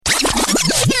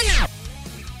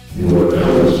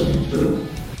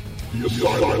And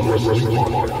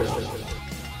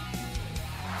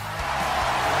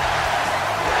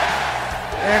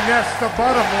that's the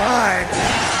bottom line.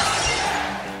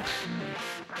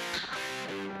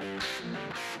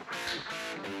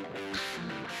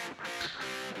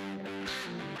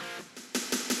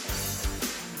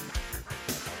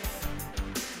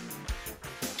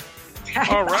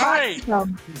 All right.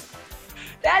 Awesome.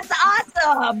 That's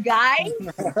awesome, guys.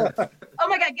 Oh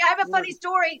my God. I have a funny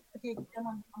story. Okay,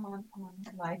 I'm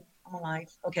alive.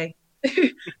 Okay.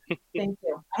 Thank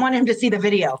you. I want him to see the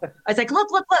video. I was like, look.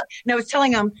 And I was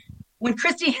telling him when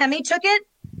Christy Hemme took it,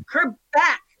 her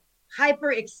back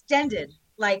hyperextended.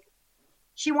 Like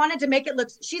she wanted to make it look,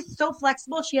 she's so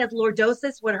flexible. She has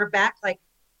lordosis when her back like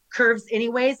curves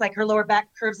anyways, like her lower back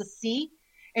curves a C.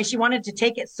 And she wanted to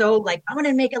take it so like, I want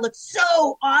to make it look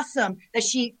so awesome that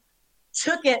she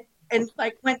took it and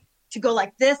like went to go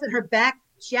like this and her back,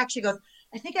 she actually goes,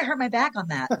 I think I hurt my back on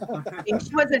that. And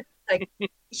she wasn't like,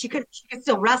 she could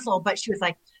still wrestle, but she was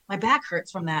like, my back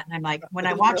hurts from that. And I'm like, when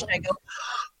I watch it, I go,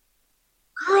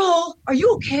 girl, are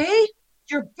you okay?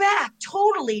 Your back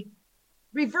totally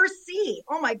reverse C.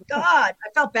 Oh my God.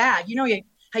 I felt bad. You know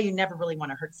how you never really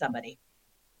want to hurt somebody,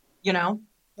 you know?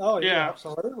 Oh yeah,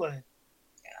 absolutely.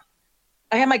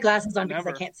 I have my glasses on because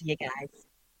I can't see you guys.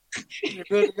 You're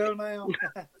good to go now.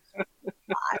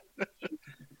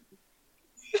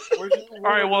 All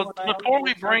right. Well, before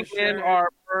we bring in our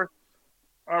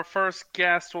first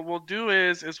guest, what we'll do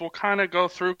is we'll kind of go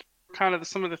through kind of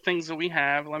some of the things that we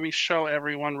have. Let me show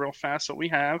everyone real fast what we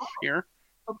have here.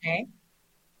 Okay.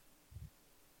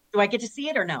 Do I get to see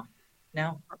it or no?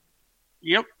 No.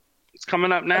 Yep. It's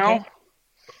coming up now. Okay.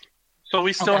 So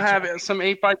we still have some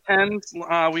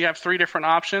 8x10s. We have 3 different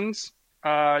options.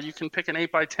 You can pick an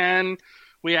 8x10.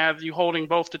 We have you holding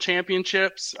both the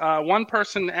championships. One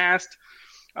person asked,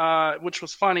 which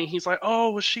was funny. He's like,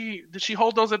 "Oh, did she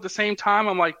hold those at the same time?"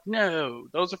 I'm like, "No,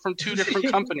 those are from 2 different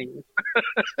companies."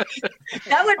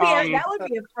 That would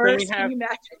be a first. Can you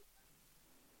imagine?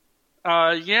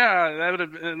 Yeah, that would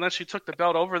have, unless she took the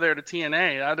belt over there to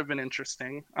TNA, that would have been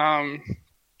interesting.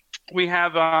 We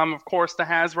have, of course, the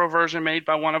Hasbro version made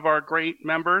by one of our great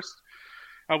members.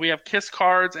 We have Kiss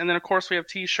cards, and then, of course, we have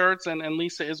T-shirts, and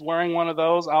Lisa is wearing one of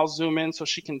those. I'll zoom in so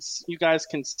you guys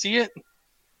can see it.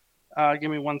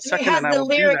 Give me 1 second, and I will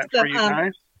do that for you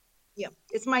guys. Yeah,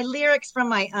 it's my lyrics from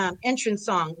my entrance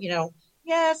song, you know.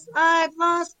 Yes, I've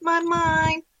lost my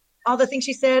mind. All the things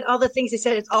she said, all the things he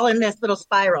said, it's all in this little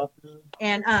spiral.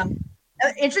 And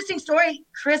interesting story,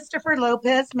 Christopher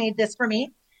Lopez made this for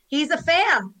me. He's a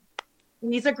fan.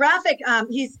 He's a graphic.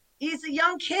 He's a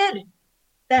young kid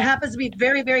that happens to be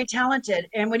very, very talented.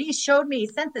 And when he showed me, he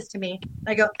sent this to me.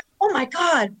 I go, oh my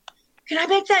God, can I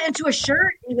make that into a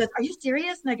shirt? And he goes, are you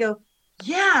serious? And I go,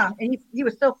 yeah. And he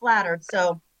was so flattered.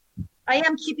 So I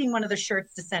am keeping one of the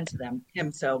shirts to send to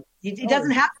him. So he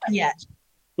doesn't have one yet.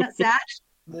 Not sad.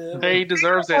 Hey, he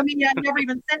deserves it. I mean, I never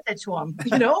even sent it to him,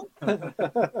 you know?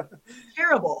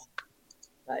 Terrible.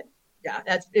 But yeah,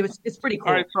 it's pretty cool.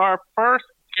 All right, so our first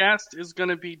guest is going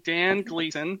to be Dan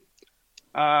Gleason.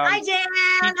 Hi,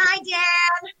 Dan.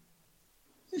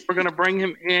 We're going to bring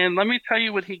him in. Let me tell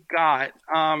you what he got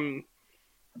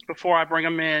before I bring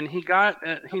him in. He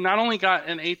not only got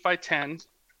an 8x10,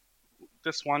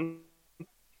 this one.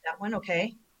 That one,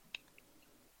 okay.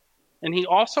 And he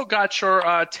also got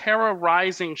your Terra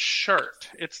Rising shirt.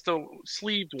 It's the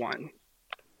sleeved one.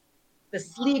 The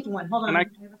sleeved one. Hold on.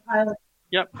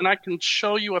 Yep, and I can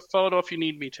show you a photo if you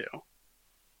need me to.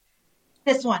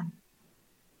 This one.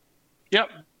 Yep,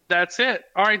 that's it.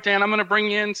 All right, Dan, I'm going to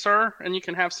bring you in, sir, and you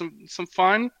can have some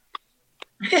fun.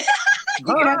 Hi.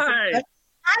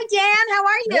 Hi, Dan. How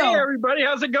are you? Hey, everybody.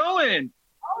 How's it going?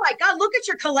 Oh, my God. Look at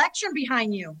your collection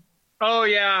behind you. Oh,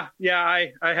 yeah. Yeah,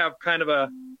 I have kind of a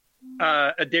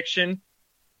addiction,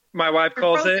 my wife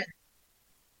calls it.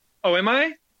 Oh, am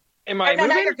I? Am I? No,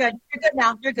 you're good. You're good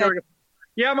now. You're good.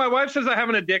 Yeah, my wife says I have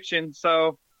an addiction,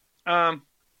 so,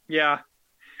 yeah.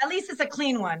 At least it's a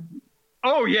clean one.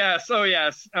 Oh, yes. Kind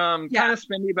of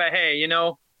spendy, but hey, you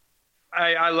know,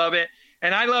 I love it.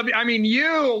 And I love you. I mean,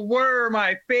 you were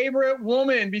my favorite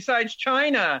woman besides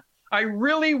China. I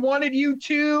really wanted you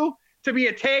two to be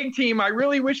a tag team. I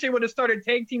really wish they would have started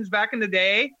tag teams back in the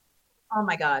day. Oh,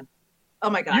 my God.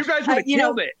 You guys would have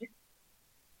killed it.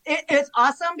 It's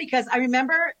awesome because I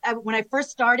remember when I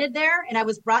first started there and I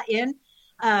was brought in,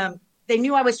 they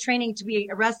knew I was training to be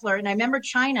a wrestler. And I remember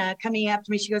China coming up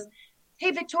to me. She goes, hey,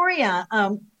 Victoria,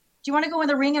 do you want to go in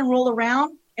the ring and roll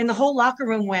around? And the whole locker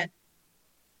room went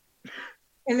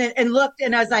and looked.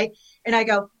 And I was like, and I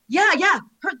go, yeah.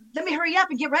 Let me hurry up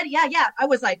and get ready. Yeah. I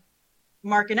was like,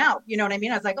 marking out. You know what I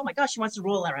mean? I was like, oh my gosh, she wants to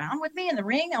roll around with me in the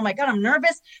ring. Oh my God, I'm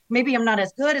nervous. Maybe I'm not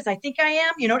as good as I think I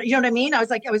am. You know what I mean? I was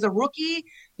like, I was a rookie.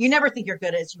 You never think you're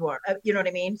good as you are. You know what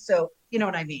I mean? So you know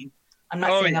what I mean? I'm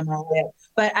not saying I'm all there,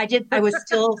 but I was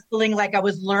still feeling like I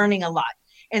was learning a lot.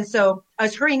 And so I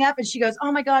was hurrying up and she goes,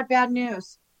 oh my God, bad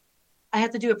news. I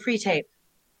have to do a pre-tape.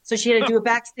 So she had to do a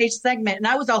backstage segment and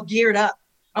I was all geared up.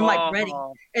 I'm like ready.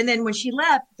 And then when she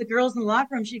left, the girls in the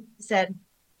locker room, she said,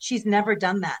 she's never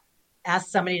done that. Ask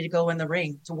somebody to go in the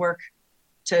ring to work,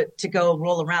 to go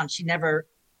roll around. She never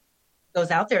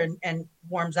goes out there and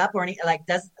warms up or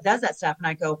does that stuff. And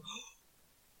I go,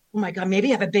 oh my God, maybe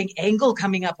I have a big angle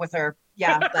coming up with her.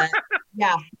 Yeah. But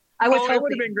yeah, I was hoping. It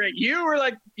would have been great. You were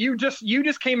like, you just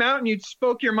came out and you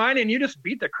spoke your mind and you just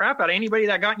beat the crap out of anybody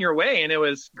that got in your way. And it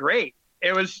was great.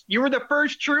 You were the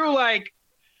first true,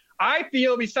 I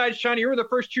feel, besides China, you were the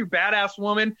first true badass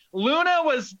woman. Luna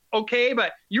was okay,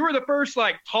 but you were the first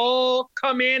tall,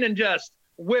 come in and just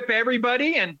whip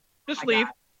everybody and just leave.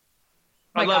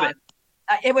 I love it.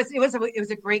 It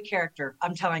was a great character.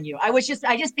 I'm telling you, I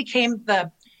just became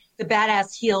the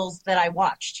badass heels that I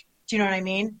watched. Do you know what I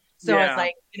mean? So it's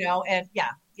like, and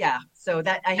yeah. So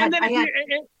that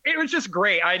it was just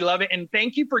great. I love it. And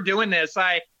thank you for doing this.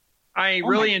 I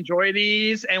really enjoy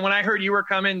these. And when I heard you were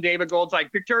coming, David Gold's like,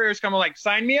 Victoria's coming,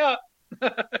 sign me up.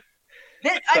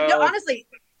 Honestly,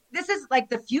 this is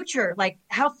the future,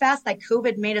 how fast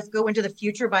COVID made us go into the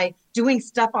future by doing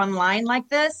stuff online like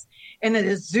this. And then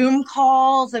the Zoom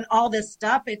calls and all this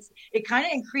stuff. It kind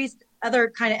of increased other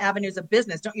kind of avenues of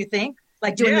business. Don't you think?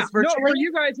 Doing this virtually. No, for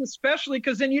you guys, especially,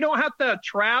 because then you don't have to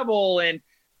travel and,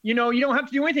 you don't have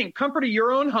to do anything. Comfort of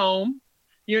your own home,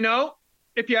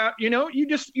 if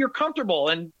you're comfortable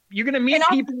and you're going to meet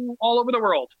people all over the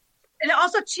world. And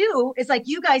also too, it's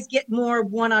you guys get more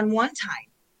one-on-one time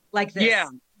like this. Yeah.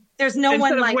 There's no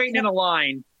Instead one of waiting in a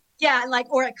line. Yeah.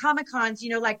 Or at Comic-Cons,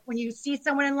 when you see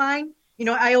someone in line,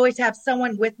 I always have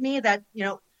someone with me that,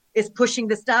 is pushing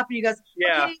the stuff and you goes,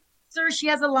 okay, sir, she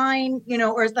has a line,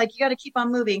 or it's you got to keep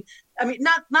on moving. I mean,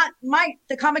 not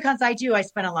the Comic-Cons I do, I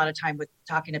spend a lot of time with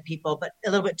talking to people, but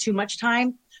a little bit too much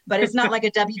time. But it's not like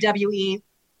a WWE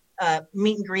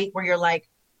meet and greet where you're like,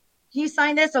 can you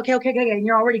sign this? Okay. And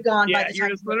you're already gone. Yeah, you're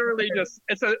just literally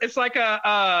it's like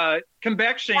a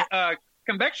convection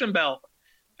belt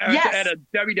at a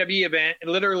WWE event. It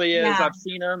literally is. Yeah. I've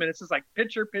seen them and it's just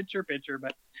picture.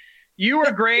 But you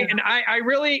were great. And I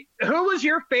really, who was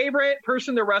your favorite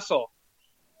person to wrestle?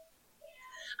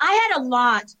 I had a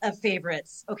lot of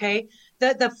favorites. Okay.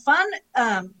 The fun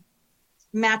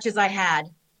matches I had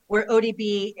were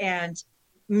ODB and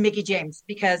Mickey James,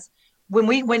 because when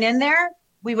we went in there,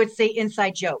 we would say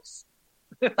inside jokes.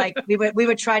 We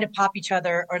would try to pop each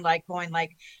other or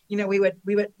we would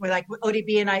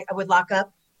ODB and I would lock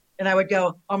up and I would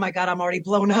go, oh my God, I'm already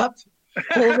blown up.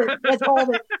 Hold it. Let's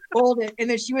hold it. And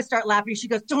then she would start laughing. She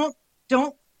goes, don't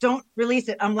release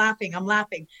it. I'm laughing.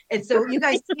 And so you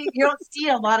guys you don't see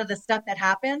a lot of the stuff that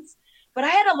happens, but I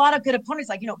had a lot of good opponents.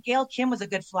 Gail Kim was a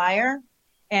good flyer.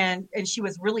 And she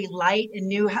was really light and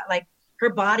knew how, her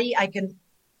body, it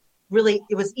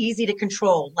was easy to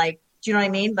control. Do you know what I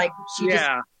mean? She just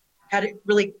had a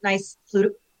really nice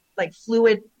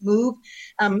fluid move.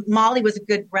 Molly was a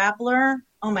good grappler.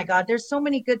 Oh my God, there's so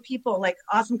many good people.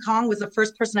 Awesome Kong was the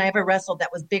first person I ever wrestled that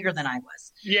was bigger than I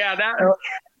was. Yeah,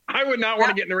 I would not want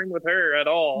to get in the ring with her at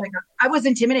all. Oh, I was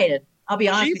intimidated. I'll be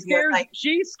honest with you.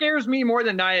 She scares me more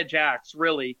than Nia Jax,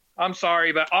 really. I'm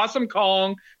sorry, but Awesome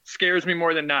Kong scares me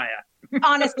more than Nia.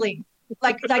 Honestly,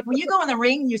 when you go in the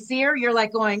ring and you see her, you're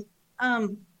going,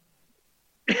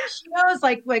 she knows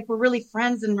we're really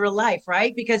friends in real life,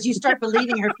 right? Because you start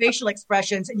believing her facial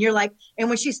expressions and you're and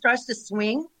when she starts to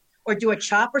swing or do a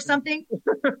chop or something,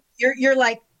 you're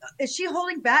is she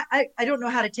holding back? I don't know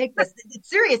how to take this. It's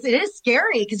serious. It is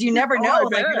scary because you never know.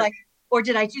 You're or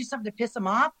did I do something to piss them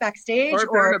off backstage? Or if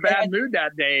they're in a bad mood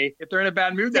that day. If they're in a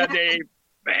bad mood that day,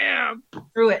 bam.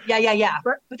 Through it. Yeah.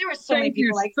 But there were so many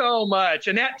people. Thank you so much.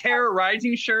 And that Terror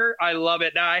Rising shirt, I love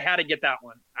it. Now I had to get that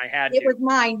one. I had to. It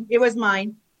was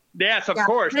mine. Yes, of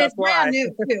course. That's why. Brand new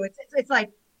too. It's it's really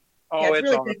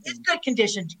awesome. good. It's good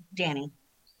condition, Danny.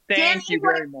 Thank you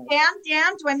very much.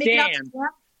 Dan, do I make it up to Dan?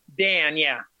 Dan,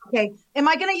 yeah. Okay. Am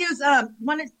I going to use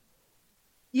one?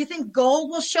 You think gold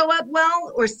will show up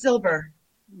well or silver?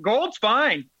 Gold's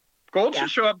fine. Gold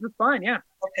should show up just fine. Yeah.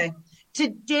 Okay. To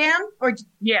Dan or?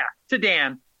 Yeah, to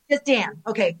Dan. Just Dan.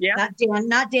 Okay. Yeah.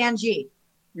 Not Dan G.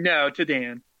 No, to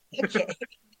Dan. Okay.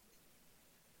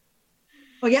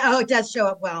 Oh, it does show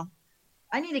up well.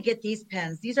 I need to get these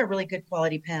pens. These are really good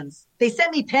quality pens. They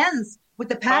sent me pens with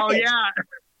the package. Oh, yeah.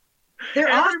 They're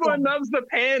Everyone awesome. loves the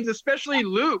pens, especially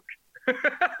Luke.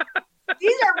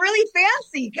 These are really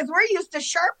fancy because we're used to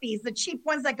Sharpies, the cheap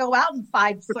ones that go out in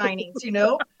 5 signings, you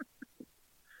know?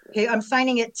 Okay, I'm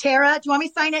signing it. Tara, do you want me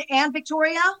to sign it and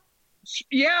Victoria?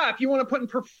 Yeah, if you want to put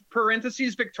in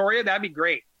parentheses Victoria, that'd be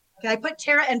great. Okay, I put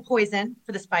Tara and Poison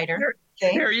for the spider.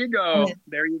 Okay. There you go.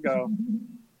 There you go.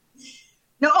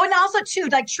 No, and also too,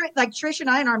 like Trish and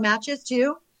I in our matches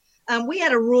too, we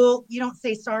had a rule: you don't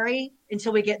say sorry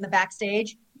until we get in the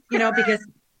backstage, you know,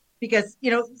 because you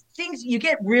know things you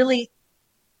get really,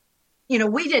 you know,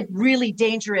 we did really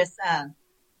dangerous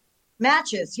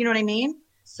matches. You know what I mean?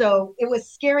 So it was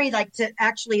scary, like to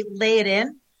actually lay it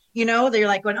in. You know, they're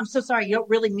like, "I'm so sorry. You don't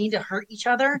really mean to hurt each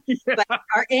other," but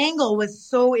our angle was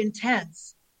so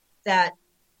intense that.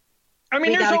 I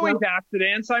mean, there's always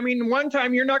accidents. I mean, one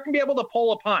time you're not going to be able to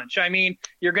pull a punch. I mean,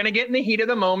 you're going to get in the heat of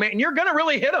the moment and you're going to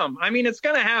really hit them. I mean, it's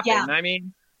going to happen. Yeah. I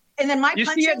mean, and then you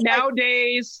see it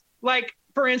nowadays, like,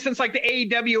 for instance, like the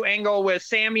AEW angle with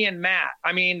Sammy and Matt.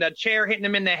 I mean, the chair hitting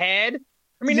him in the head.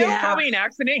 I mean, it was probably an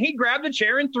accident. He grabbed the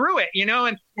chair and threw it, you know,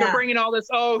 and they're bringing all this,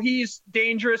 oh, he's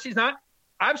dangerous. He's not.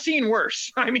 I've seen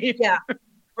worse. I mean,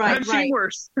 I've seen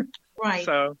worse. Right.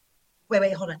 So.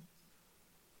 Wait, hold on.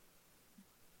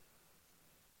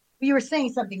 You were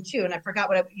saying something too, and I forgot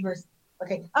what you were.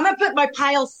 Okay, I'm gonna put my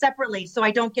piles separately so I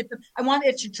don't get them. I want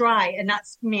it to dry and not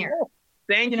smear. Oh,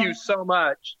 thank you so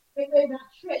much. Wait, not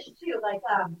Trish too. Like,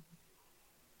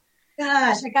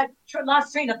 gosh, I got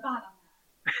lost train of thought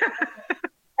on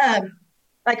that.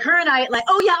 Like her and I, like,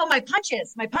 my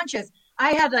punches.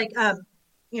 I had like,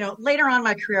 you know, later on in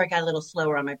my career, I got a little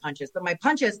slower on my punches, but my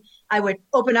punches, I would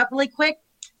open up really quick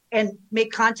and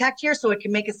make contact here so it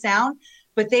can make a sound.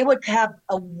 But they would have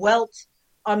a welt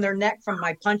on their neck from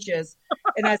my punches.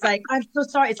 And I was like, I'm so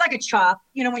sorry. It's like a chop,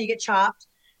 you know, when you get chopped.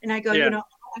 And I go, you know,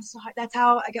 I'm sorry. That's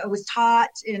how I was taught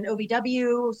in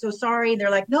OVW. So sorry. And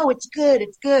they're like, no, it's good.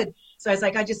 It's good. So I was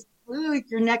like,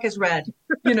 your neck is red,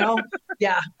 you know?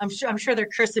 Yeah. I'm sure they're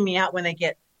cursing me out when they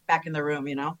get back in the room,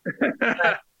 you know?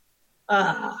 But,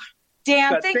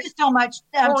 Dan, thank you so much.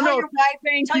 Tell your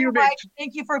wife,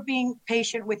 thank you for being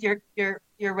patient with your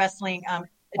wrestling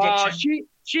addiction.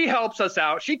 She helps us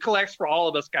out. She collects for all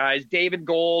of us guys, David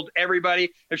Gold,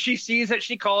 everybody. If she sees it,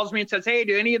 she calls me and says, hey,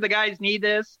 do any of the guys need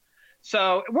this?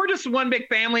 So we're just one big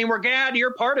family, and we're glad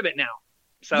you're part of it now.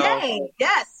 So yay.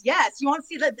 Yes. You want to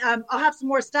see that? I'll have some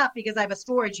more stuff because I have a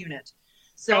storage unit.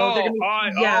 So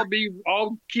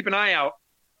I'll keep an eye out.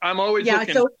 I'm always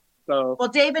looking. So well,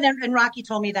 David and Rocky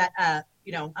told me that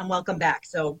you know, I'm welcome back.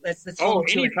 So let's yes, I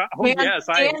can't wait.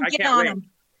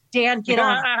 Dan, get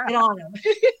on him.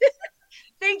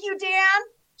 Thank you, Dan.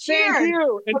 Cheers. Thank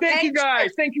you. And thank you guys.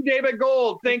 Cheers. Thank you, David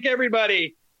Gold. Thank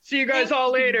everybody. See you guys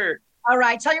all later. All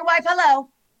right. Tell your wife hello.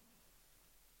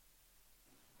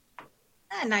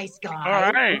 A nice guy.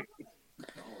 All right.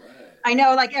 I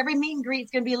know, like every meet and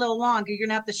greet's going to be a little long. You're going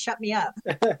to have to shut me up.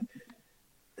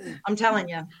 I'm telling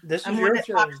you. This is your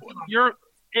show.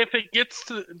 If it gets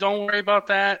to, don't worry about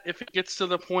that. If it gets to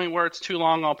the point where it's too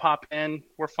long, I'll pop in.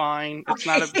 We're fine. It's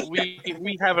not we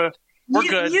have a, we're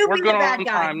good. We're good on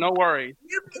time. No worries.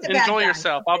 Enjoy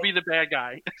yourself. I'll be the bad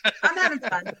guy. I'm having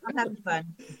fun.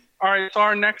 All right. So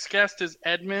our next guest is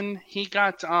Edmund. He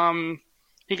got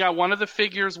one of the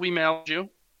figures we mailed you.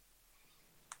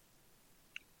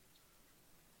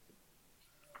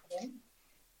 Okay.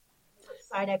 What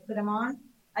side I put him on?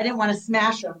 I didn't want to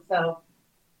smash him, so.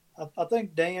 I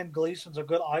think Dan Gleason's a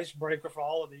good icebreaker for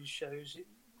all of these shows, it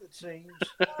seems.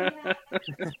 Very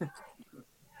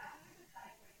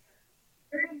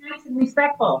nice and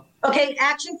respectful. Okay,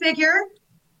 action figure.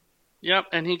 Yep,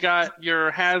 and he got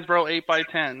your Hasbro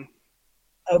 8x10.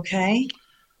 Okay.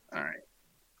 All right.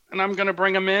 And I'm going to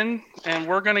bring him in, and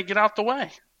we're going to get out the way.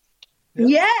 Yep.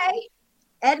 Yay!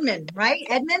 Edmund, right?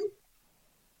 Edmund?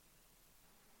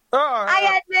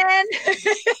 Hi, Edmund.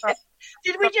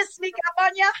 Did we just sneak up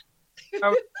on you?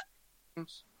 How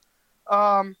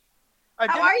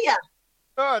are you?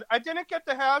 Good. I didn't get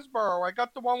the Hasbro. I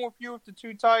got the one with you with the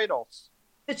 2 titles.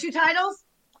 The 2 titles?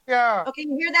 Yeah. Okay,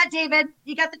 you hear that, David?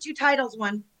 You got the 2 titles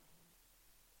one.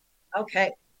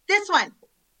 Okay. This one?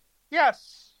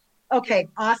 Yes. Okay,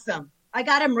 awesome. I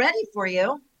got him ready for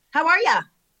you. How are you?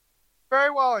 Very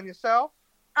well. And yourself?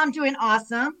 I'm doing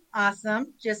awesome.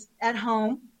 Awesome. Just at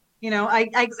home. You know, I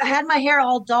had my hair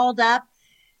all dolled up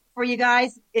for you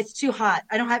guys. It's too hot.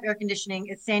 I don't have air conditioning.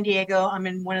 It's San Diego. I'm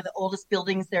in one of the oldest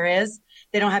buildings there is.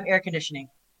 They don't have air conditioning.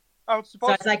 Oh, so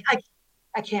it's like,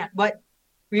 I can't. What?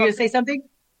 Were you going to say something?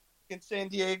 In San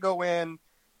Diego in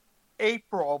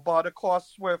April, but of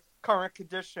course with current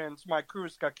conditions, my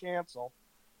cruise got canceled.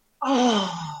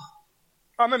 Oh.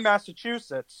 I'm in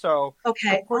Massachusetts, so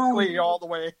Okay. quickly all the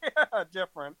way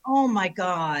different. Oh my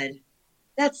God,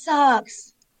 that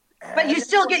sucks. But you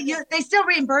still they still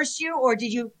reimburse you, or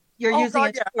you're Oh using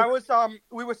God, it? yeah. I was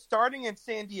we were starting in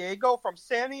San Diego, from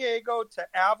San Diego to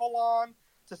Avalon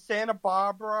to Santa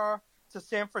Barbara to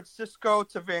San Francisco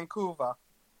to Vancouver.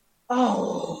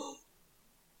 Oh,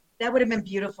 that would have been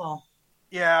beautiful.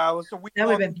 Yeah, it was a week. That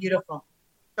would have been beautiful.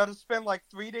 Got to spend like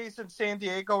 3 days in San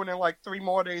Diego and then like 3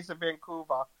 more days in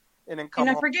Vancouver, and then come And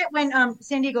I home. forget when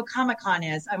San Diego Comic-Con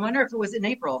is. I wonder if it was in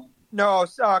April. No,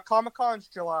 Comic-Con's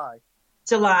July.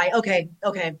 July. Okay.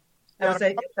 Yeah,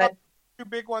 But 2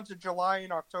 big ones in July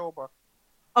and October.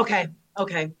 okay.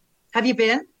 Have you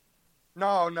been?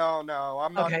 No.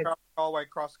 I'm not traveling all the way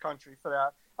cross country for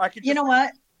that. I could. You know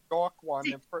what? New York one.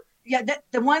 See, yeah,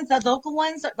 the local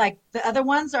ones, like the other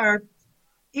ones are.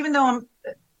 Even though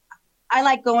I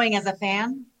like going as a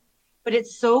fan, but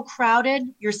it's so crowded.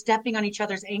 You're stepping on each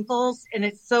other's ankles, and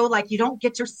it's so like you don't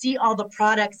get to see all the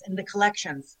products and the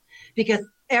collections because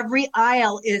every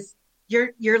aisle is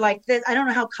you're like this. I don't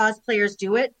know how cosplayers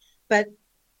do it, but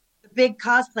the big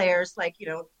cosplayers, like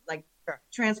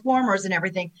Transformers and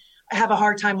everything, have a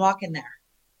hard time walking there.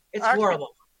 It's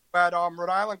horrible. At Rhode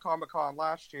Island Comic-Con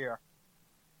last year.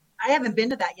 I haven't been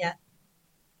to that yet.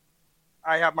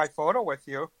 I have my photo with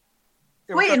you.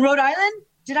 Wait, in Rhode Island?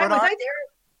 Was I there?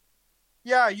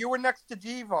 Yeah, you were next to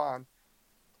Devon.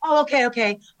 Oh,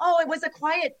 okay. Oh, it was a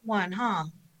quiet one, huh?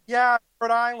 Yeah,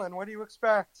 Rhode Island. What do you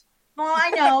expect? Oh,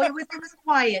 I know. It was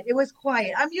quiet. It was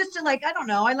quiet. I'm used to I don't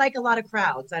know. I like a lot of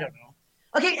crowds. I don't know.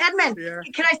 Okay, Edmund,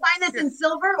 can I sign this in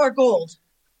silver or gold?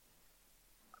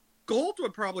 Gold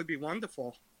would probably be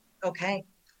wonderful. Okay.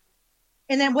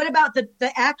 And then what about the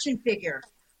action figure?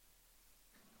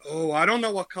 Oh, I don't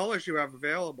know what colors you have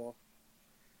available.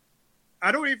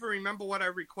 I don't even remember what I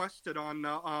requested on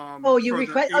the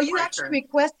you actually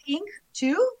request ink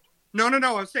too? No.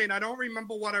 I'm saying I don't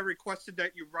remember what I requested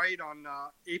that you write on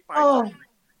 8x10. Oh.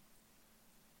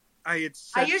 I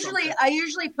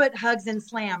usually put hugs and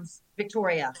slams,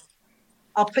 Victoria.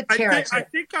 I'll put Tara. I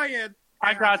think I had.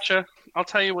 I gotcha. I'll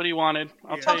tell you what he wanted.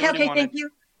 Okay.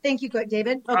 Thank you,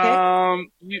 David. Okay.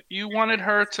 You wanted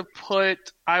her to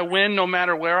put "I win no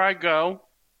matter where I go."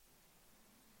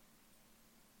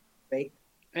 Great.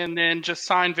 And then just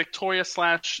sign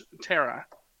Victoria/Tara.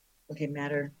 Okay,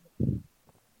 matter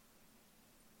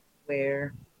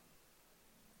where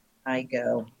I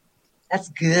go. That's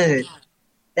good.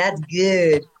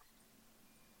 Yeah.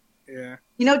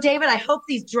 You know, David, I hope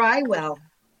these dry well.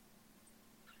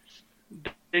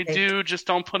 They do. Just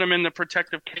don't put them in the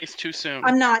protective case too soon.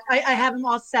 I'm not. I have them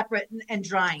all separate and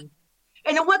drying.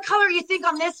 And then what color you think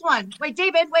on this one? Wait,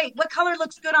 David, what color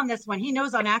looks good on this one? He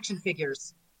knows on action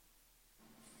figures.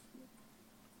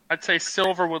 I'd say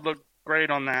silver would look great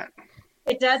on that.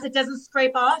 It does? It doesn't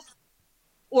scrape off?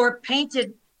 Or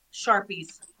painted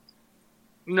Sharpies?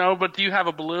 No, but do you have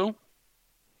a blue?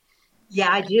 Yeah,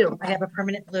 I do. I have a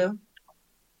permanent blue.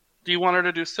 Do you want her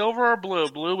to do silver or blue?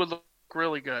 Blue would look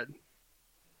really good.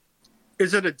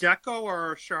 Is it a Deco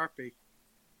or a Sharpie?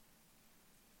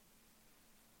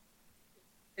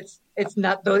 It's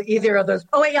not either of those.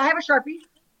 Oh, wait, I have a Sharpie.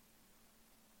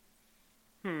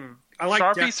 I like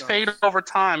Sharpies Decos. fade over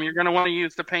time. You're going to want to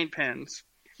use the paint pens.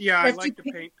 Yeah, I like the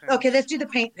paint pen. Okay, let's do the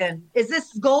paint pen. Is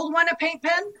this gold one a paint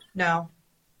pen? No.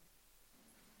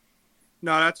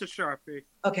 No, that's a Sharpie.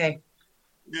 Okay.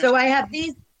 Yeah. So I have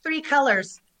these 3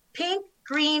 colors: pink,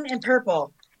 green, and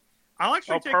purple. I'll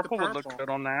actually take purple the purple. would look good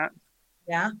on that.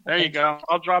 Yeah. Okay. There you go.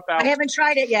 I'll drop out. I haven't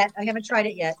tried it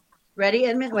yet. Ready,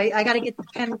 Edmund? Wait, I got to get the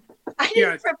pen. I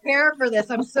didn't prepare for this.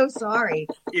 I'm so sorry.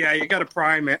 Yeah, you got to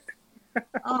prime it.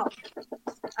 Oh,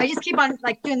 I just keep on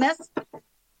doing this.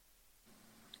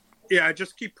 Yeah,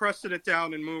 just keep pressing it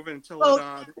down and moving until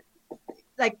it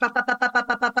like pop, pop, pop, pop, pop,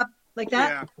 pop, pop, like that.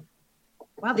 Yeah.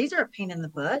 Wow, these are a pain in the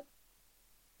butt.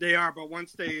 They are, but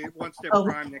once they're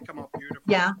primed, they come out beautiful.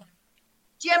 Yeah.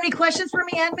 Do you have any questions for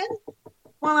me, Edmund?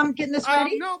 While I'm getting this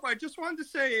ready. No, but I just wanted to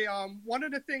say one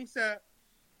of the things that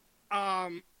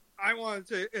I wanted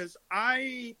to is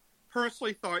I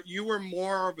personally thought you were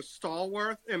more of a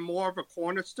stalwart and more of a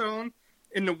cornerstone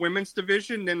in the women's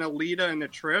division than Alita and a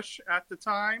Trish at the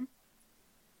time.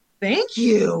 Thank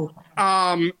you.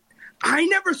 I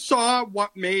never saw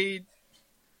what made.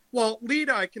 Well,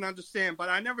 Lita I can understand, but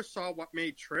I never saw what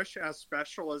made Trish as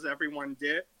special as everyone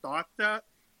thought that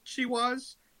she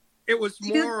was. It was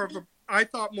I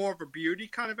thought more of a beauty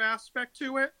kind of aspect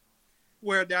to it,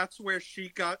 where that's where she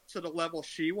got to the level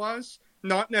she was.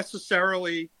 Not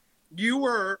necessarily, you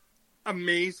were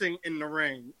amazing in the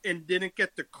ring and didn't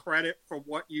get the credit for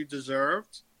what you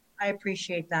deserved. I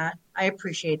appreciate that.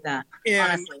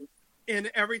 Honestly.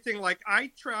 And everything, like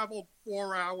I traveled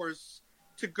 4 hours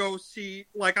to go see,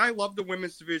 like I love the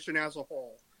women's division as a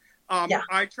whole.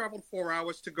 I traveled 4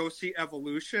 hours to go see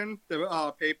Evolution,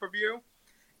 the pay-per-view.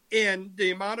 And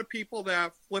the amount of people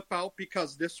that flip out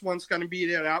because this one's going to be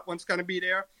there, that one's going to be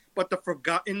there, but the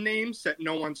forgotten names that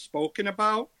no one's spoken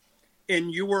about,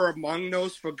 and you were among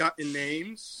those forgotten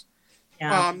names.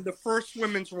 Yeah. The first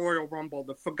Women's Royal Rumble,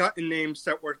 the forgotten names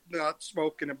that were not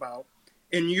spoken about,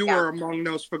 and you were among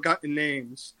those forgotten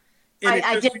names. And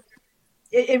I did.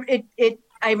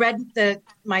 I read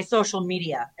my social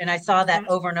media, and I saw that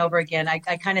over and over again. I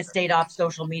kind of stayed off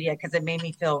social media because it made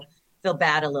me feel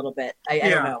bad a little bit. I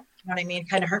don't know. You know what I mean? It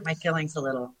kind of hurt my feelings a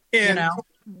little. And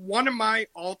one of my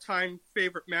all-time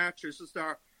favorite matches is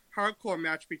the hardcore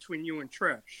match between you and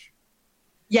Trish.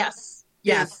 Yes.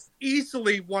 It's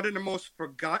easily one of the most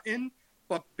forgotten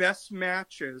but best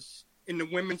matches in the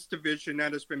women's division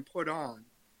that has been put on.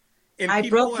 And I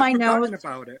broke my nose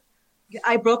about it.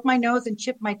 I broke my nose and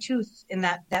chipped my tooth in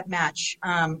that match,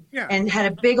 and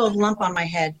had a big old lump on my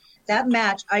head. That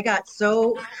match, I got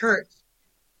so hurt.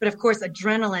 But of course,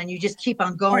 adrenaline, you just keep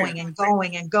on going and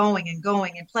going and going and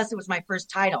going. And plus, it was my first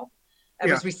title. I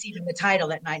was receiving the title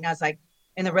that night. And I was like,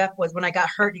 and the ref was, when I got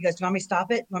hurt, he goes, "Do you want me to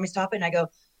stop it? You want me to stop it?" And I go,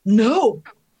 "No,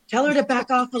 tell her to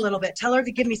back off a little bit. Tell her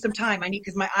to give me some time.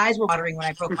 Because my eyes were watering when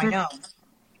I broke my nose.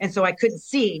 And so I couldn't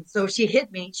see. So if she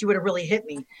hit me, she would have really hit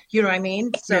me. You know what I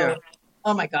mean? So,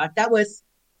 oh my God, it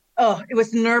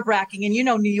was nerve wracking. And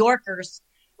New Yorkers,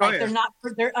 right?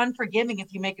 They're unforgiving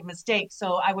if you make a mistake.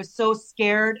 So I was so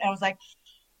scared. I was like,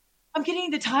 I'm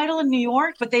getting the title in New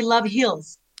York, but they love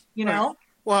heels, you know?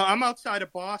 Well, I'm outside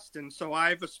of Boston, so I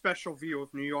have a special view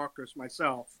of New Yorkers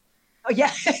myself. Oh,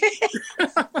 yeah.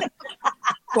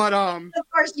 But of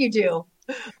course you do.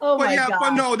 Oh my God.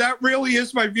 But no, that really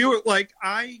is my view. Like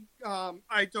I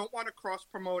don't want to cross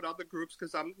promote other groups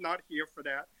because I'm not here for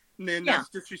that. And then that's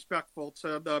disrespectful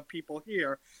to the people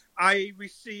here. I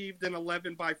received an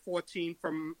 11x14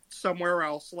 from somewhere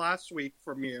else last week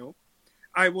from you.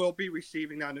 I will be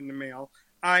receiving that in the mail.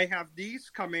 I have these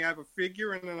coming. I have a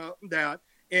figure in that.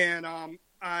 And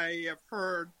I have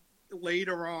heard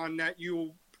later on that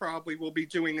you probably will be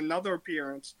doing another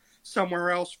appearance somewhere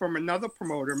else from another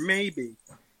promoter, maybe.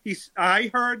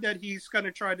 I heard that he's going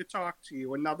to try to talk to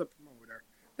you, another promoter.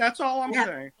 That's all I'm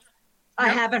saying. I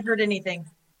haven't heard anything.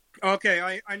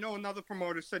 Okay, I know another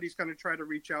promoter said he's going to try to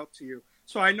reach out to you.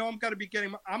 So I know I'm going to be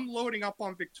I'm loading up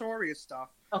on Victoria's stuff.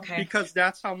 Okay. Because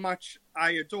that's how much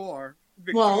I adore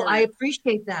Victoria. Well, I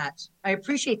appreciate that. I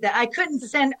couldn't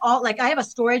send all, I have a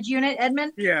storage unit,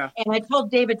 Edmund. Yeah. And I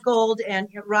told David Gold and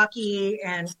Rocky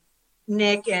and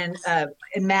Nick and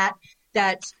Matt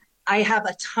that I have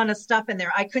a ton of stuff in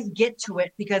there. I couldn't get to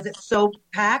it because it's so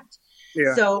packed.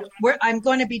 Yeah. So I'm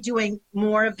going to be doing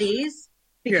more of these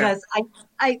because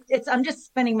I'm just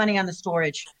spending money on the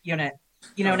storage unit.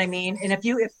 You know what I mean? And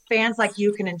if fans like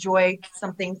you can enjoy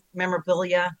something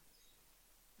memorabilia,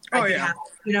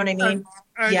 you know what I mean?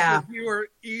 You were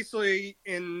easily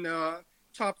in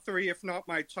top 3, if not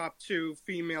my top 2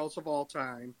 females of all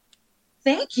time.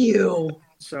 Thank you.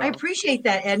 So. I appreciate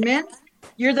that, Edmund.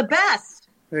 You're the best.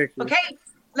 Thank you. Okay.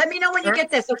 Let me know when you get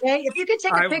this, okay? If you can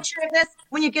take a picture of this,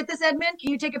 when you get this, Edmund,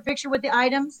 can you take a picture with the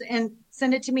items and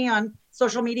send it to me on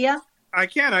social media? I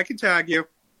can tag you.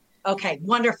 Okay,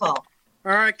 wonderful. All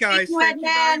right, guys. Thank you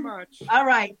very much. All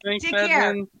right. Thanks, take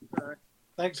care.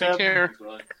 Thanks, Take care.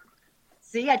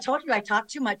 See, I told you I talk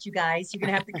too much, you guys. You're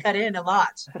going to have to cut in a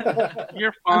lot.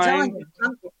 You're fine.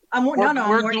 I'm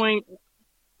telling you.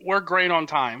 We're great on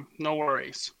time. No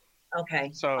worries.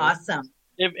 Okay. So awesome.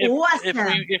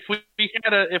 If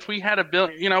we had a bill,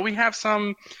 we have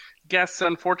some guests that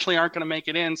unfortunately aren't going to make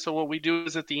it in. So what we do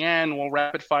is at the end, we'll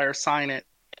rapid fire sign it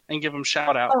and give them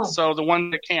shout out. Oh. So the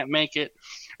one that can't make it,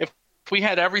 if we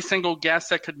had every single guest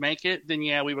that could make it, then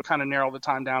we would kind of narrow the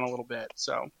time down a little bit.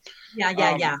 So yeah.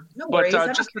 No worries.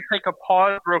 But just to take a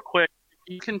pause real quick,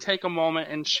 you can take a moment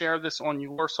and share this on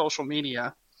your social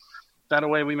media. That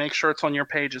way we make sure it's on your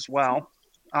page as well.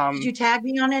 Did you tag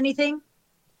me on anything?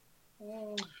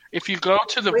 If you go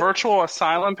to the Virtual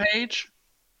Asylum page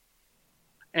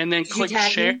and then click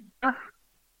share.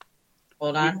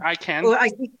 Hold on. I can.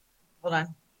 Hold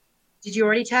on. Did you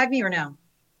already tag me or no?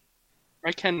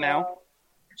 I can now.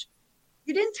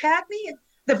 You didn't tag me?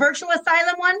 The Virtual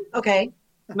Asylum one? Okay.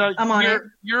 No, I'm on it.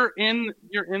 You're in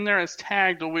there as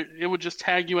tagged. It would just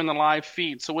tag you in the live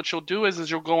feed. So what you'll do is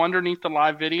you'll go underneath the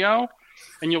live video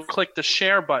and you'll click the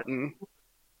share button.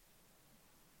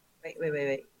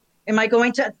 Wait. Am I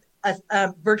going to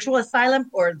a Virtual Asylum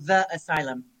or the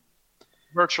Asylum?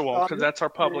 Virtual, because that's our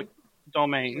public.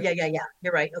 domain. Yeah.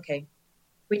 You're right. Okay.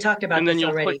 We talked about And then this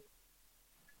you'll already.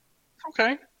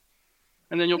 Okay.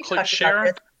 And then you'll We click talked about share.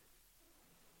 this.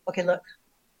 Okay, look.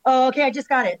 Oh, okay, I just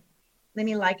got it. Let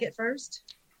me like it first.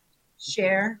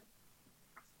 Share.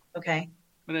 Okay.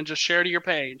 And then just share to your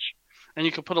page. And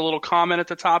you can put a little comment at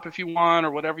the top if you want,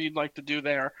 or whatever you'd like to do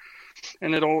there.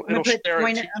 And it'll share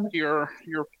it to your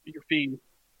feed.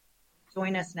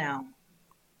 Join us now.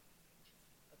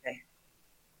 Okay.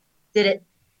 Did it?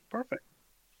 Perfect.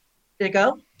 Did it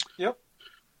go? Yep.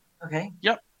 Okay.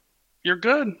 Yep. You're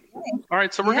good. Okay. All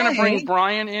right, so we're going to bring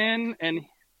Brian in, and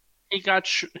he got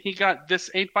this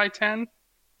 8x10.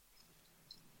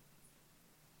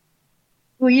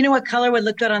 Well, you know what color would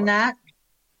look good on that?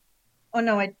 Oh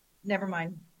no, never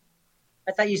mind.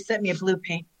 I thought you sent me a blue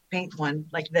paint one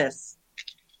like this,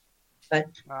 but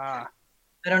I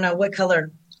don't know what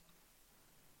color.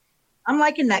 I'm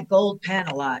liking that gold pen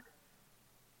a lot,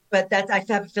 but I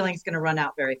have a feeling it's going to run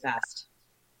out very fast,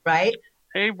 right?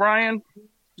 Hey, Brian.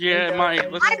 Yeah,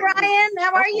 Hi, Brian.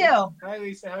 How are you? Hi,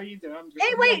 Lisa. How are you doing?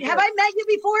 Hey, wait. Have I met you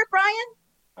before, Brian?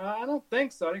 I don't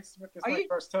think so. I think it's my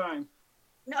first time.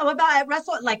 No, about at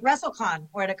WrestleCon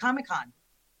or at a Comic-Con.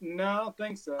 No, I don't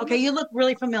think so. Okay, you look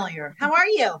really familiar. How are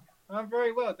you? I'm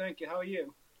very well, thank you. How are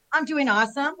you? I'm doing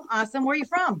awesome. Awesome. Where are you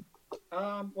from?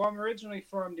 Well, I'm originally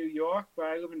from New York, but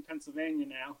I live in Pennsylvania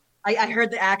now. I heard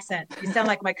the accent. You sound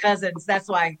like my cousins. That's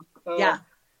why.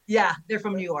 Yeah, they're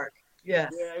from New York.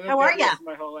 Yes. Yeah, how are you?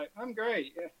 My whole life. I'm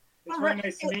great. Yeah. It's very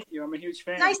nice to meet you. I'm a huge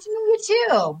fan. Nice to meet you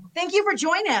too. Thank you for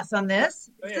joining us on this.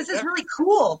 This is really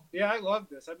cool. Yeah, I love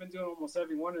this. I've been doing almost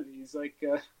every one of these. It's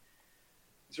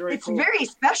really cool. It's very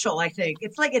special, I think.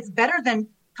 It's better than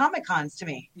Comic-Cons to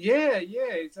me. Yeah.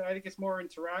 I think it's more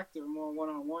interactive, more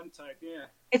one-on-one type, yeah.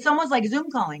 It's almost like Zoom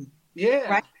calling. Yeah.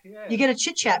 Right? Yeah. You get a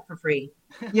chit-chat for free,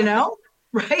 you know?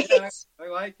 Right? Yeah, I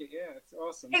like it. Yeah, it's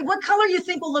awesome. Hey, what color you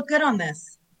think will look good on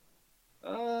this?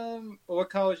 What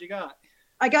colors you got?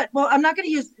 I'm not going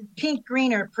to use pink,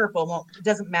 green, or purple. Well, it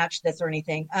doesn't match this or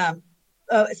anything.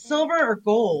 Silver or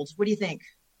gold? What do you think?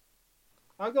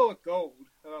 I'll go with gold.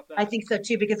 How about that? I think so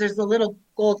too, because there's a little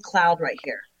gold cloud right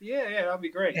here. Yeah, that'll be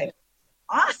great. Okay.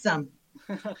 Awesome.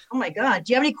 Oh my God.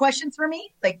 Do you have any questions for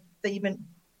me? Like that you've been.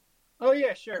 Oh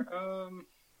yeah, sure.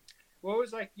 What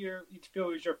was you feel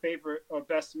was your favorite or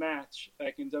best match,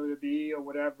 like in WWE or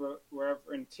whatever,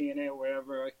 wherever in TNA or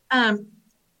whatever?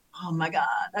 Oh my God,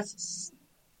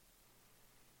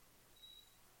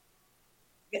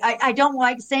 I don't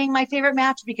like saying my favorite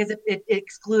match because it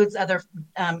excludes other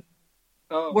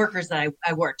workers that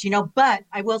I worked, but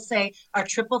I will say our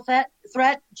triple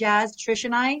threat, Jazz, Trish,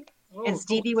 and I, and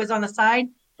Stevie was on the side.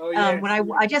 Oh, yeah. When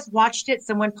I just watched it,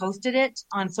 someone posted it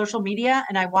on social media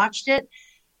and I watched it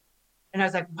and I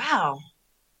was like, wow,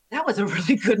 that was a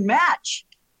really good match.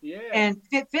 Yeah. And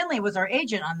Finley was our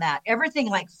agent on that. Everything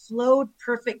flowed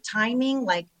perfect timing.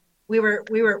 Like we were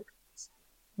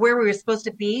where we were supposed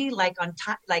to be, on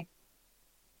time. Like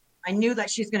I knew that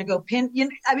she's going to go pin.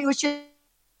 It was just,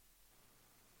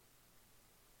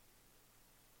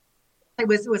 it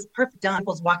was perfect. Don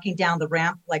was walking down the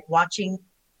ramp, watching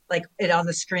it on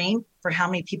the screen for how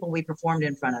many people we performed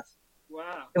in front of.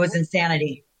 Wow. It was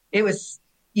insanity. It was,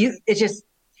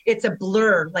 it's a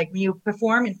blur. Like when you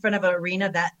perform in front of an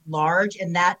arena that large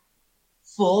and that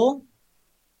full,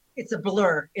 it's a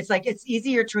blur. It's it's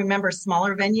easier to remember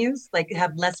smaller venues,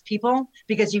 have less people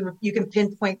because you can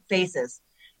pinpoint faces.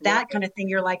 That kind of thing.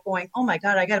 You're going, oh my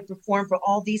God, I got to perform for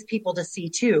all these people to see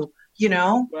too,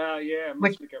 Wow. Yeah.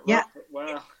 Yeah.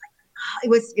 Wow. It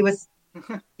was,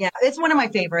 yeah, it's one of my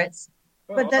favorites,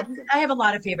 but awesome. I have a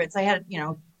lot of favorites. I had,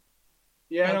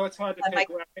 Yeah, I know it's hard to pick.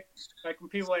 When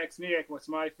people ask me, what's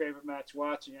my favorite match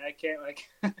watching, I can't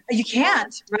You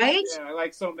can't, right? Yeah, I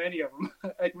like so many of them.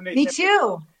 Me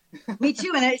too. Me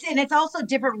too, and it's also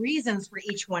different reasons for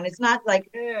each one. It's not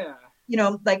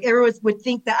everyone would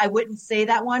think that I wouldn't say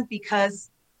that one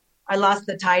because I lost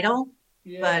the title.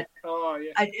 Yeah. But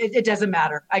it doesn't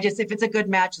matter. If it's a good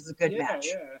match, it's a good match.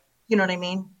 Yeah. You know what I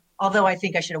mean? Although I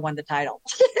think I should have won the title.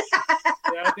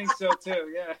 Yeah, I think so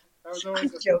too. Yeah, I was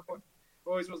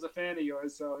always was a fan of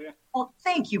yours. So yeah. Well,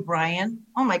 thank you, Brian.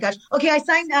 Oh my gosh. Okay, I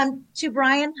signed to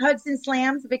Brian Hudson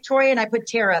Slams Victoria, and I put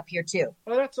Tara up here too.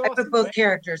 Oh, that's awesome. I put both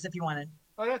characters if you wanted.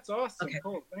 Oh, that's awesome. Okay.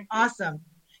 Cool. Thank you. Awesome.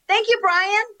 Thank you,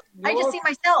 Brian. I just see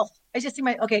myself.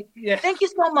 Okay. Yeah. Thank you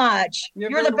so much.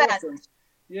 You're the best. Awesome.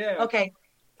 Yeah. Okay.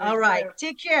 All right.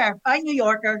 Take care. Bye, New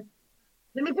Yorker.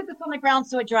 Let me put this on the ground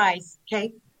so it dries.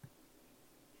 Okay.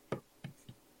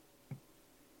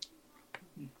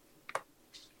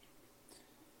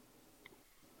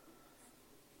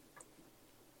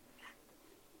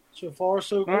 So far,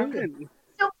 so good.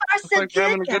 So far, That's so like we're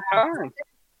having good, a good time.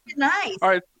 Nice. All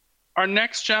right. Our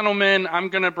next gentleman, I'm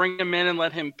going to bring him in and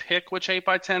let him pick which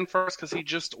 8x10 first because he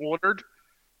just ordered.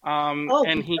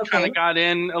 And he kind of got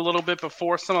in a little bit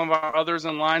before some of our others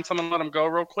in line. So I'm going to let him go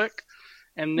real quick.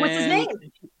 And then what's his name?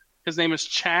 His name is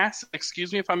Chas.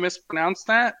 Excuse me if I mispronounced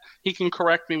that. He can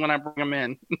correct me when I bring him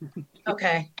in.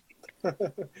 Okay.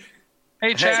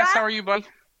 Hey, Chas, how are you, buddy?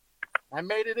 I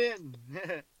made it in.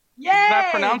 Yay! Did I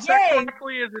pronounce that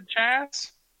correctly? Is it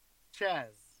Chas? Chaz.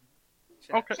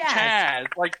 Okay, Chaz.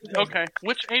 Okay.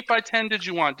 Which 8x10 did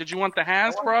you want? Did you want the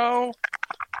Hasbro,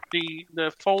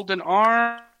 the folding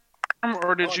arm,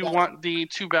 or did you want the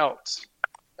two belts?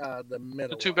 The middle.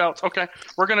 The two belts. Okay.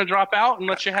 We're gonna drop out and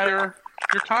let you have your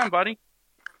time, buddy.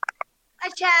 Hi,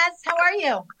 Chaz. How are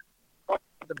you?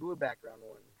 The blue background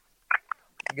one.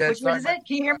 Which one is it?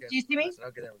 Can you hear me? Do you see me?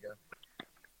 Okay, there we go.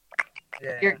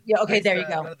 Yeah. Okay, there you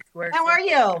go. How are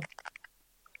you?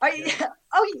 Are you?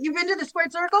 Oh, you've been to the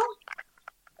squared circle?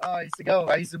 Oh, I used to go.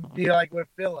 I used to be like with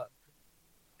Philip.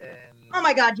 Oh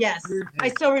my God, yes. I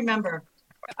still remember.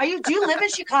 Do you live in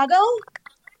Chicago?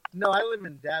 No, I live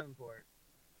in Davenport.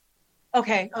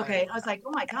 Okay. I was like,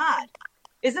 oh my God.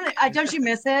 Isn't it? Don't you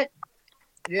miss it?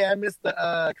 Yeah, I miss the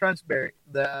Crunchberry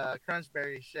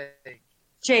shake.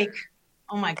 Shake.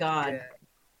 Oh my God. Yeah.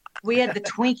 We had the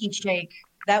Twinkie shake.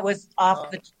 That was off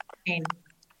the chain.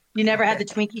 You never had the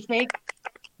Twinkie shake?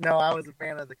 No, I was a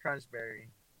fan of the Crunchberry.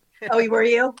 Oh, were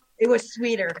you? It was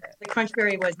sweeter. The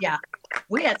Crunchberry was, yeah.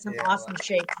 We had some awesome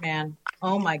shakes, man.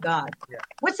 Oh my God. Yeah.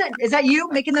 What's that? Is that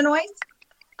you making the noise?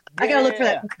 I gotta look for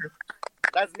that picture.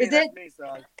 That's me. Is it? Me,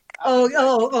 so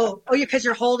Oh, because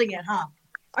you're holding it, huh?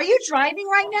 Are you driving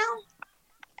right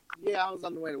now? Yeah, I was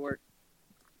on the way to work.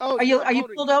 Oh, are you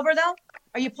pulled over though?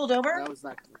 Are you pulled over? No, it's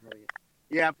not.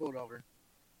 Yeah, I pulled over.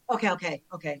 Okay.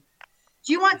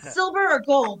 Do you want silver or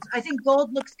gold? I think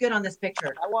gold looks good on this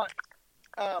picture. I want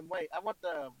I want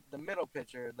the middle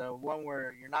picture, the one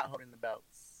where you're not holding the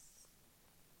belts.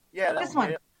 Yeah, this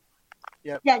one.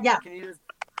 Yep. Yeah.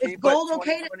 Is gold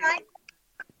okay tonight?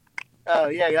 Oh,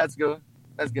 yeah, that's good.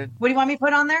 That's good. What do you want me to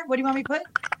put on there?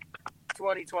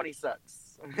 2020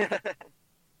 sucks.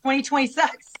 2020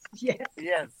 sucks. Yes.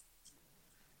 Yes.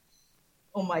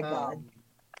 Oh my God.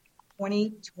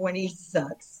 2020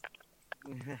 sucks.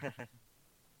 Do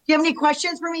you have any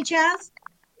questions for me, Chaz?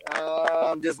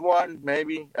 Just one,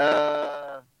 maybe.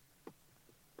 How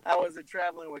was it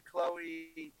traveling with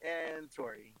Chloe and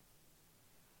Tori?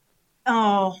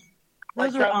 Oh,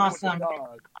 those were awesome.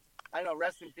 I know,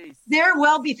 rest in peace. They're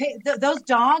well behaved. Those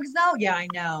dogs, though, yeah, I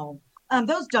know.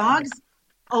 Those dogs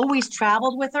always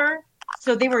traveled with her,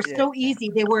 so they were so easy.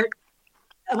 They were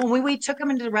when we took them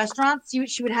into the restaurants.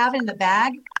 She would have it in the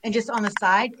bag and just on the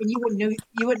side, and you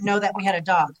wouldn't know that we had a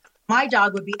dog. My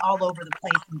dog would be all over the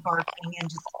place and barking and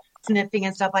just sniffing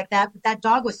and stuff like that. But that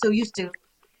dog was so used to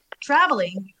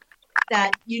traveling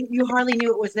that you hardly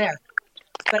knew it was there.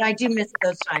 But I do miss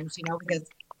those times,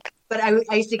 But I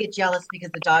used to get jealous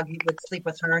because the dog would sleep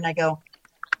with her, and I go,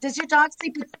 "Does your dog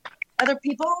sleep with other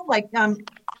people?" Like, I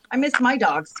miss my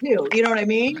dogs too. You know what I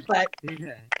mean? But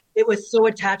it was so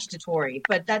attached to Tori.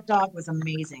 But that dog was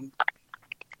amazing.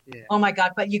 Yeah. Oh my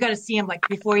God! But you got to see him like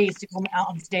before he used to come out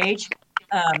on stage.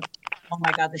 Oh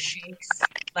my God, the shakes,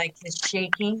 like his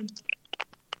shaking.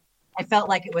 I felt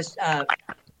like it was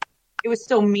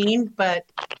so mean, but.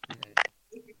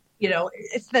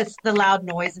 It's the loud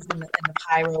noises and the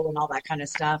pyro and all that kind of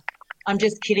stuff. I'm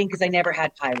just kidding because I never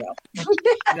had pyro.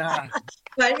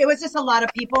 But it was just a lot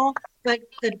of people. But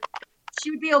she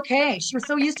would be okay. She was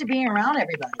so used to being around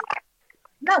everybody.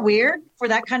 Isn't that weird for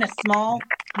that kind of small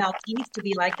Maltese to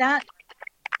be like that?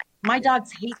 My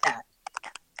dogs hate that.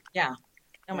 Yeah.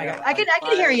 Oh my God. I can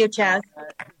hear you, Chaz.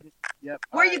 Yep.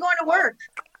 Where are you going to work?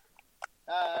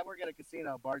 I work at a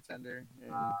casino, bartender.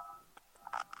 Yeah.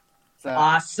 So,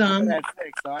 awesome.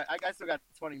 So I still got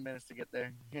 20 minutes to get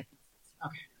there.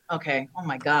 Okay. Oh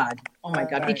my God.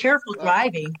 Be careful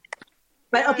driving.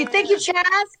 But okay, thank you,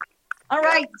 Chaz. All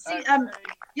right.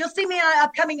 You'll see me on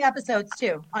upcoming episodes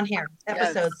too on here.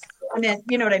 Episodes. Yes. I mean,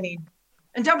 you know what I mean.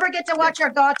 And don't forget to watch our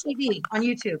GAW TV on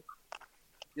YouTube.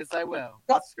 Yes, I will.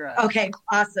 Subscribe. Okay,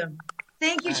 awesome.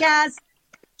 Thank you, Chaz.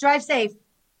 Drive safe.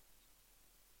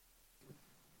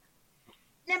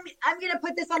 I'm gonna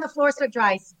put this on the floor so it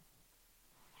dries.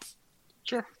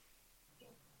 Sure.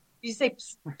 You say.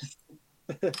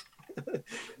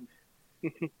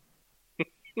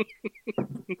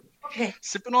 Okay.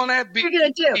 Sipping on that beer. What are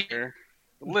you gonna do?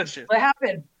 Delicious. What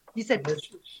happened? You said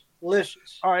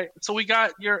delicious. All right. So we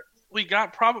got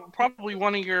probably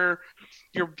one of your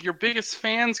biggest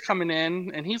fans coming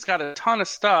in, and he's got a ton of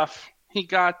stuff. He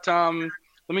got let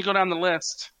me go down the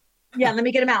list. Yeah, let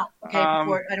me get him out. Okay,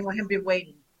 before I don't want him to be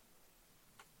waiting.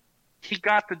 He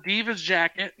got the Divas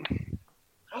jacket.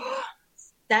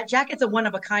 That jacket's a one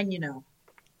of a kind, you know.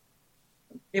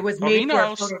 It was He made for a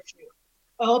knows. photo shoot.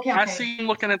 Oh, okay. I see him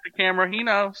looking at the camera. He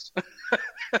knows.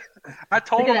 I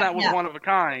told him that was one of a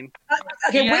kind.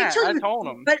 Okay, Yeah, wait till I told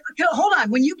him. But hold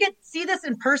on. When you see this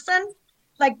in person,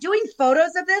 like doing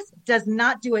photos of this does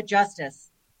not do it justice.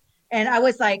 And I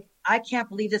was like, I can't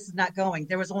believe this is not going.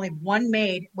 There was only one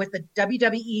made with the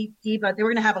WWE Diva. They were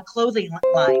going to have a clothing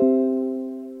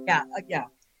line. Yeah.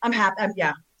 I'm happy.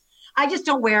 Yeah. I just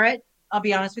don't wear it. I'll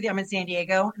be honest with you. I'm in San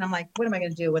Diego, and I'm like, what am I going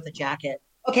to do with a jacket?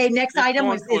 Okay, next item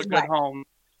is what? Home.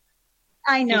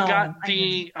 I know.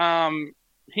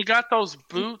 He got those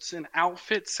boots and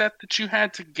outfit set that you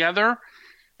had together,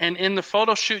 and in the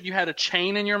photo shoot, you had a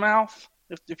chain in your mouth.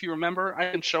 If you remember, I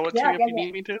can show it to you if you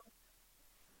need me to.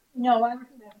 No, I don't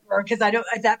remember because I don't.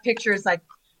 That picture is like,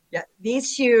 these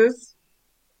shoes.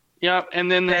 Yep, and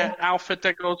then that outfit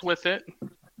that goes with it.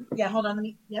 Yeah, hold on.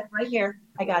 Right here.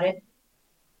 I got it.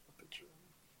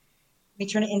 Let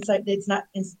me turn it inside.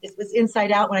 It was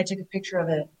inside out when I took a picture of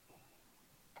it.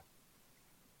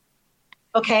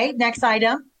 Okay, next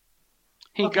item.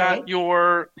 He got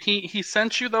he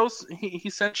sent you those.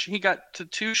 He got to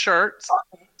 2 shirts.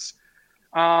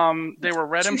 They were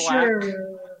red and black.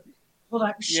 Hold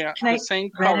on. Yeah, the same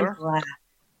color.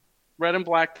 Red and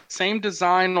black. Same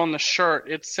design on the shirt.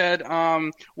 It said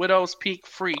Widow's Peak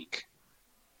Freak.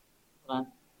 Hold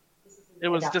on. It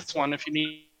was this one if you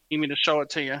need me to show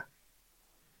it to you.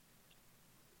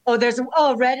 Oh, there's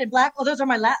red and black. Oh, those are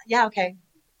my yeah, okay.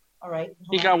 All right.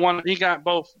 He got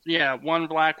both. Yeah, one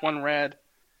black, one red.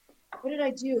 What did I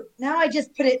do? Now I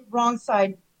just put it wrong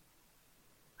side.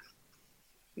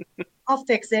 I'll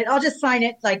fix it. I'll just sign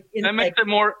it like in That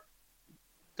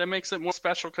makes it more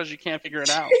special because you can't figure it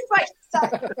out.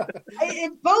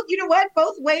 Both, you know what?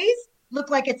 Both ways look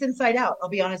like it's inside out. I'll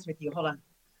be honest with you. Hold on.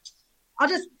 I'll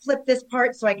just flip this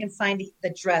part so I can sign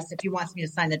the dress if he wants me to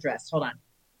sign the dress. Hold on.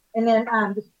 And then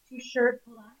the 2 shirts.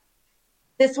 Hold on.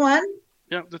 This one.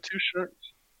 Yep, the 2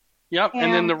 shirts. Yep,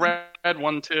 and then the red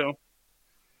one too.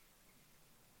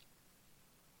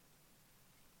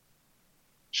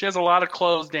 She has a lot of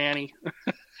clothes, Danny.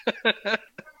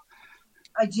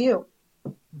 I do.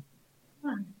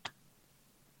 Oh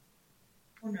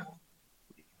no.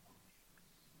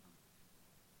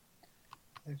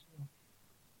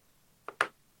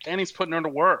 Danny's putting her to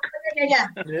work. Yeah,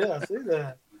 I see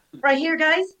that. Right here,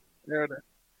 guys. There it is.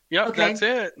 Yep, Okay. That's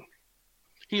it.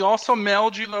 He also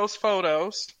mailed you those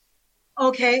photos.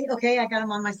 Okay, I got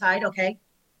them on my side. Okay.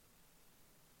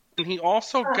 And he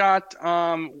also got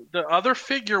the other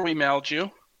figure we mailed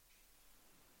you.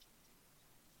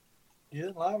 You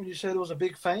didn't lie when you said it was a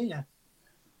big fan.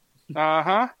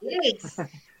 Uh-huh. Yes.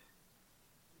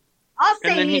 I'll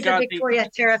say he's a Victoria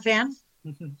Tara fan.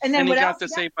 And then what he else? got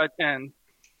this 8x10.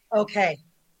 Okay.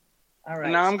 All right.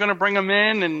 And now I'm going to bring him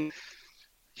in, and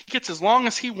he gets as long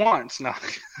as he wants. No.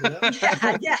 Yeah,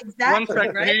 exactly. One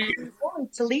second. Right?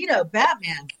 Toledo,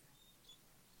 Batman.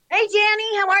 Hey,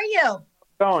 Danny, how are you?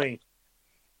 Going.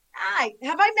 Hi.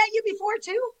 Have I met you before,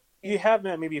 too? You have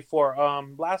met me before.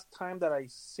 Last time that I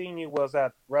seen you was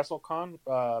at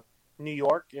WrestleCon, New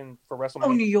York, and for WrestleMania.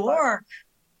 Oh, New York.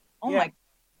 Oh, yeah. my.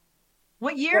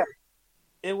 What year?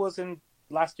 Yeah. It was in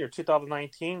last year,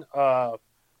 2019.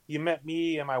 You met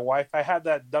me and my wife. I had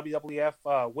that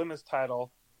WWF women's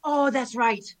title. Oh, that's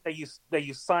right. That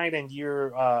you signed, and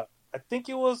you're, I think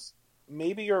it was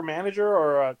maybe your manager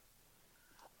or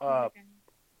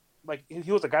like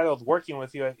he was the guy that was working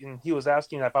with you, and he was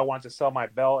asking if I wanted to sell my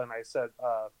belt, and I said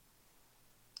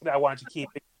that I wanted to keep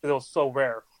it because it was so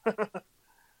rare.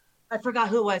 I forgot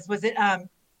who it was. Was it I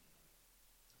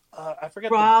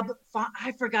forget. Rob?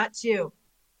 I forgot too.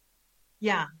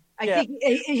 Yeah, I think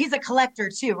he's a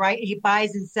collector too, right? He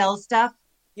buys and sells stuff.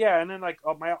 Yeah, and then like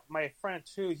my friend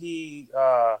too. He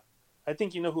I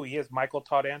think you know who he is, Michael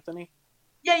Todd Anthony.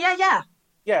 Yeah.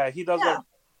 Yeah, he does.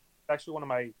 Actually, one of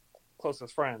my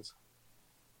closest friends.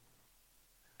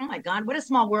 Oh my God, what a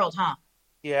small world, huh?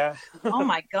 Yeah. Oh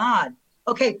my God.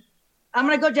 Okay, I'm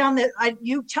gonna go down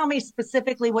you tell me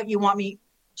specifically what you want me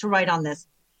to write on this.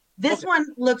 This one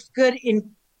looks good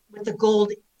with the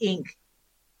gold ink,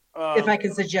 if I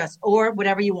can suggest, or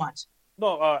whatever you want.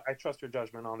 No, I trust your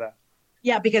judgment on that.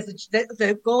 Yeah, because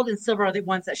the gold and silver are the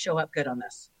ones that show up good on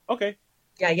this. Okay.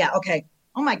 Yeah. Okay.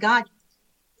 Oh my God.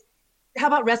 How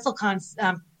about WrestleCon?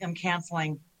 I'm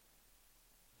canceling.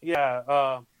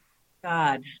 Yeah.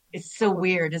 God, it's so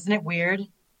weird, isn't it? Weird.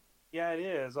 Yeah, it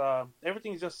is.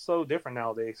 Everything's just so different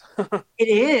nowadays. It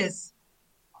is.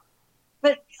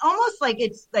 But almost like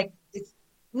it's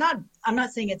I'm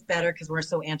not saying it's better because we're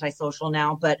so antisocial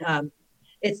now, but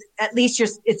it's at least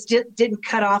just didn't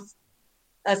cut off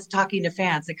us talking to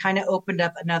fans. It kind of opened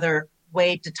up another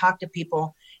way to talk to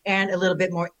people and a little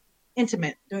bit more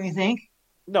intimate, don't you think?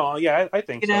 No, yeah, I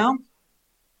think You so. know,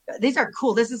 these are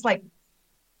cool. This is like,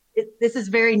 this is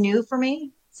very new for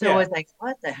me. So Yeah. I was like,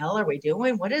 what the hell are we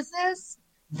doing? What is this?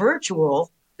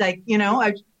 Virtual. Like, you know,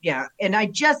 And I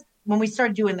just, when we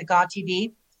started doing the GAW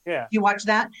TV, Yeah. you watch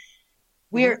that?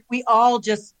 We all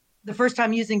just, the first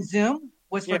time using Zoom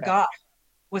was for GAW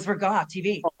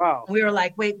TV. Oh, wow. And we were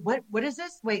like, wait, what is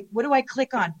this? Wait, what do I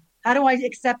click on? How do I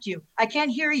accept you? I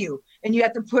can't hear you. And you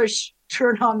have to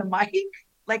turn on the mic,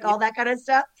 like all that kind of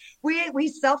stuff. We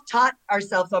self-taught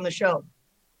ourselves on the show.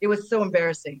 It was so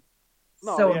embarrassing.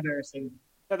 Embarrassing.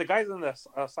 Yeah, the guys in the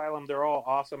asylum, they're all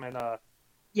awesome. And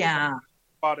yeah.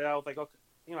 Brought it out, like, okay,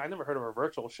 you know, I never heard of a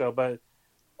virtual show, but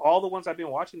all the ones I've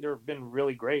been watching, they've been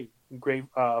really great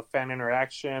fan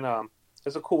interaction.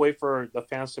 It's a cool way for the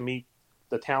fans to meet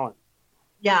the talent.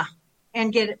 Yeah,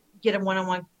 and get a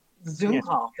one-on-one Zoom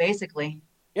call, basically.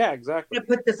 Yeah, exactly. I'm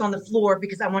gonna put this on the floor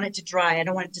because I want it to dry. I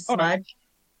don't want it to smudge.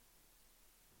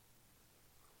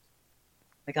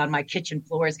 My God, my kitchen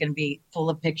floor is gonna be full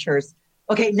of pictures.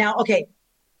 Okay,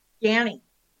 Danny,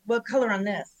 what color on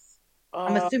this?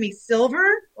 I'm assuming silver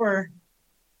or.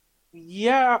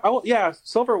 Yeah,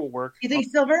 silver will work. You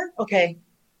think silver? Okay.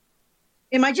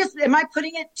 Am I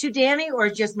putting it to Danny or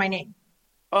just my name?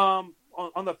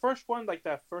 On the first one, like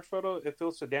that first photo, if it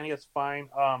feels to Danny, it's fine.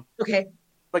 Okay.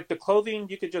 Like the clothing,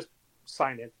 you could just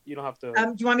sign it. You don't have to.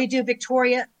 Do you want me to do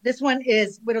Victoria? This one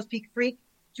is Widow's Peak Freak.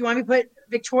 Do you want me to put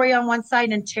Victoria on one side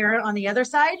and Tara on the other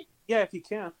side? Yeah, if you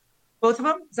can. Both of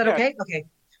them? Is that okay? Okay.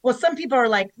 Well, some people are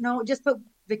like, no, just put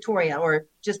Victoria or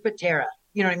just put Tara.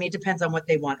 You know what I mean? It depends on what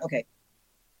they want. Okay.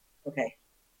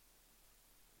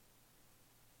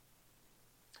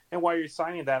 And while you're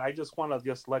signing that, I just want to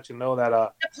just let you know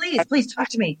that please talk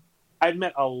to me. I've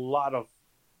met a lot of,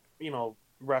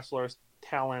 wrestlers,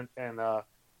 talent, and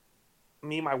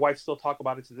me and my wife still talk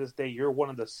about it to this day. You're one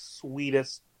of the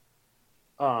sweetest,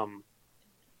 down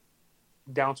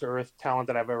to earth talent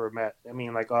that I've ever met. I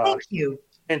mean, like, thank you.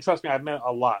 And trust me, I've met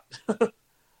a lot.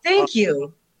 Thank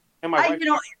you. And my wife,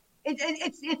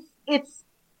 it's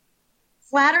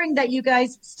flattering that you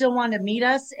guys still want to meet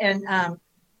us, and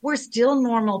we're still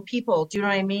normal people. Do you know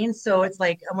what I mean? So it's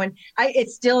like I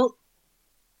still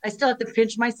have to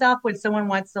pinch myself when someone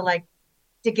wants to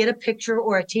get a picture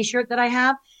or a T-shirt that I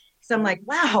have, because I'm like,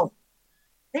 wow,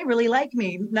 they really like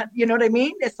me. You know what I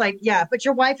mean? It's like, yeah. But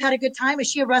your wife had a good time. Is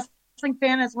she a wrestling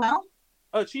fan as well?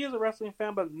 She is a wrestling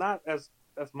fan, but not as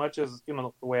much as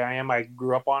the way I am. I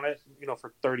grew up on it,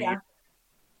 for 30 years.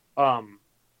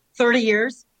 30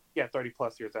 years? Yeah, 30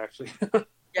 plus years actually.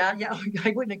 Yeah.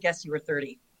 I wouldn't have guessed you were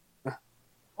 30.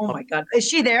 Oh my God. Is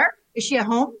she there? Is she at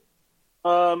home?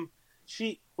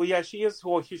 She is.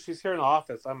 Well, she's here in the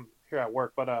office. I'm here at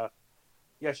work, but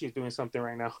yeah, she's doing something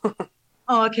right now.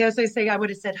 Oh, okay. I was going to say I would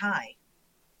have said hi.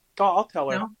 Oh, I'll tell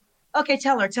her. No? Okay,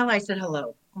 tell her I said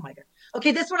hello. Oh my God.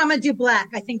 Okay, this one I'm going to do black.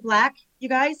 I think black, you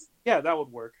guys? Yeah, that would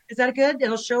work. Is that good?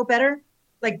 It'll show better?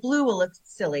 Like blue will look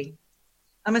silly.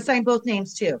 I'm going to sign both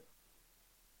names too.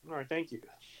 All right, thank you.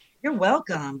 You're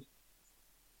welcome.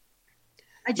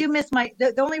 I do miss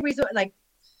the only reason,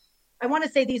 I want to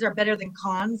say these are better than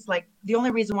cons. Like, the only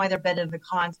reason why they're better than the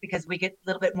cons, because we get a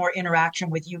little bit more interaction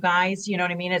with you guys. You know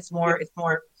what I mean? It's more,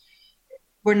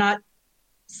 we're not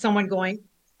someone going,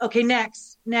 okay,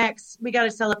 next, we got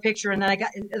to sell a picture. And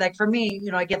then for me,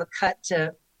 I give a cut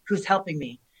to who's helping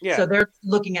me. Yeah. So they're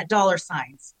looking at dollar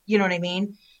signs. You know what I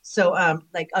mean? So,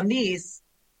 on these,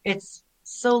 it's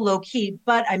so low key,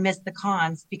 but I miss the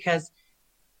cons because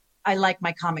I like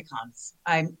my Comic Cons.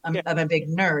 I'm a big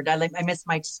nerd. I miss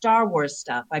my Star Wars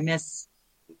stuff. I miss,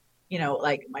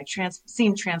 like my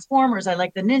Transformers. I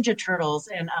like the Ninja Turtles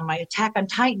and my Attack on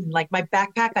Titan. Like my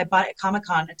backpack I bought at Comic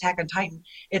Con, Attack on Titan.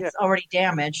 It's already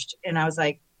damaged, and I was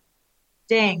like,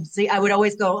 dang. See, I would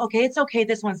always go, okay, it's okay.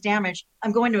 This one's damaged.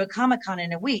 I'm going to a Comic Con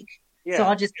in a week, so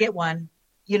I'll just get one.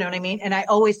 You know what I mean? And I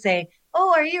always say,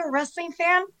 oh, are you a wrestling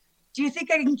fan? Do you think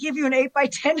I can give you an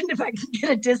 8x10 and if I can get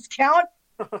a discount?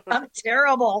 I'm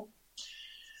terrible.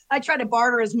 I try to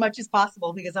barter as much as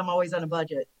possible because I'm always on a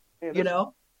budget,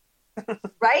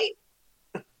 right?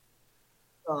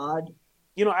 God.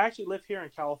 I actually live here in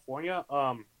California.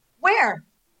 Where?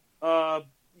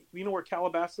 You know where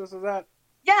Calabasas is at?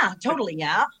 Yeah, totally.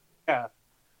 Yeah. Yeah.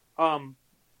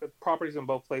 Properties in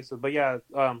both places, but yeah,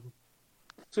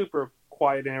 super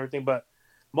quiet and everything. But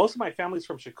most of my family's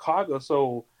from Chicago,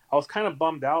 so I was kind of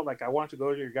bummed out. Like, I wanted to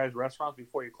go to your guys' restaurants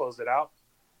before you closed it out.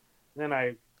 And then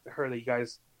I heard that you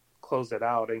guys closed it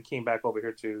out and came back over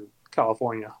here to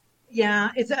California.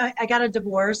 Yeah, I got a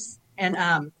divorce, and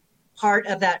part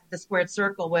of the squared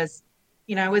circle was,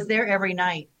 I was there every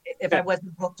night if I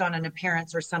wasn't booked on an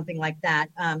appearance or something like that.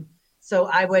 So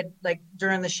I would, like,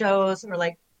 during the shows, or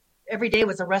like every day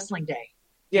was a wrestling day.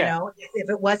 If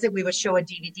it wasn't, we would show a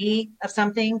DVD of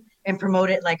something and promote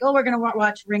it, like, oh, we're going to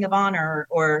watch Ring of Honor,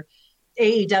 or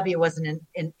AEW wasn't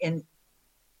in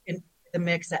the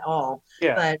mix at all.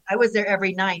 Yeah. But I was there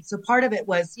every night. So part of it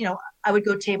was, I would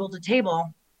go table to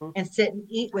table and sit and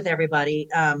eat with everybody,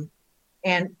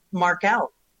 and mark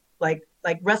out like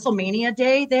WrestleMania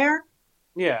day there.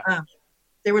 Yeah.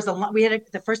 There was a lot.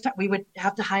 The first time we would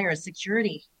have to hire a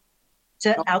security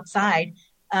to outside,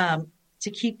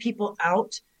 to keep people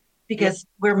out, because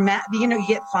you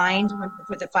get fined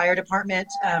with the fire department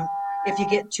if you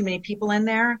get too many people in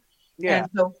there. Yeah. And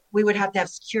so we would have to have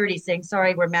security saying,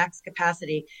 sorry, we're max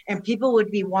capacity. And people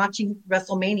would be watching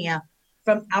WrestleMania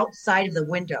from outside of the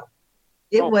window.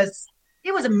 It was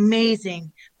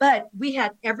amazing. But we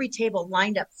had every table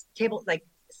lined up, like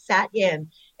sat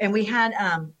in. And we had,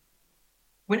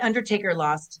 when Undertaker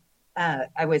lost,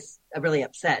 I was really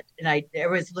upset. And I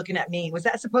was looking at me. Was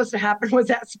that supposed to happen? Was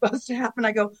that supposed to happen?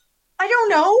 I go, I don't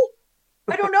know.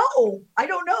 I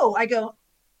don't know. I go,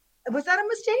 was that a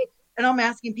mistake? And I'm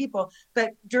asking people.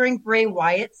 But during Bray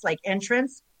Wyatt's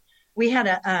entrance, we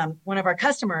had one of our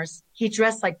customers. He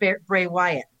dressed like Bray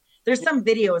Wyatt. There's some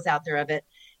videos out there of it.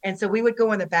 And so we would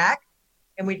go in the back,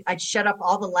 and I'd shut up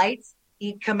all the lights.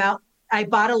 He'd come out. I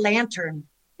bought a lantern.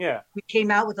 Yeah. We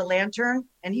came out with a lantern,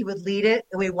 and he would lead it,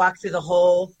 and we walked through the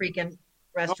whole freaking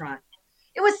restaurant.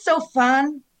 It was so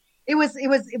fun.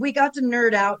 We got to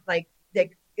nerd out. Like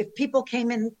if people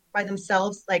came in by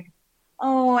themselves, like,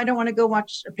 oh, I don't want to go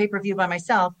watch a pay-per-view by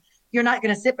myself. You're not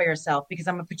going to sit by yourself, because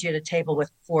I'm going to put you at a table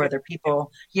with 4 other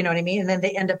people. You know what I mean? And then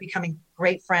they end up becoming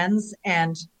great friends.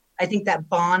 And I think that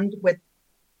bond with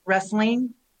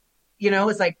wrestling,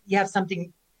 is like you have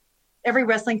something. Every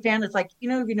wrestling fan is like,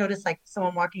 if you notice like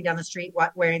someone walking down the street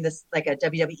wearing this like a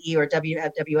WWE or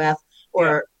WWF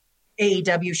or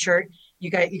AEW shirt,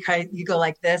 you go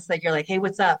like this, like you're like, hey,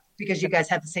 what's up? Because you guys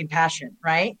have the same passion,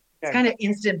 right? Yeah. It's kind of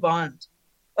instant bond.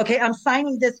 Okay, I'm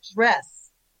signing this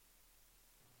dress.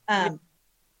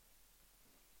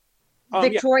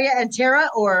 Victoria and Tara,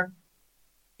 or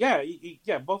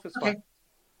both is fine.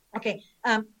 Okay.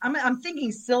 I'm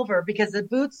thinking silver, because the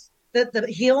boots, the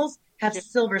heels have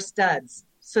silver studs,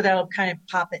 so that'll kind of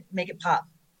make it pop.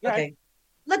 Yeah, okay.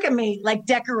 Look at me, like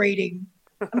decorating.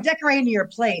 I'm decorating your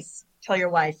place. Tell your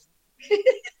wife.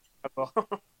 Let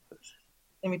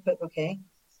me put okay.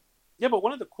 Yeah, but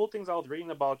one of the cool things I was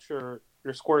reading about your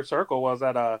square circle was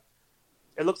that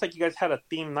it looks like you guys had a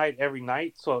theme night every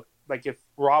night. So like if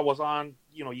Raw was on,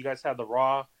 you guys had the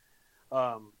Raw,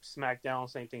 SmackDown,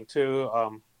 same thing too.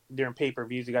 During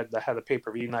pay-per-views, you guys had the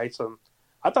pay-per-view nights, and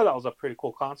I thought that was a pretty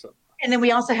cool concept. And then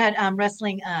we also had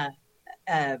wrestling,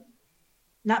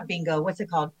 not bingo, what's it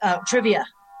called? Trivia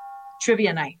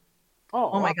night.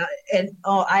 Oh my God. And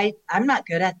I'm not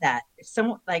good at that. If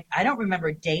someone, like, I don't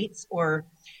remember dates, or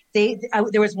there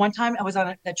was one time I was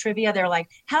on the trivia. They're like,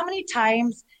 how many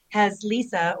times has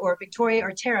Lisa or Victoria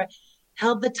or Tara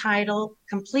held the title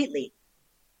completely?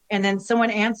 And then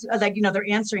someone answered, they're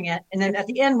answering it. And then at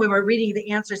the end, we were reading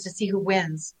the answers to see who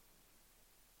wins.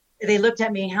 They looked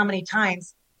at me, how many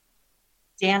times?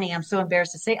 Danny, I'm so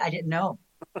embarrassed to say, I didn't know.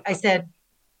 I said,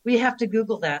 we have to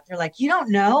Google that. They're like, you don't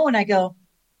know? And I go,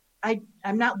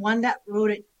 I'm not one that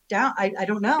wrote it down. I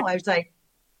don't know. I was like,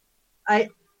 I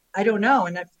don't know.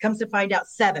 And it comes to find out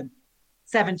 7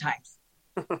 times.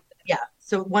 Yeah.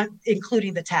 So one,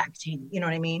 including the tag team, you know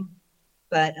what I mean?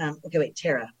 But, okay, wait,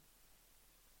 Tara.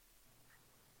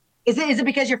 Is it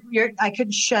because I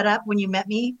couldn't shut up when you met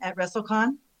me at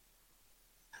WrestleCon?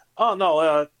 Oh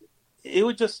no, it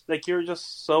was just like you're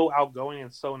just so outgoing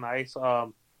and so nice.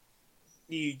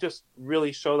 You just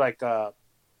really show like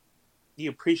you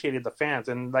appreciated the fans,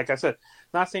 and like I said,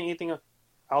 not saying anything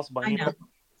else about you.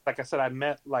 Like I said, I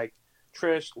met like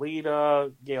Trish,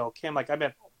 Lita, Gail, Kim. Like I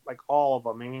met like all of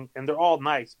them. I mean, and they're all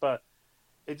nice, but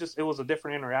it was a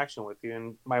different interaction with you.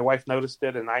 And my wife noticed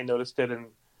it, and I noticed it, and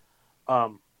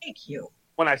thank you.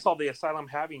 When I saw the asylum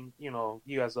having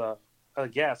you as a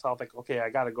guest, I was like, okay, I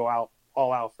got to go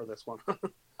all out for this one.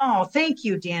 Oh, thank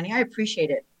you, Danny. I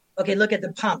appreciate it. Okay, look at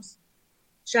the pumps.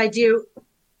 Should I do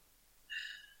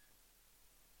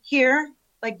here,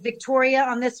 like Victoria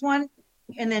on this one,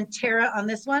 and then Tara on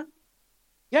this one?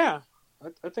 Yeah,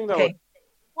 I think that. Okay.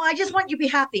 Well, I just want you to be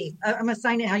happy. I'm gonna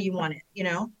sign it how you want it.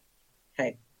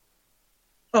 Okay.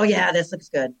 Oh yeah, this looks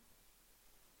good.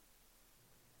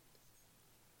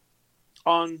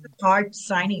 On It's hard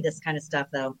signing this kind of stuff,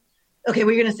 though. Okay,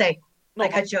 what are you gonna say? No, I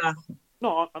cut you off.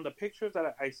 No, on the pictures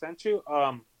that I sent you,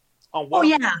 on one, Oh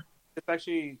yeah, it's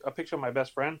actually a picture of my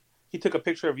best friend. He took a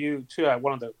picture of you too at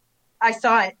one of I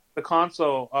saw it. the cons.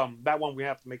 So that one we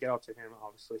have to make it out to him,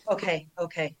 obviously. Okay.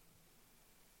 Hold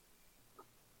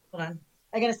on.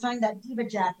 I gotta sign that diva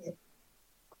jacket.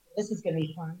 This is gonna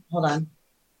be fun. Hold on.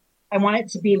 I want it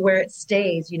to be where it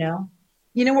stays. You know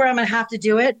where I'm gonna have to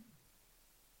do it.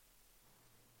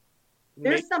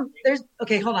 There's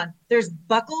okay, hold on. There's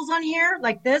buckles on here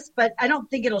like this, but I don't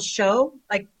think it'll show.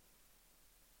 Like,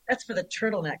 that's for the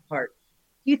turtleneck part.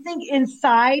 Do you think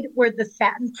inside where the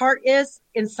satin part is,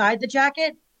 inside the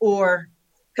jacket? Or,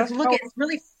 because look, it's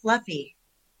really fluffy.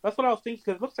 That's what I was thinking,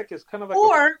 because it looks like it's kind of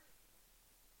like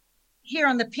here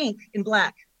on the pink and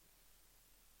black.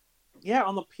 Yeah,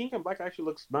 on the pink and black actually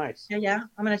looks nice. Yeah.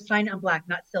 I'm going to sign it on black,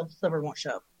 not silver. Silver won't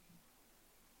show.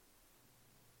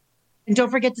 And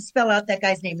don't forget to spell out that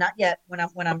guy's name. Not yet when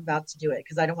I'm about to do it,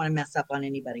 because I don't want to mess up on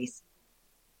anybody's.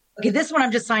 Okay, this one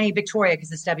I'm just signing Victoria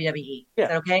because it's WWE. Yeah. Is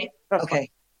that okay? That's okay. fine.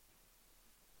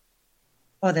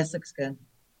 Oh, this looks good.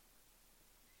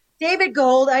 David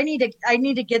Gold, I need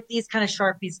to get these kind of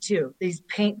Sharpies too. These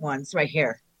paint ones right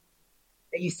here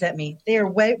that you sent me. They are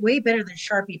way better than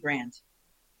Sharpie brand.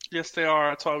 Yes, they are.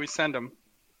 That's why we send them.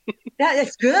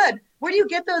 That's good. Where do you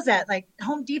get those at? Like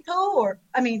Home Depot or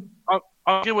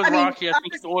I'll get with Rocky. I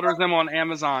think he orders them on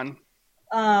Amazon.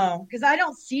 Oh, because I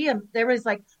don't see them. There was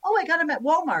like, I got them at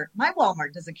Walmart. My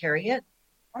Walmart doesn't carry it.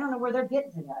 I don't know where they're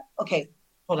getting it at. Okay,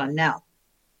 hold on now.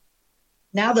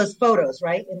 Now those photos,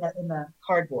 right, in the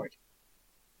cardboard.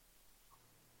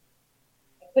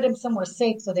 I put them somewhere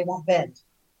safe so they won't bend.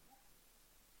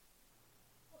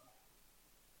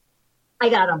 I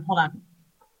got them. Hold on.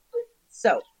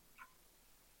 So,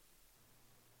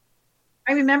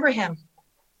 I remember him.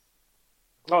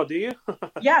 Oh, do you?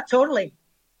 Yeah, totally.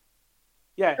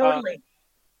 Yeah, totally.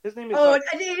 His name is.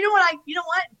 You know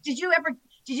what? Did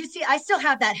you see? I still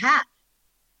have that hat.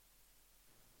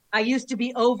 I used to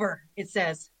be over. It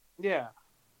says. Yeah.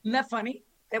 Isn't that funny?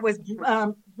 It was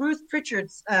Ruth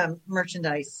Pritchard's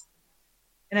merchandise,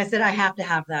 and I said I have to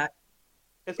have that.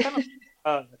 It's kind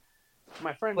of.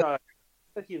 My friend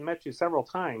said he's met you several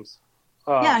times.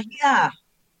 Yeah.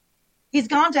 He's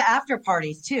gone to after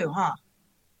parties too, huh?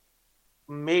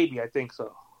 Maybe, I think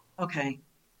so. Okay.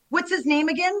 What's his name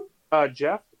again?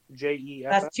 Jeff, Jeff.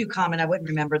 That's too common. I wouldn't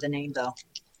remember the name though.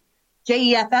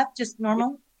 Jeff, just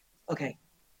normal? Okay.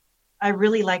 I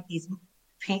really like these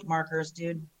paint markers,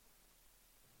 dude.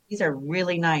 These are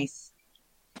really nice.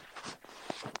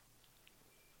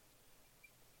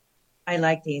 I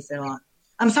like these a lot.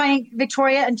 I'm signing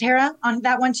Victoria and Tara on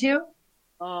that one too?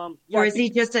 Yeah, or is he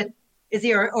just a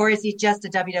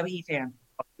WWE fan?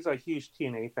 He's a huge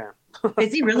TNA fan.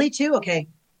 Is he really too? Okay.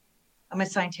 I'm going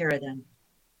to sign Tara then.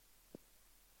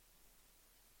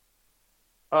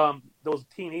 Those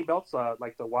TNA belts,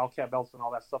 like the Wildcat belts and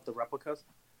all that stuff, the replicas,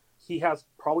 he has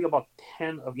probably about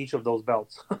 10 of each of those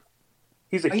belts.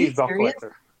 He's a huge belt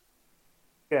collector.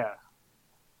 Yeah.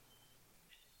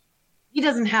 He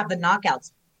doesn't have the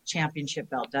Knockouts championship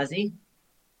belt, does he?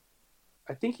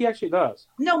 I think he actually does.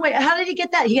 No, wait. How did he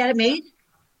get that? He had it made?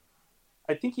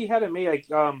 I think he had it made. Like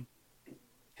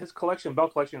his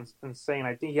belt collection is insane.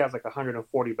 I think he has like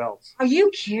 140 belts. Are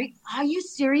you kidding? Are you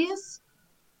serious?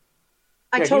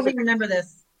 I totally remember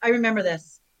this. I remember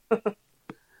this.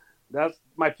 That's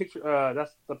my picture.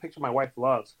 That's the picture my wife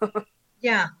loves.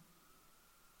 Yeah.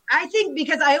 I think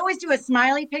because I always do a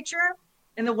smiley picture,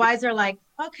 and the wives are like,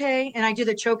 okay. And I do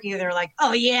the choking, and they're like,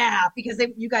 oh, yeah, because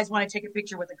you guys want to take a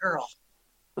picture with a girl.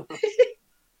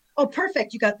 Oh,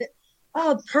 perfect. You got that.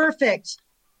 Oh, perfect.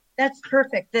 That's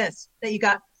perfect. This that you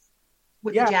got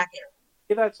with the jacket.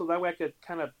 Yeah, that so that way I could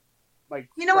kind of like.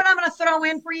 You know what I'm going to throw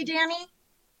in for you, Danny?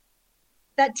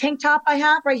 That tank top I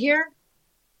have right here.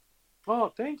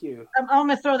 Oh, thank you. I'm going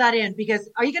to throw that in because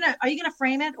are you gonna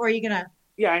frame it or are you gonna?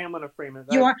 Yeah, I am gonna frame it.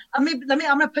 You are. I'm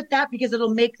gonna put that because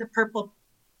it'll make the purple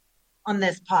on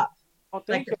this pop. Oh,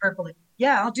 thank you. The purple.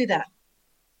 Yeah, I'll do that.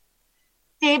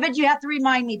 David, you have to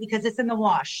remind me because it's in the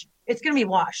wash. It's gonna be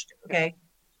washed. Okay.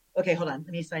 Okay, hold on.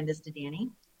 Let me sign this to Danny.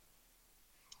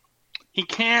 He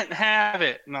can't have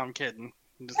it. No, I'm kidding.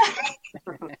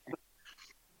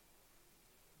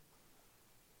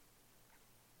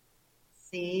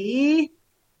 See,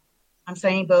 I'm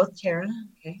signing both, Tara.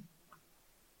 Okay.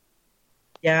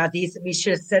 Yeah, we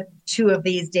should have set 2 of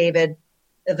these, David,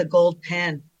 of the gold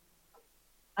pen.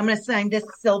 I'm going to sign this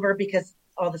silver because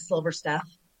all the silver stuff.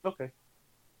 Okay.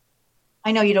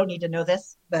 I know you don't need to know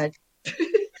this, but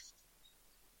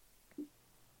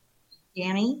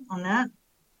Danny on that.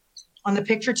 On the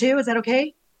picture too? Is that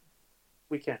okay?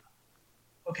 We can.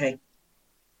 Okay.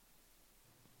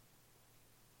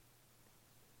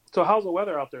 So how's the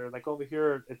weather out there? Like over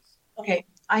here, it's okay.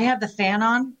 I have the fan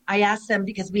on. I asked them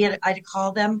because I had to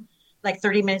call them like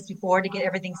 30 minutes before to get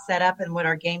everything set up and what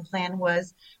our game plan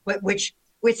was, which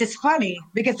is funny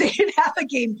because they didn't have a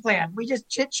game plan. We just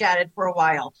chit-chatted for a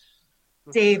while.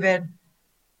 David.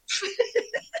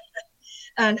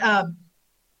 and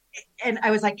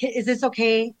I was like, is this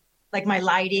okay? Like my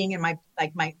lighting and I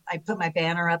put my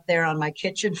banner up there on my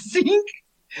kitchen sink.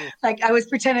 Like I was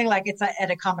pretending like it's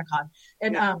at a Comic-Con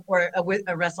and or a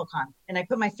WrestleCon. And I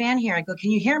put my fan here. I go,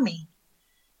 can you hear me?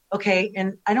 Okay.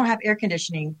 And I don't have air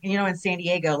conditioning. And, in San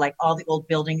Diego, like all the old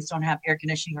buildings don't have air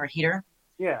conditioning or heater.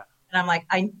 Yeah. And I'm like,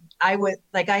 I would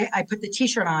like I put the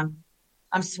t-shirt on.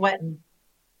 I'm sweating.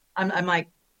 I'm like,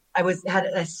 had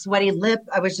a sweaty lip.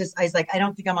 I was like, I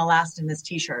don't think I'm gonna last in this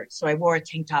t-shirt. So I wore a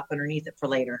tank top underneath it for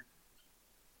later.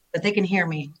 But they can hear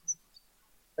me.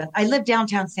 But I live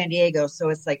downtown San Diego, so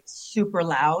it's like super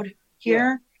loud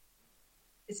here.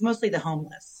 Yeah. It's mostly the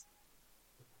homeless.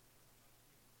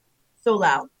 So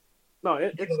loud. No,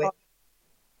 it's hot.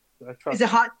 Is it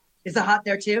hot? Is it hot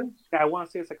there too? Yeah, I want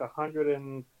to say it's like 100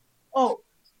 and... Oh.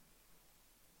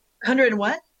 100 and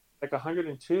what? Like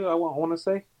 102, I want to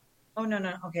say. Oh,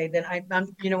 no. Okay, then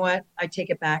I'm you know what? I take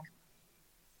it back.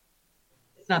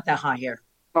 It's not that hot here.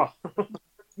 Oh.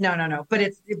 No.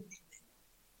 But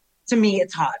to me,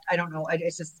 it's hot. I don't know.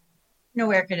 It's just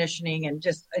no air conditioning and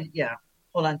just, yeah.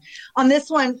 Hold on. On this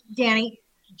one, Danny,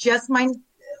 just mine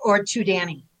or to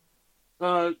Danny?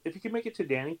 If you can make it to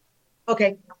Danny.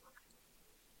 Okay.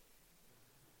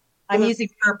 I'm using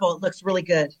purple. It looks really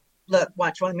good. Look,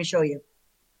 watch. Let me show you.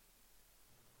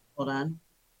 Hold on.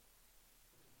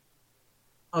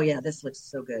 Oh, yeah, this looks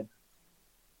so good.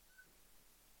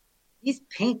 These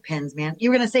paint pens, man. You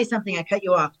were going to say something. I cut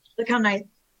you off. Look how nice.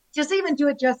 Just even do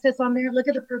it justice on there. Look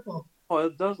at the purple. Oh,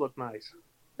 it does look nice.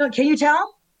 No, can you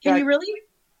tell? Can you really?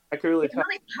 I can really tell. It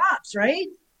really pops, right?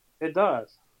 It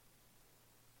does.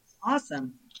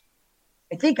 Awesome.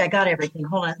 I think I got everything.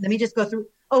 Hold on. Let me just go through.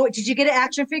 Oh, did you get an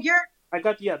action figure? I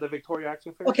got, the Victoria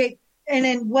action figure. Okay. And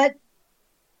then what?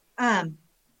 I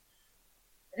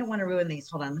don't want to ruin these.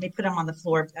 Hold on. Let me put them on the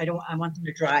floor. I want them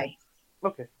to dry.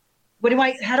 Okay.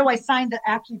 How do I sign the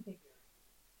action figure?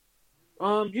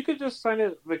 You could just sign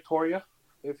it Victoria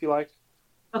if you like.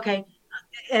 Okay.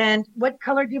 And what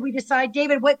color did we decide?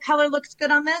 David, what color looks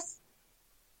good on this?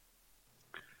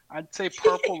 I'd say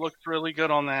purple looks really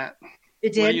good on that.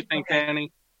 It did? What do you think, okay.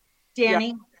 Danny? Danny?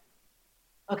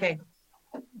 Yeah. Okay.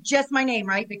 Just my name,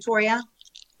 right? Victoria?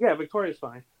 Yeah, Victoria's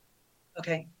fine.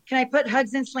 Okay. Can I put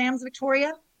Hugs and Slams,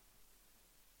 Victoria?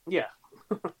 Yeah.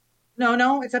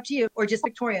 No, it's up to you. Or just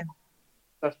Victoria?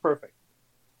 That's perfect.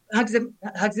 Hugs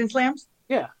and Slams?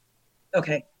 Yeah.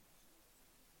 Okay.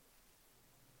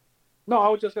 No, I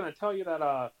was just going to tell you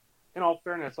that, in all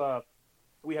fairness,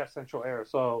 we have central air.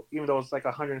 So even though it's like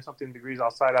 100 and something degrees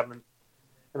outside, I'm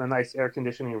in a nice air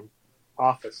conditioning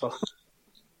office. So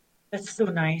that's so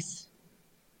nice.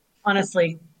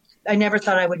 Honestly, I never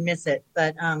thought I would miss it,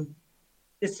 but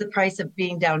it's the price of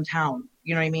being downtown.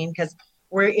 You know what I mean? Because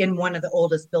we're in one of the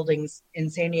oldest buildings in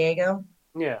San Diego.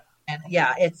 Yeah. And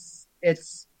yeah, it's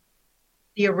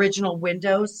the original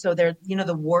windows. So they're,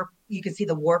 the warped, you can see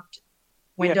the warped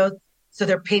windows. Yeah. So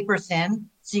they're paper thin,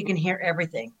 so you can hear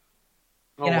everything.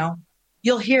 Oh.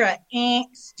 You'll hear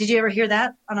did you ever hear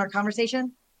that on our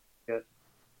conversation? Yeah.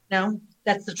 No,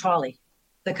 that's the trolley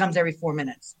that comes every 4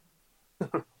 minutes.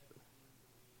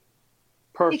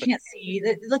 Perfect. You can't see.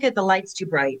 Look at the lights too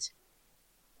bright.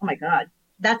 Oh my God.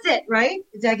 That's it, right?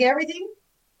 Did I get everything?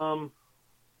 I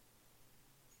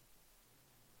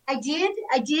did.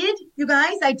 You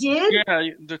guys, I did. Yeah,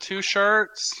 the 2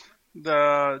 shirts,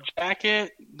 the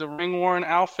jacket, the ring-worn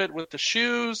outfit with the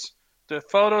shoes, the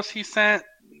photos he sent,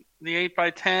 the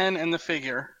 8x10, and the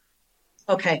figure.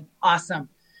 Okay, awesome.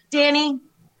 Danny,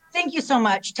 thank you so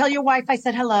much. Tell your wife I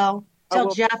said hello. Tell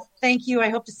Jeff, thank you. I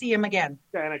hope to see him again.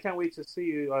 Yeah, and I can't wait to see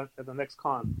you at the next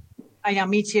con. I know,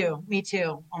 me too.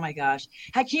 Oh my gosh.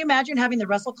 Can you imagine having the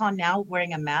WrestleCon now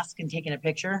wearing a mask and taking a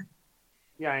picture?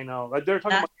 Yeah, I know. Like they're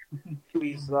talking about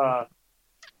movies, like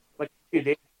a few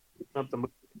days of the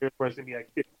movie where it's going to be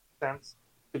like 50 cents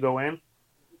to go in.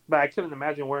 But I couldn't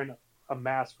imagine wearing a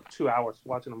mask for 2 hours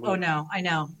watching a movie. Oh, no, I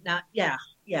know. Yeah.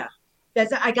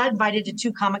 I got invited to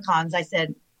 2 Comic-Cons. I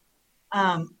said,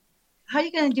 how are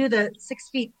you going to do the 6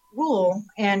 feet rule?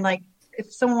 And like,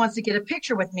 if someone wants to get a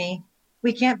picture with me,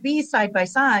 we can't be side by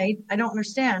side. I don't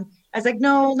understand. I was like,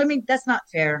 no, that's not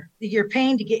fair. You're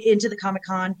paying to get into the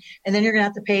Comic-Con and then you're going to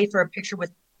have to pay for a picture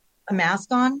with a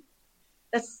mask on.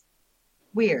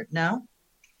 Weird, no?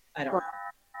 I don't know.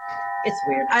 It's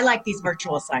weird. I like these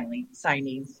virtual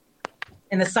signings.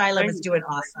 And the Asylum is doing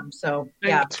awesome. So,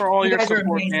 yeah. Thanks for all You your guys are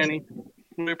support, amazing. Danny.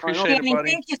 We appreciate Danny, it,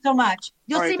 buddy. thank you so much.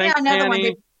 You'll All right, see me on thanks, another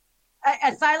Danny.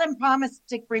 one. Asylum promised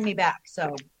to bring me back.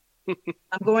 So, I'm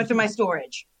going through my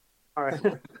storage. All right.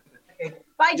 Okay.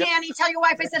 Bye, Danny. Tell your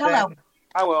wife I said hello.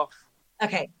 I will.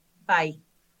 Okay. Bye.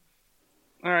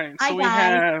 All right. Hi, So we guys.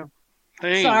 have.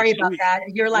 Hey, Sorry about sweet. that.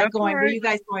 You're like That's going, all were right. you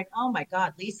guys going, oh my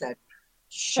God, Lisa,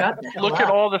 shut the hell Look up.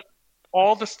 at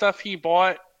all the stuff he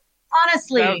bought.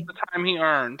 Honestly. That was the time he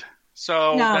earned.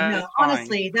 So No.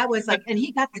 Honestly, that was like, and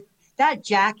he got that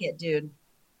jacket, dude.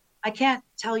 I can't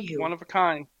tell you. One of a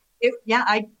kind.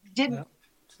 I didn't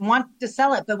want to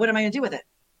sell it, but what am I going to do with it?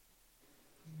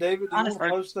 David, do you want to Honestly.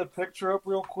 post that picture up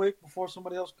real quick before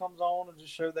somebody else comes on and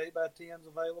just show the 8x10s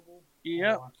available?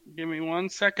 Yep. Give me 1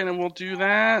 second and we'll do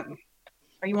that.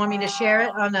 Or you want me to share it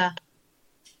on a?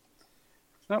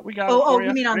 No, we got it Oh, for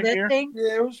you mean on right this here. thing?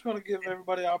 Yeah, we're just going to give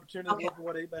everybody an opportunity Okay. to look at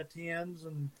what 8x10s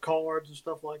and cards and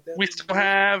stuff like that. We still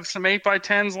have some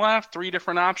 8x10s left, 3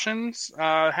 different options.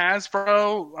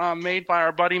 Hasbro, made by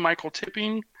our buddy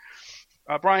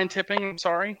Brian Tipping, I'm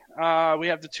sorry. We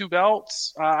have the 2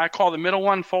 belts. I call the middle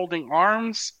one folding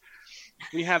arms.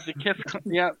 We have the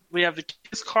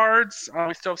Kiss cards.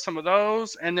 We still have some of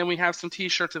those, and then we have some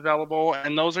T-shirts available,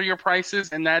 and those are your prices,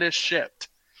 and that is shipped.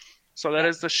 So that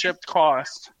is the shipped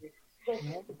cost. Let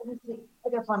me see. I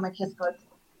gotta find my Kiss cards.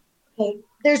 Okay,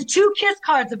 there's 2 Kiss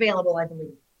cards available, I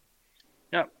believe.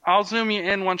 Yep, I'll zoom you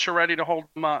in once you're ready to hold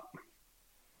them up.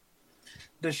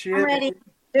 Does she I'm have ready.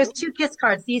 There's 2 Kiss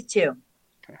cards. These 2.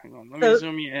 Okay, hang on. Let me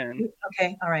zoom you in.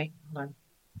 Okay, all right. Hold on.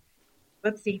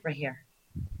 Let's see right here.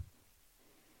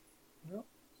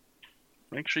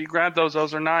 Make sure you grab those.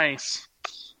 Those are nice.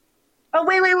 Oh,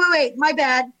 wait. My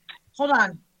bad. Hold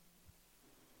on.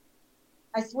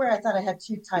 I swear I thought I had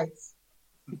 2 tights.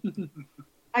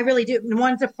 I really do.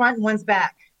 One's the front and one's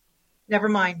back. Never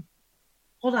mind.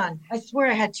 Hold on. I swear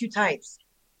I had 2 tights.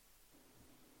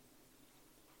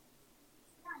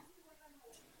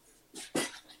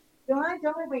 Don't I?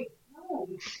 Wait. No.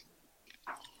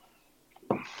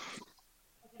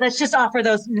 Let's just offer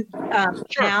those Sure.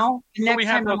 now. So Next we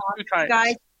have time I'm those on 2 with you types.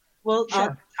 guys, I'll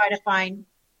Sure. try to find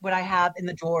what I have in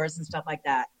the drawers and stuff like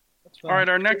that. All right,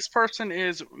 our next person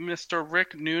is Mr.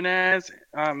 Rick Nunez.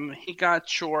 He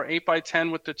got your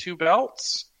 8x10 with the 2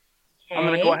 belts. I'm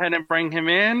going to go ahead and bring him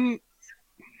in.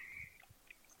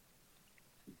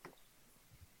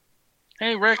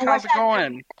 Hey, Rick, how's it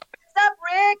going? What's up,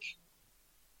 Rick?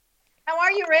 How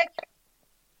are you, Rick?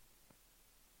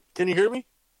 Can you hear me?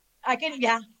 I can,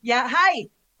 yeah. Hi.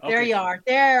 There Okay. you are.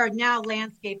 There, now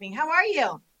landscaping. How are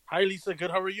you? Hi, Lisa.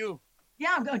 Good. How are you?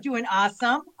 Yeah, I'm doing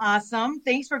awesome.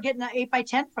 Thanks for getting that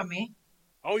 8x10 from me.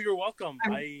 Oh, you're welcome.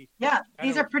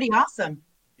 These are pretty awesome.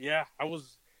 Yeah, I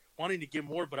was wanting to get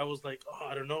more, but I was like,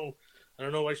 I don't know.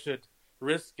 I should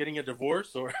risk getting a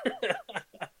divorce or.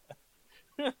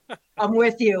 I'm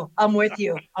with you.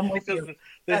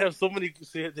 They have so many.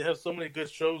 They have so many good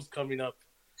shows coming up.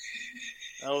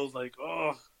 I was like,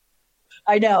 oh.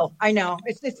 I know.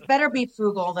 It's better be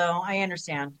frugal though. I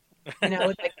understand.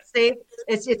 Like save.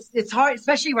 It's hard,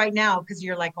 especially right now because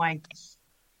you're like going.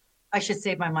 I should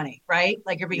save my money, right?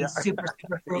 Like you're being super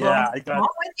frugal. Yeah, I'm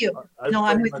with you.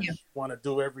 I'm with you. Want to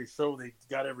do every show they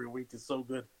got every week. It's so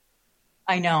good.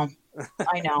 I know.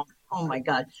 Oh my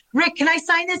God, Rick, can I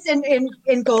sign this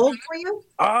in gold for you?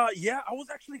 Yeah. I was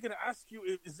actually going to ask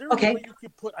you, is there Okay. a way you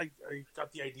could put? I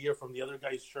got the idea from the other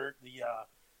guy's shirt, the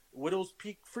Widow's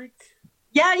Peak Freak.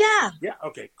 Yeah. Yeah.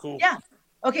 Okay. Cool. Yeah.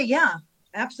 Okay. Yeah.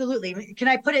 Absolutely. Can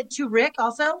I put it to Rick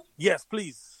also? Yes,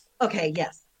 please. Okay.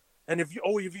 Yes. And if you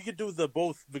could do the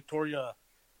both Victoria,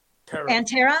 Tara. And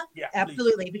Tara? Yeah,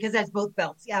 absolutely, because that's both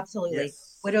belts. Yeah, absolutely.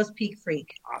 Yes. Widow's Peak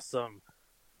Freak. Awesome.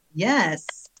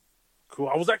 Yes. Cool.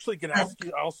 I was actually going to ask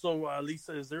you also,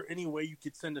 Lisa, is there any way you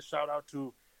could send a shout out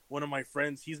to one of my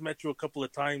friends? He's met you a couple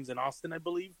of times in Austin, I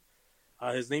believe.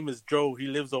 His name is Joe. He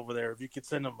lives over there. If you could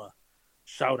send him a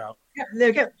shout out. Yeah, there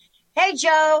you go. Hey,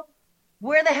 Joe,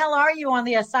 where the hell are you on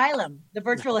the asylum, the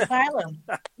virtual asylum?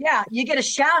 Yeah, you get a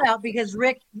shout out because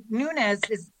Rick Nunez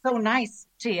is so nice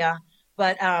to you,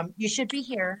 but you should be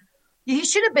here. He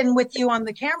should have been with you on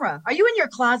the camera. Are you in your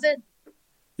closet?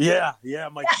 Yeah.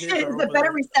 My kids Is are the over better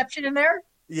there. reception in there?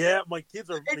 Yeah, my kids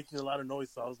are making a lot of noise,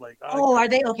 so I was like, Oh, are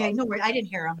they? Okay, no worries. I didn't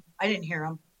hear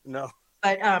them. No.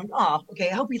 But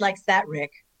okay. I hope he likes that,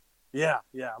 Rick. Yeah,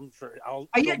 I'm sure.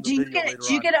 Do you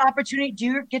get an opportunity? Do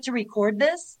you get to record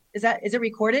this? Is it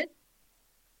recorded?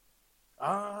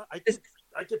 I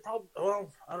I could probably. Well,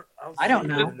 I don't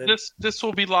know. This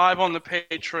will be live on the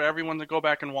page for everyone to go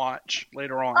back and watch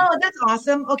later on. Oh, that's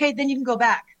awesome. Okay, then you can go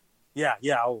back. Yeah.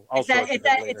 I'll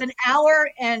It's an hour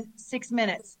and 6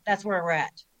 minutes. That's where we're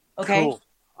at. Okay. Cool.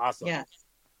 Awesome. Yeah.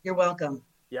 You're welcome.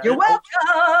 Yeah, You're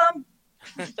welcome.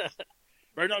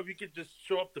 Right now, if you could just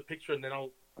show up the picture, and then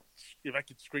if I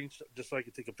could screenshot just so I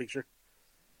could take a picture.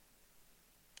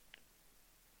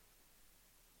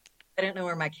 I don't know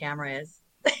where my camera is.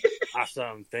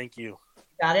 Awesome. Thank you.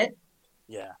 Got it?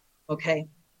 Yeah. Okay.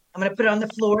 I'm going to put it on the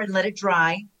floor and let it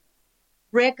dry.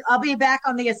 Rick, I'll be back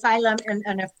on the asylum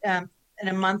in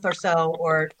a month or so,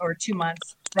 or 2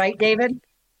 months. Right, David?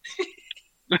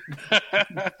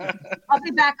 I'll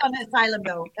be back on the asylum,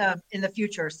 though, in the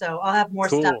future. So I'll have more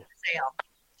stuff to say.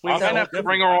 We might have to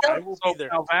bring her on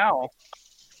SoCal Val.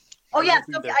 Oh, yeah.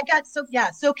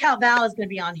 SoCal Val is going to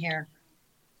be on here.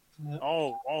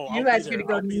 Oh, you guys are going to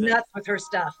go nuts with her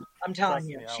stuff. I'm telling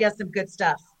you. She has some good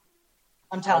stuff.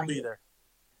 I'm telling you. I'll be there.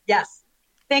 Yes.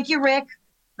 Thank you, Rick.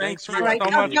 Thanks so much,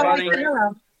 buddy.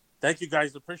 Thank you,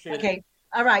 guys. Appreciate it. Okay.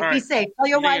 All right. Be safe. Tell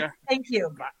your wife. Thank you.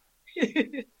 Bye.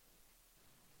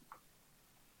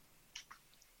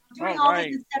 Doing all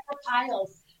these in separate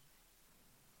piles.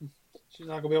 She's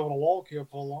not gonna be able to walk here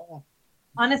for long.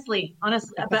 Honestly,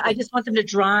 but I just want them to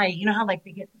dry. You know how like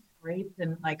they get scraped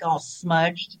and like all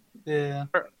smudged. Yeah.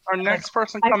 Our next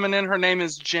person coming in, her name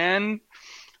is Jen,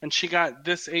 and she got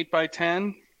this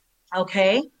 8x10.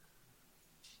 Okay.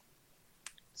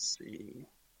 Let's see.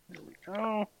 Here we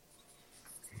go.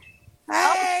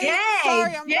 Hey,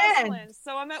 sorry, I'm Jen. wrestling,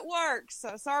 so I'm at work.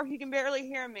 So sorry if you can barely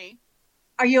hear me.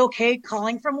 Are you okay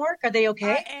calling from work? Are they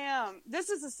okay? I am. This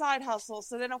is a side hustle,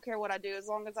 so they don't care what I do as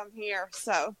long as I'm here.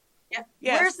 So, yeah.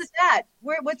 Yes. Where's this at?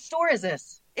 What store is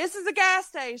this? This is a gas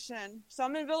station. So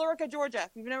I'm in Villa Rica, Georgia.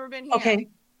 If you've never been here. Okay.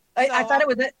 I thought it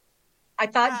was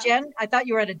Jen, I thought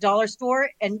you were at a dollar store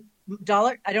and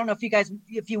I don't know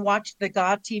if you watched the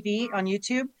God TV on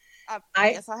YouTube.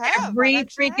 Yes, I have. Every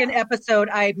freaking episode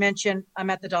I mentioned, I'm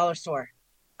at the dollar store.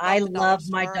 I love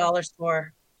my dollar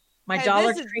store. My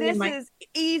Dollar Tree. This is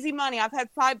easy money. I've had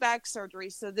 5 back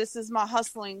surgeries, so this is my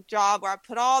hustling job where I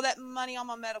put all that money on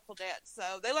my medical debt. So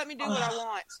they let me do what I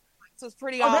want. So it's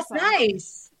pretty awesome. That's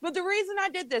nice. But the reason I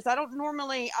did this, I don't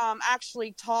normally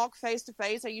actually talk face to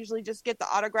face. I usually just get the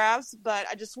autographs. But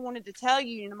I just wanted to tell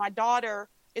you, my daughter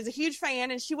is a huge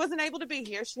fan, and she wasn't able to be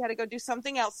here. She had to go do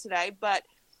something else today. But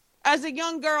as a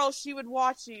young girl, she would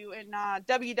watch you in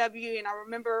WWE, and I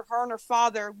remember her and her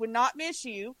father would not miss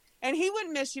you. And he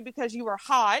wouldn't miss you because you were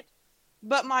hot,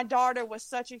 but my daughter was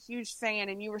such a huge fan,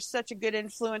 and you were such a good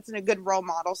influence and a good role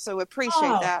model. So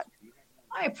appreciate that.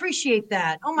 I appreciate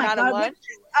that. Oh my God!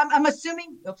 I'm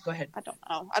assuming. Oh, go ahead. I don't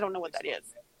know. I don't know what that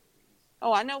is.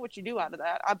 Oh, I know what you do out of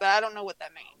that. But I don't know what that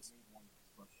means.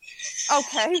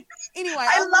 Okay. Anyway,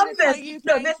 I love this.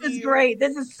 This is great.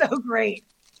 This is so great.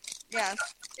 Yes.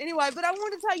 Anyway, but I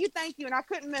wanted to tell you thank you, and I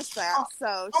couldn't miss that.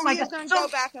 So she's going to go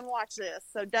back and watch this.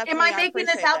 So definitely, am I making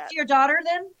this out to your daughter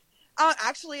then?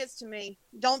 Actually, it's to me.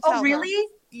 Don't tell her. Oh, really?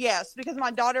 Yes, because my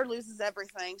daughter loses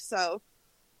everything. So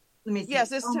let me see.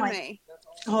 Yes, it's to me.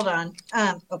 Hold on.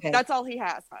 Okay. That's all he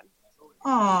has, hon.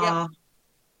 Aw. Yep.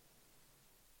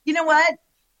 You know what?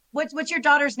 What's your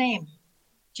daughter's name,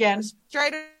 Jen?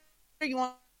 Strader, you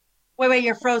want? Wait.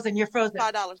 You're frozen.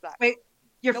 $5 back. Wait.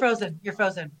 You're frozen. You're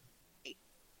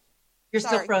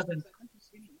still frozen.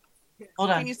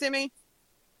 Hold on. Can you see me?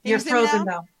 You're frozen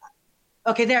though.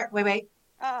 Okay, there. Wait.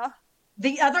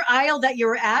 The other aisle that you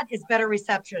were at is better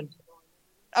reception.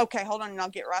 Okay, hold on, and I'll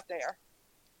get right there.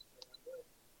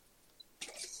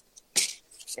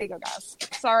 There you go, guys.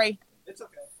 Sorry. It's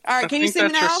okay. All right, can you see me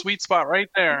now? That's your sweet spot right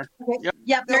there. Okay.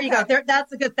 Yep, there you go.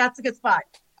 That's a good spot.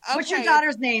 Okay. What's your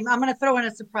daughter's name? I'm going to throw in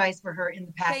a surprise for her in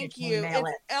the package. Thank you. Mail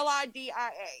it's Lidia.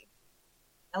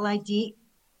 Lid.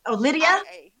 Oh, Lydia?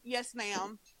 Yes,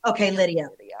 ma'am. Okay, Lydia.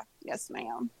 Yes,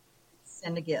 ma'am.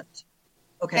 Send a gift.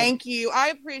 Okay. Thank you. I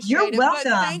appreciate You're it.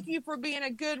 welcome. But thank you for being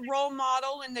a good role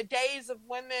model in the days of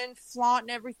women flaunting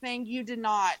everything. You did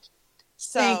not.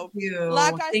 So, thank you.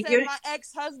 Like I said, my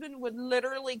ex-husband would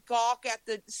literally gawk at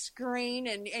the screen,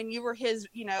 and you were his,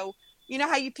 you know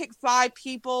how you pick 5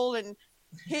 people and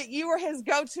you were his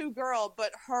go-to girl,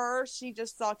 but she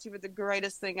just thought you were the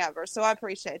greatest thing ever. So I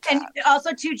appreciate that. And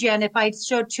also too, Jen, if I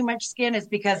showed too much skin, it's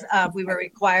because we were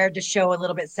required to show a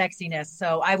little bit sexiness.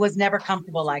 So I was never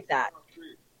comfortable like that.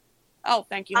 Oh,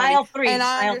 thank you, honey. Aisle 3. And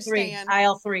I aisle understand.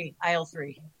 3. Aisle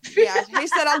 3. Yeah, he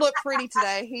said I look pretty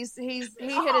today. He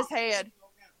hit his head.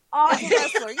 Oh, he's a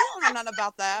wrestler. You don't know nothing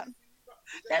about that.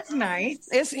 That's nice.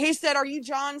 He said, "Are you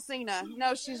John Cena?"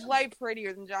 No, she's way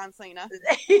prettier than John Cena.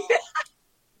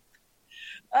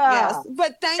 Yes,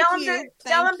 but thank tell you. Him to,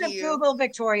 tell him to you. Google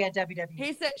Victoria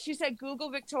WWE. She said Google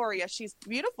Victoria. She's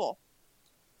beautiful.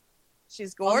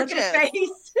 She's Oh, look gorgeous. at her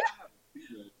face.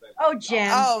 Oh,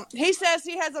 Jen. Oh, he says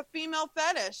he has a female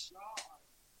fetish.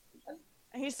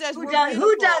 He says Who we're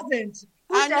doesn't?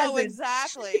 I know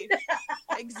exactly.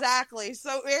 Exactly.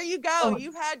 So there you go. Oh.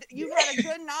 You've had a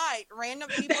good night. Random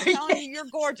people telling you you're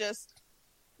gorgeous.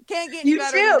 Can't get You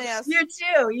better too. than this. You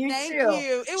too. Thank too.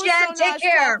 you. It was Jen, so take nice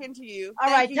care. talking to you. All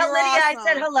Thank right. you. Tell You're Lydia awesome. I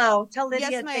said hello. Tell Lydia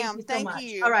yes, ma'am. thank you so much.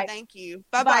 You. All right. Thank you.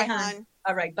 Bye-bye, hon.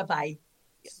 All right. Bye-bye.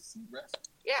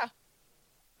 Yeah.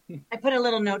 I put a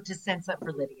little note to sense up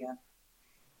for Lydia.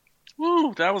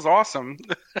 Woo, that was awesome.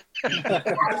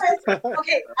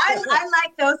 Okay, I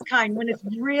like those kind when it's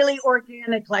really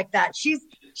organic like that. She's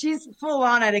full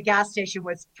on at a gas station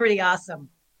was pretty awesome.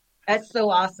 That's so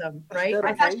awesome, right?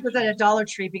 I thought she was at a Dollar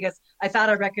Tree because I thought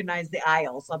I recognized the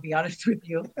aisles. I'll be honest with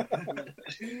you,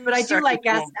 but I do like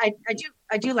gas.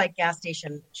 I do like gas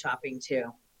station shopping too.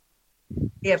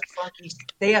 They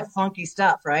have funky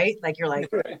stuff, right? Like you're like,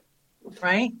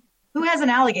 right? Who has an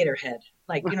alligator head?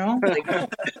 Like, you know? Like,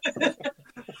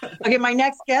 okay, my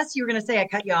next guest, you were going to say I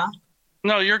cut you off.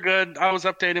 No, you're good. I was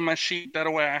updating my sheet.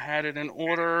 That way I had it in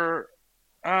order.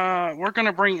 We're going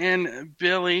to bring in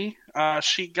Billy.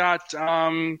 She got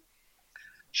an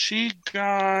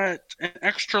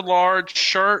extra large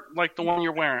shirt like the one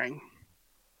you're wearing.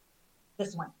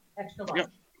 This one, extra large.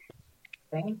 Yep.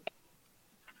 Okay.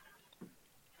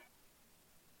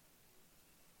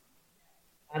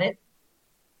 Got it?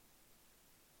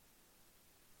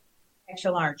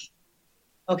 Extra large.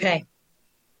 Okay.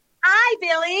 Hi,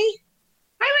 Billy.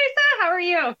 Hi, Lisa. How are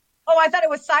you? Oh, I thought it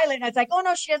was silent. I was like, oh,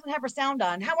 no, she doesn't have her sound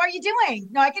on. How are you doing?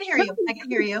 No, I can hear you. I can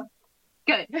hear you.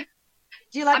 Good.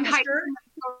 Do you like I'm the hiding shirt?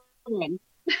 from my children.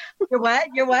 You're what?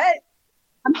 You're what?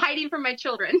 I'm hiding from my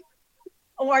children.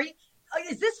 Oh, are you?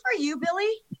 Is this for you,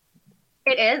 Billy?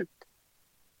 It is.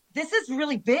 This is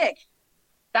really big.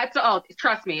 That's all.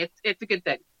 Trust me, it's a good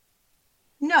thing.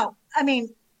 No, I mean,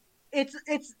 it's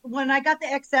when I got the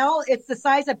XL, it's the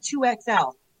size of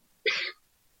 2XL.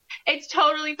 It's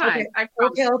totally fine.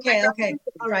 Okay. Okay.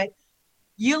 All right.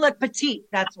 You look petite.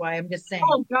 That's why I'm just saying.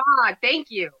 Oh God, thank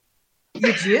you.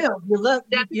 You do. You look.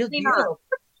 You do.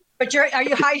 But are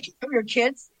you hiding from your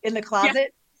kids in the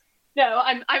closet? No,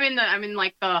 I'm in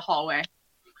like the hallway.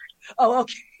 Oh,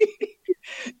 okay.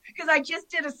 Because I just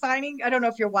did a signing. I don't know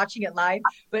if you're watching it live,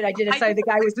 but I did a signing. The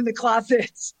guy was in the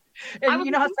closet, and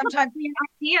you know how sometimes.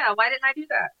 Yeah. Why didn't I do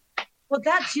that? Well,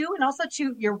 that too, and also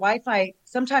too, your Wi-Fi.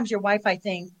 Sometimes your Wi-Fi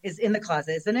thing is in the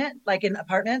closet, isn't it? Like in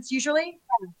apartments, usually.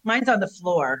 Mine's on the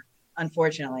floor,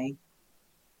 unfortunately.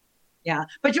 Yeah,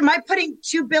 but am I putting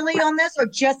to Billy on this, or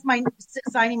just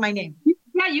signing my name?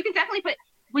 Yeah, you can definitely put.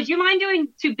 Would you mind doing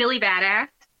to Billy Badass?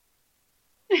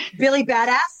 Billy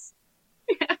Badass.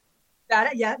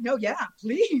 Yeah.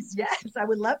 Please, yes, I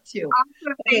would love to.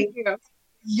 Awesome, thank you.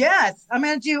 Yes, I'm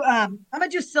gonna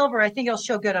do silver. I think it'll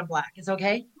show good on black. Is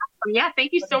okay? Yeah,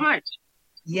 thank you so much.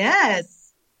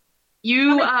 Yes.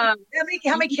 You how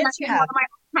many kids you have? One of my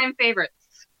all-time favorites.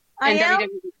 I am? WWE.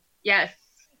 Yes.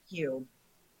 Thank you.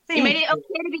 You made it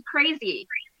okay to be crazy.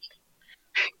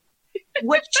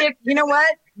 What chick? You know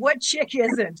what? What chick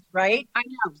isn't, right? I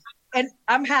know. And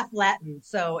I'm half Latin,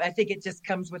 so I think it just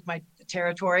comes with my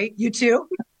territory. You too?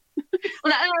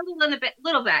 Well, a little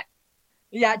bit.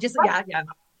 Yeah, yeah.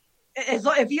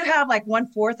 If you have like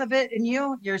 1/4 of it in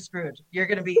you, you're screwed. You're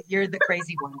the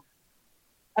crazy one.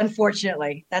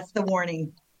 Unfortunately, that's the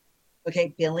warning.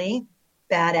 Okay, Billy,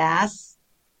 Badass.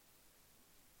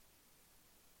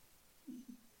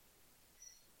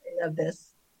 I love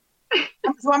this.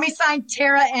 So want me to sign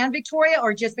Tara and Victoria,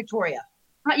 or just Victoria?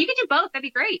 You can do both. That'd be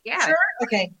great. Yeah. Sure.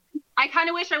 Okay. I kind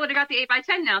of wish I would have got the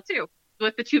 8x10 now too,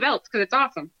 with the 2 belts, because it's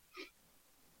awesome.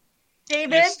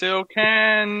 David, you still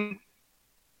can.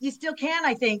 You still can,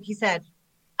 I think he said.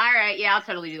 All right. Yeah, I'll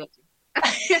totally do that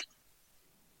too.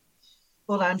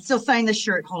 Hold on. I'm still signing the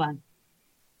shirt. Hold on.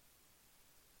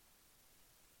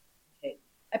 Okay.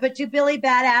 I put to Billy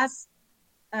Badass.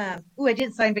 I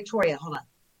didn't sign Victoria. Hold on.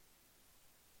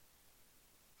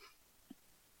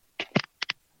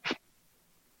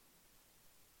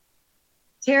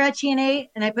 Tara TNA,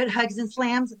 and I put Hugs and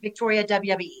Slams, Victoria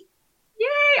WWE. Yay,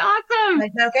 awesome. Is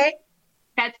that okay?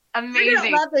 That's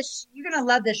amazing. You're gonna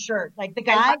love this shirt. Like the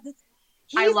guy,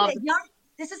 I love it.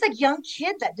 This is a young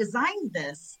kid that designed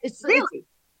this. Really?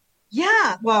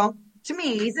 Yeah. Well, to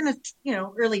me, he's in his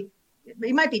early.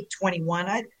 He might be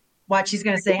 21. He's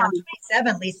gonna say I'm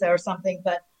 27, Lisa, or something.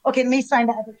 But okay, let me sign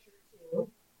the other shirt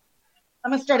too. I'm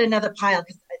gonna start another pile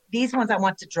because these ones I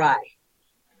want to dry.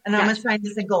 And I'm going to sign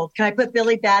this in gold. Can I put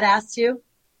Billy Badass too?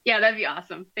 Yeah, that'd be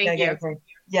awesome. Thank you. Okay.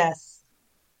 Yes.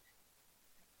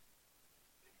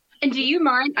 And do you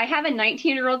mind? I have a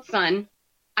 19-year-old son.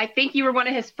 I think you were one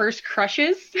of his first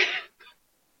crushes.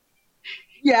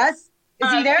 Yes.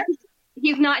 Is he there?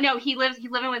 He's not. No, he's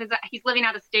living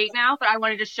out of state now. But I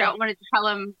wanted to tell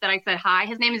him that I said hi.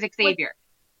 His name is Xavier.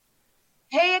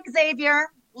 Hey, Xavier.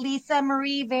 Lisa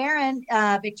Marie Varon,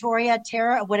 Victoria,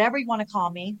 Tara, whatever you want to call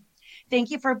me.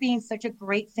 Thank you for being such a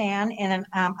great fan, and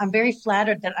I'm very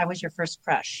flattered that I was your first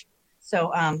crush.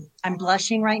 So I'm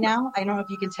blushing right now. I don't know if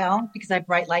you can tell because I have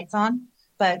bright lights on,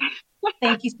 but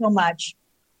thank you so much.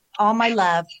 All my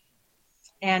love,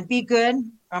 and be good.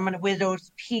 Or I'm going to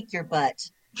widow's peak your butt.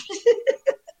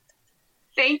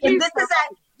 Thank you.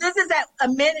 This is at a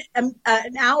minute,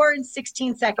 an hour and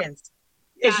 16 seconds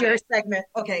is your segment.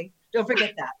 Okay, don't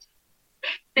forget that.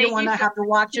 You don't want to have to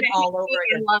watch it all over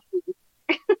again.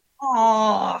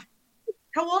 Oh,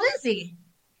 how old is he?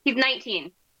 He's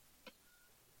 19.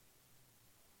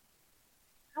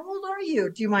 How old are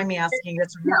you? Do you mind me asking?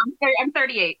 I'm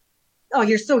 38. Oh,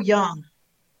 you're so young.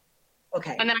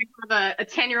 Okay. And then I have a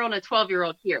 10-year-old and a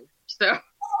 12-year-old here. So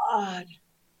God.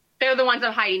 They're the ones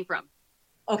I'm hiding from.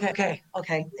 Okay.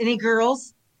 Any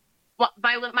girls? Well,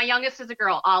 my youngest is a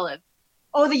girl, Olive.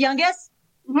 Oh, the youngest?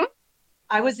 Mm-hmm.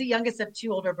 I was the youngest of three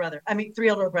older brothers.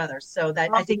 So that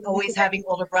I think always having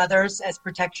older brothers as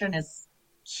protection is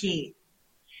key.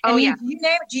 Oh, yeah.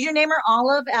 Did you name her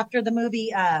Olive after the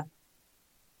movie?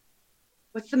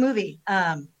 What's the movie?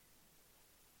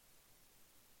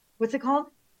 What's it called?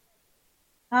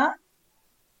 Huh?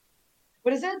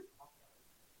 What is it?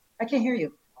 I can't hear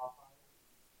you.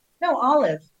 No,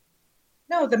 Olive.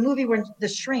 No, the movie where the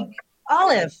shrink.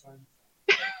 Olive.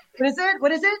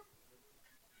 What is it?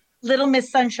 Little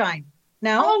Miss Sunshine.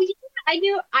 No? Oh, yeah, I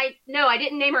knew. I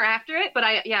didn't name her after it, but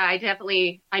I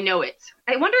know it.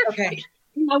 I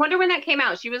wonder when that came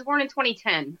out. She was born in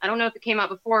 2010. I don't know if it came out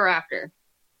before or after.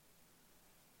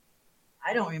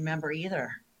 I don't remember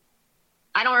either.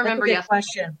 I don't remember. That's a good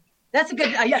question. That's a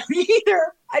good. Yeah, me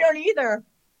either. I don't either.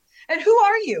 And who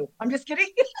are you? I'm just kidding.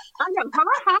 I know.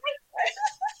 Hi.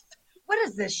 What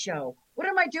is this show? What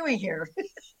am I doing here?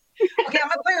 Okay, I'm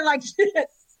gonna put it like this.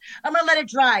 I'm gonna let it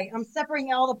dry. I'm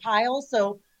separating all the piles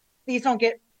so these don't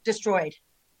get destroyed.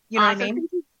 You know what I mean?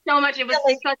 Thank you so much. It was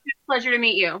such a pleasure to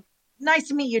meet you. Nice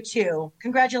to meet you too.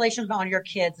 Congratulations on your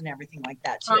kids and everything like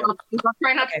that too. I'll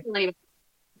try not to leave.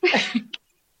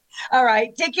 All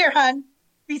right. Take care, hon.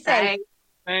 Be safe.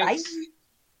 Bye. Bye.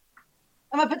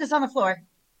 I'm going to put this on the floor.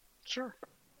 Sure.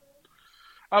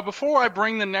 Before I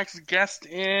bring the next guest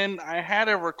in, I had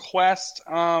a request.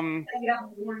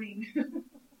 Warning.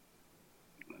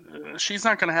 She's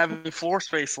not going to have any floor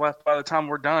space left by the time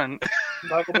we're done.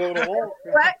 Not gonna be able to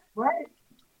walk. What?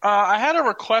 I had a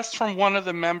request from one of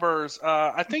the members.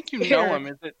 I think you know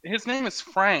him. His name is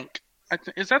Frank.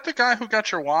 Is that the guy who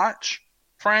got your watch?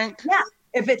 Frank? Yeah.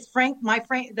 If it's Frank,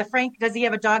 Frank, does he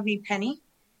have a dog named Penny?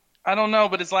 I don't know,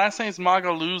 but his last name's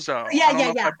Magaluzzo.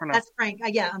 Yeah. That's Frank.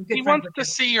 Yeah, I'm good. He wants to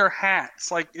see your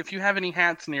hats, like if you have any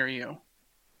hats near you.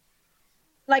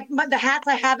 Like the hats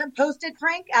I haven't posted,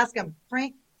 Frank? Ask him,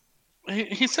 Frank.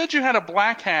 He said you had a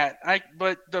black hat,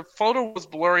 but the photo was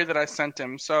blurry that I sent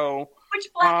him. So which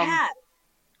black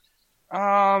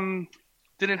hat?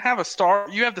 Did it have a star?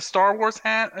 You have the Star Wars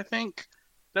hat, I think,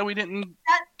 that we didn't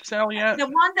sell yet. The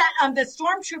one that the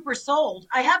stormtrooper sold.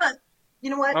 I have a. You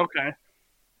know what? Okay.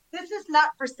 This is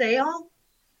not for sale,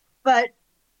 but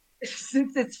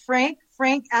since it's Frank,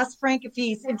 ask Frank if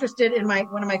he's interested in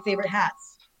one of my favorite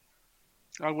hats.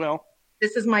 I will.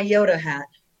 This is my Yoda hat.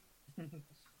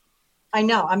 I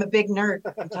know. I'm a big nerd.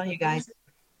 I'm telling you guys.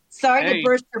 Sorry to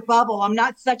burst your bubble. I'm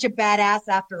not such a badass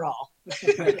after all.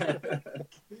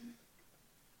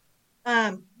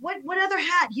 What other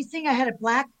hat? He's saying I had a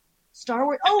black Star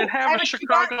Wars. Oh, did it have a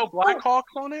Chicago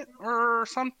Blackhawks on it or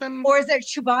something? Or is it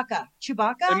Chewbacca?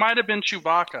 Chewbacca? It might have been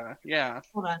Chewbacca. Yeah.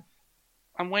 Hold on.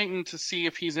 I'm waiting to see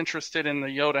if he's interested in the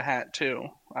Yoda hat too.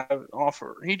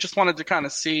 He just wanted to kind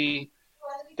of see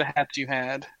the hats you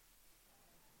had.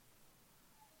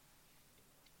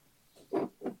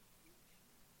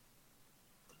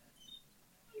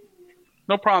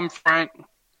 No problem, Frank.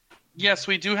 Yes,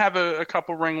 we do have a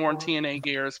couple ring-worn TNA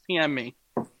gears. PM me.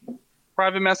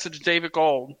 Private message David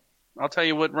Gold. I'll tell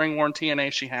you what ring-worn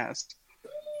TNA she has.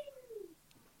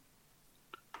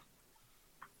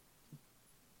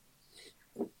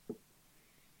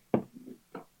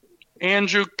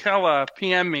 Andrew Kella,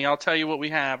 PM me. I'll tell you what we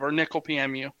have. Or Nick will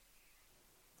PM you.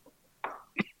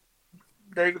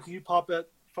 David, can you pop that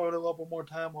photo up one more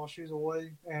time while she's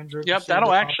away, Andrew? Yep,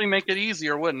 that'll actually make it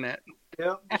easier, wouldn't it?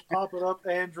 Yep, just pop it up,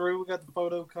 Andrew. We got the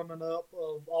photo coming up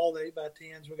of all the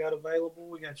 8x10s we got available.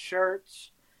 We got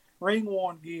shirts,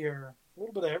 ring-worn gear, a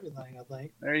little bit of everything, I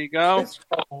think. There you go.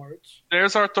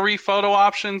 There's our 3 photo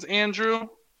options, Andrew.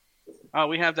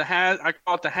 We have I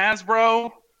call it the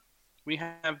Hasbro. We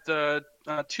have the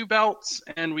 2 belts,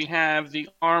 and we have the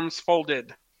arms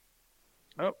folded.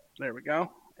 Oh, there we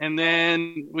go. And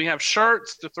then we have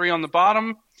shirts, the 3 on the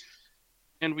bottom,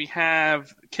 and we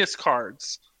have kiss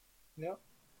cards. Yep.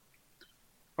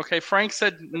 Okay, Frank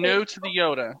said no to the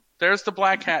Yoda. There's the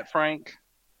black hat, Frank.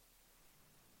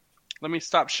 Let me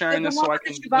stop sharing this so I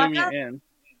can zoom you in.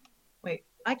 Wait,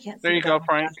 I can't see. There you go,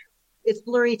 Frank. It's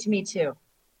blurry to me, too.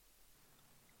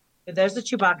 There's the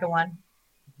Chewbacca one.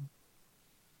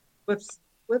 Whoops.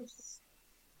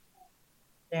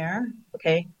 There.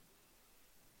 Okay.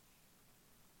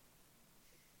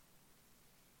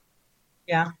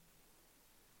 Yeah.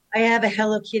 I have a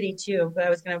Hello Kitty too, but I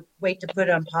was going to wait to put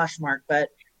it on Poshmark, but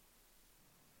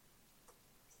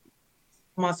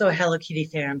I'm also a Hello Kitty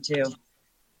fan too.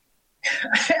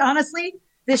 Honestly,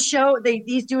 this show,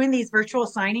 he's doing these virtual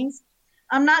signings.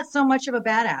 I'm not so much of a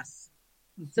badass.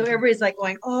 So everybody's like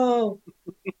going, oh,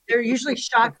 they're usually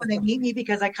shocked when they meet me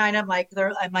because I kind of I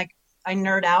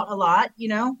nerd out a lot, you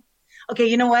know? Okay,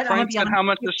 you know what? Frank said, how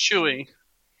much is Chewy?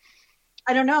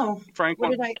 I don't know. Frank,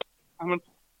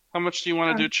 how much do you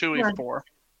want to do Chewy for?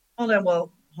 Hold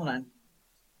on.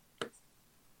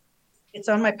 It's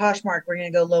on my Poshmark. We're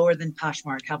going to go lower than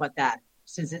Poshmark. How about that?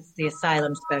 Since it's the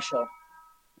Asylum special.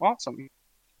 Awesome.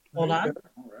 Hold on.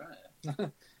 All right.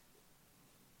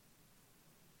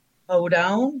 Hold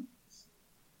on.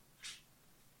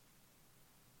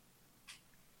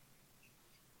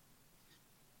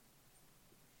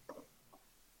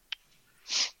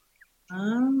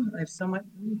 I have so much.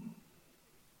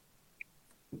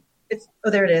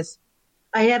 There it is.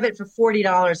 I have it for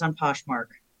 $40 on Poshmark.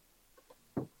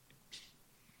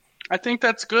 I think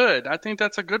that's good. I think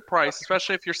that's a good price,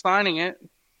 especially if you're signing it.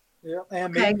 Yeah,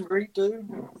 and meet and greet too.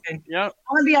 Okay. Yep.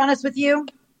 I'm gonna be honest with you.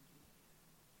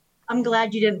 I'm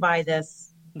glad you didn't buy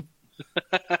this.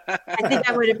 I think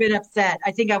I would have been upset.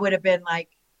 I think I would have been like,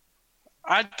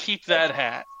 I'd keep that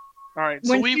hat. All right,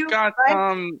 so we've got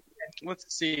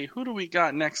let's see, who do we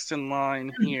got next in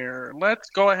line here? Let's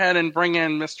go ahead and bring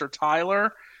in Mr.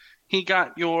 Tyler. He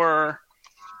got your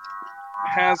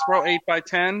Hasbro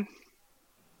 8x10.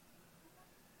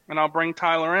 And I'll bring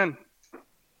Tyler in.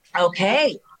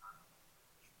 Okay.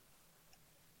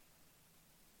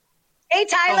 Hey,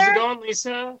 Tyler. How's it going,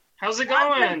 Lisa? How's it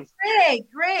going?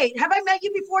 Great. Have I met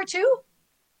you before, too?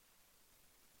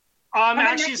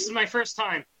 Actually, this is my first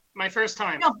time.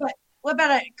 No, but what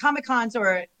about at Comic-Cons or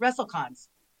at WrestleCons?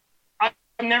 I've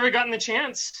never gotten the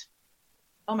chance.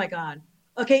 Oh, my God.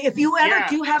 Okay, if you ever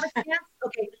do have a chance,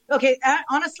 okay.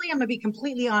 Honestly, I'm going to be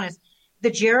completely honest.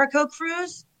 The Jericho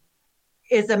Cruise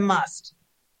is a must.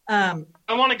 I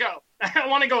want to go. I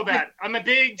want to go bad. I'm a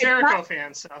big Jericho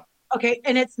fan, so. Okay,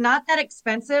 and it's not that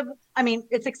expensive. I mean,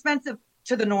 it's expensive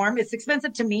to the norm. It's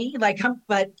expensive to me,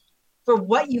 but for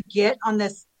what you get on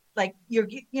this,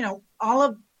 all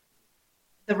of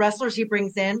the wrestlers he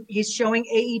brings in, he's showing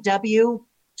AEW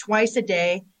twice a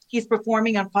day. He's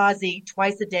performing on Fozzy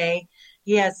twice a day.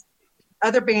 He has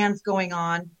other bands going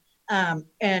on.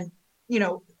 And,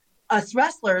 us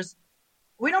wrestlers,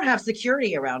 we don't have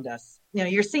security around us.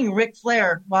 You're seeing Ric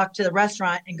Flair walk to the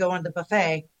restaurant and go on the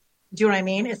buffet. Do you know what I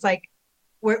mean? It's like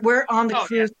we're on the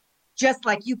cruise just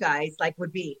like you guys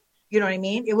would be. You know what I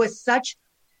mean? It was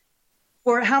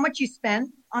for how much you spend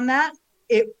on that,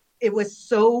 it was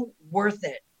so worth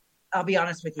it. I'll be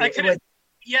honest with you. I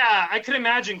could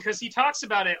imagine because he talks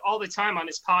about it all the time on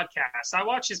his podcast. I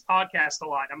watch his podcast a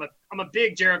lot. I'm a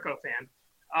big Jericho fan.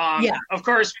 Of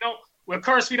course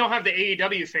we don't have the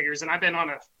AEW figures, and I've been on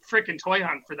a freaking toy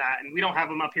hunt for that, and we don't have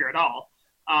them up here at all.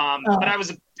 But I was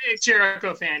a big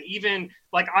Jericho fan. Even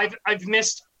I've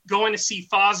missed going to see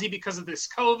Fozzy because of this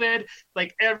COVID.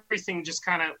 Everything just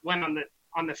kind of went on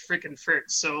the freaking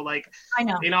fritz. So I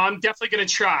know. I'm definitely gonna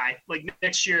try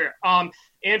next year.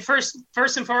 And first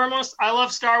and foremost, I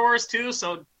love Star Wars too.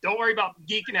 So don't worry about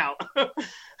geeking out.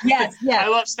 Yes. I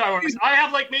love Star Wars. I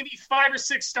have maybe 5 or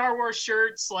 6 Star Wars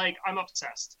shirts. I'm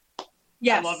obsessed.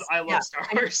 Yes. I love Star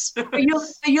Wars.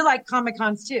 you like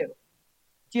Comic-Cons too?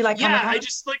 Do you like Comic-Con? I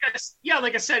just like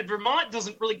I said, Vermont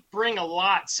doesn't really bring a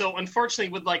lot. So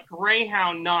unfortunately, with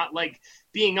Greyhound not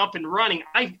being up and running,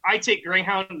 I take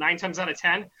Greyhound 9 times out of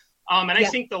 10. I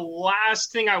think the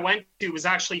last thing I went to was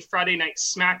actually Friday Night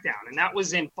SmackDown, and that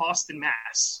was in Boston,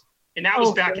 Mass. And that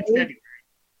was back in February.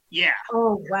 Yeah.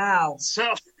 Oh wow.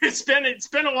 So it's been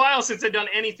a while since I've done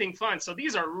anything fun. So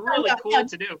these are really cool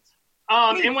to do.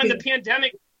 And when the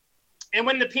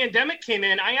pandemic came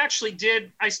in,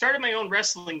 I started my own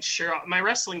wrestling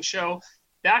show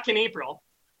back in April.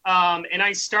 And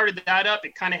I started that up.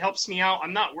 It kind of helps me out.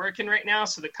 I'm not working right now,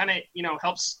 so that kind of,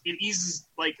 helps. It eases,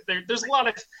 like, there's a lot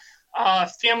of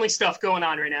family stuff going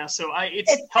on right now, so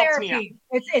it's helped therapy. me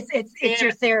out. It's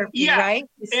your therapy, right?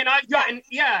 And I've gotten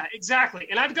exactly.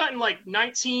 And I've gotten like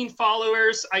 19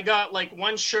 followers. I got like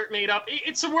one shirt made up.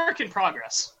 It's a work in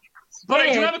progress. But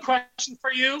I do have a question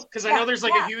for you, because I know there's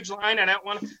like a huge line. I don't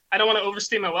want to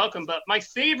overstay my welcome. But my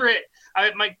favorite,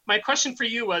 my question for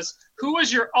you was, who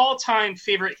was your all-time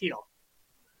favorite heel?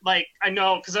 Like, I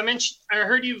know, because I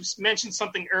heard you mention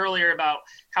something earlier about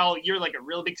how you're like a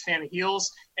real big fan of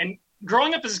heels. And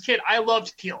growing up as a kid, I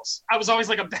loved heels. I was always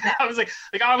like I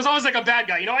was always like a bad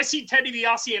guy. I see Ted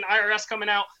DiBiase and IRS coming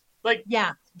out. Like,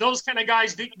 those kind of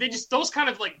guys, they just, those kind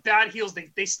of like bad heels,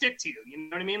 they stick to you. You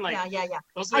know what I mean? Like,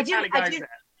 those are the kind of guys that.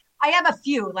 I have a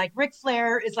few. Like Ric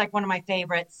Flair is like one of my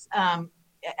favorites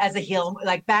as a heel.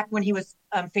 Like back when he was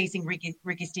facing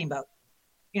Ricky Steamboat.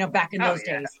 Back in those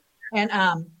days.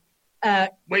 And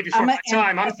way before my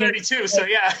time. I'm 32, so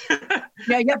yeah.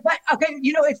 yeah. But okay,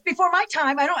 it's before my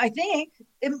time. I think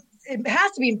it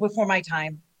has to be before my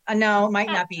time. No, it might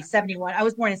not be 71. I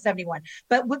was born in 71.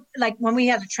 But like when we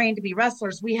had to train to be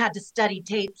wrestlers, we had to study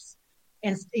tapes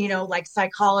and like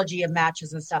psychology of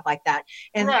matches and stuff like that.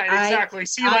 And exactly.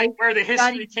 See like where the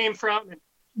history came from.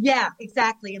 Yeah,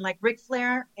 exactly. And like Ric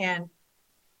Flair and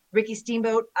Ricky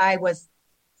Steamboat, I was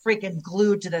freaking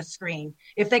glued to the screen.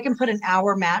 If they can put an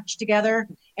hour match together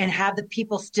and have the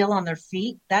people still on their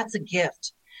feet, that's a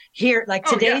gift. Here, like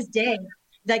today's day,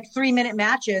 like 3-minute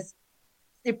matches,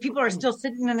 if people are still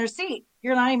sitting in their seat,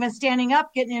 you're not even standing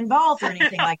up, getting involved or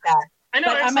anything like that. I know.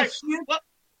 But I'm like, a huge.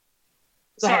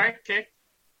 Sorry. Okay.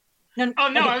 No,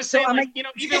 I was saying, like,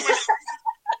 even when you go first.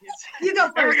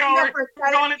 There we go.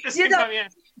 We're going at the same time. Yeah.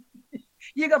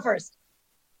 You go first.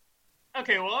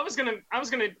 Okay. Well, I was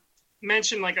gonna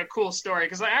mention like a cool story,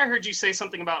 because I heard you say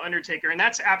something about Undertaker, and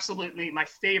that's absolutely my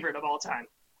favorite of all time.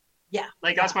 Yeah.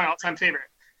 Like that's my all-time favorite.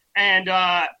 And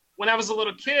when I was a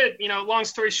little kid, long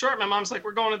story short, my mom's like,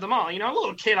 we're going to the mall. A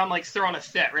little kid, I'm like throwing a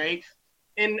fit, right?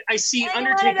 And I see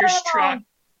Undertaker's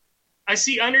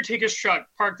truck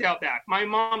parked out back. My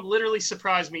mom literally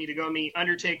surprised me to go meet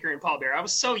Undertaker and Paul Bearer. I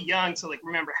was so young to like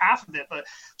remember half of it, but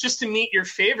just to meet your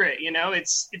favorite,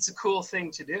 it's a cool thing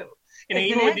to do.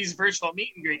 Even with these virtual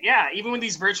meet and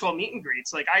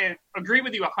greets, like I agree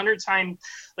with you 100%.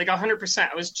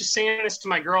 I was just saying this to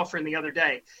my girlfriend the other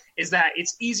day, is that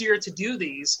it's easier to do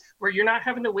these where you're not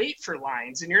having to wait for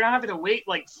lines and you're not having to wait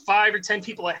like 5 or 10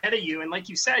 people ahead of you. And like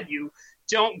you said, you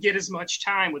don't get as much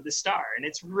time with the star, and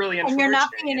it's really unfortunate. And you're not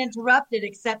being interrupted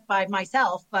except by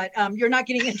myself, but you're not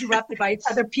getting interrupted by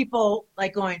other people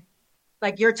like going,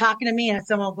 like you're talking to me and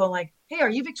someone will go like, hey, are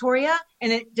you Victoria?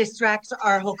 And it distracts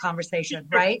our whole conversation,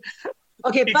 right?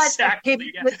 Okay, but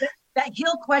exactly, with that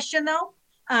heel question though,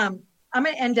 I'm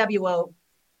an NWO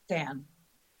fan.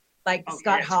 Like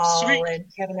Scott Hall and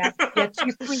Kevin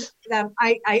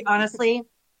I honestly,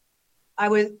 I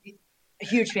was a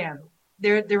huge fan.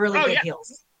 They're really good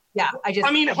heels. Yeah,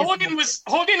 Hogan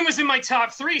was in my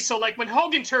top 3. So like when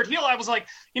Hogan turned heel, I was like,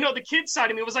 the kid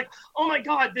side of me was like, oh my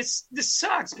God, this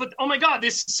sucks. But oh my God,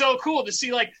 this is so cool to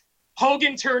see like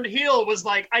Hogan turned heel. Was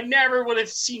like, I never would have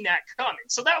seen that coming.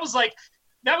 So that was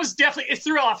definitely, it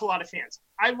threw off a lot of fans.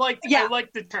 I liked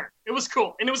the turn. It was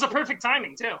cool. And it was a perfect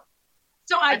timing too.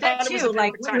 So I bet too,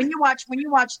 like when you watch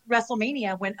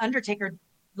WrestleMania, when Undertaker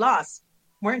lost,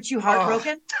 weren't you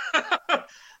heartbroken?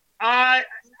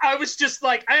 I was just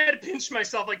like, I had to pinch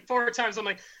myself like 4 times. I'm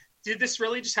like, did this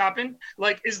really just happen?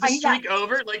 Like, is the streak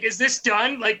over? Like, is this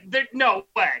done? Like, no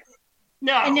way.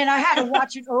 No. And then I had to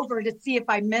watch it over to see if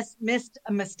I missed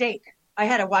a mistake. I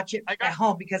had to watch it at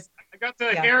home because I got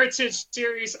the Heritage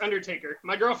Series Undertaker.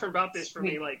 My girlfriend bought this for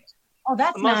me. Like, oh,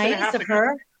 that's nice of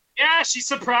her. Yeah, she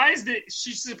surprised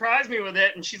me with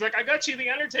it, and she's like, "I got you the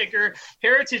Undertaker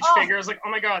Heritage figure." I was like,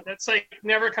 "Oh my God, that's like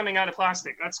never coming out of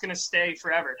plastic. That's gonna stay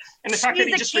forever." And the fact that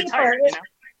he just retired,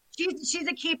 she's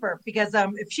a keeper because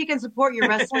if she can support your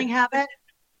wrestling habit,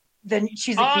 then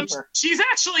she's a keeper.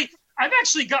 I've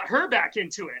actually got her back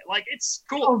into it. Like, it's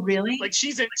cool. Oh, really? Like,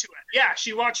 she's into it. Yeah,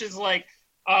 she watches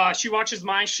she watches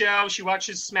my show, she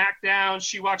watches SmackDown,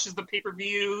 she watches the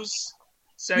pay-per-views.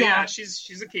 So yeah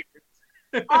she's a keeper.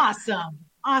 Awesome.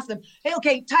 Hey,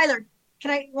 okay, Tyler,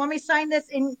 want me to sign this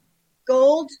in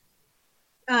gold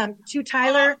to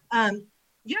Tyler?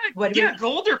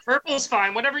 Gold or purple is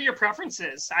fine. Whatever your preference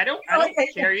is. I don't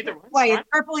care either one. Why, is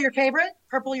purple your favorite?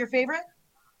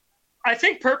 I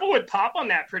think purple would pop on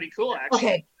that pretty cool,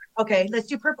 actually. Okay, let's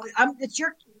do purple.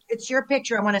 It's your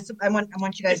picture. I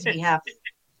want you guys to be happy.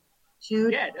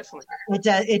 Dude, Yeah, definitely.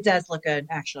 It does look good,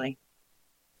 actually.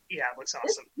 Yeah, it looks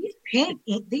awesome.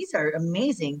 These are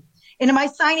amazing. And am I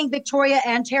signing Victoria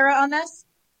and Tara on this,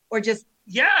 or just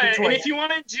Yeah, Victoria? And if you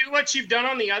want to do what you've done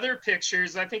on the other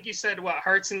pictures, I think you said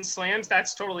hearts and slams.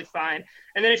 That's totally fine.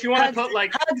 And then if you want to put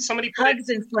like somebody put hugs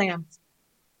and slams.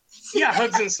 Yeah,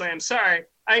 hugs and slams. Sorry.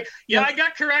 I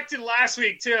got corrected last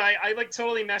week too. I like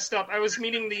totally messed up. I was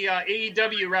meeting the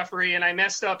AEW referee and I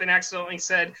messed up and accidentally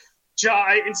said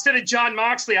instead of John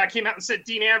Moxley, I came out and said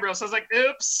Dean Ambrose. I was like,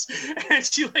 oops. And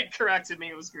she like corrected me.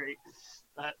 It was great.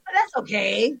 But that's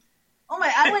okay. Oh my,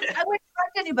 I would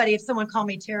correct anybody if someone called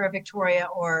me Tara, Victoria,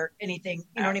 or anything.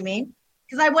 You know what I mean?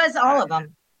 Because I was all of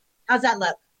them. How's that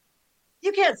look?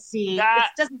 You can't see.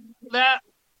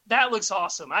 That looks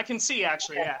awesome. I can see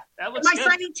actually. Yeah, that looks. Am I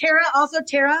signing Tara? Also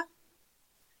Tara?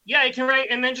 Yeah, you can write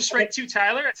and then just write to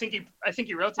Tyler. I think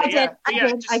you wrote that. I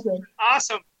did.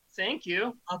 Awesome. Thank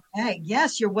you. Okay.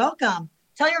 Yes, you're welcome.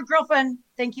 Tell your girlfriend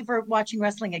thank you for watching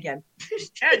wrestling again.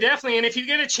 Yeah, definitely. And if you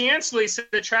get a chance, Lisa,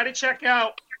 to try to check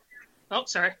out. Oh,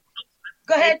 sorry.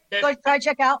 Go ahead. Try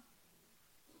check out.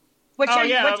 I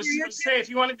was going to say if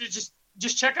you wanted to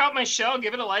just check out my show,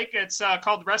 give it a like. It's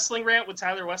called Wrestling Rant with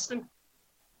Tyler Weston.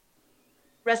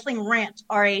 Wrestling Rant,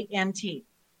 RANT,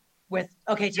 with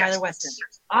Tyler Weston.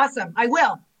 Awesome. I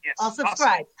will. Yes, I'll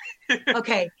subscribe. Awesome.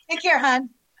 Okay. Take care, hon.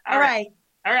 All right.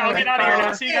 I'll get out of here.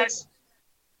 I'll see you guys.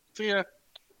 See ya.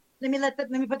 Let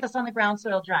me put this on the ground so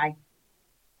it'll dry.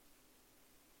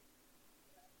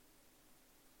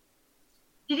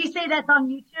 Did he say that's on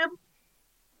YouTube?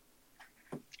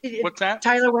 What's that?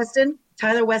 Tyler Weston.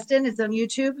 Tyler Weston is on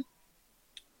YouTube.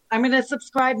 I'm going to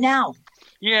subscribe now.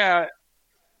 Yeah.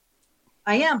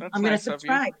 I am. That's I'm going to nice of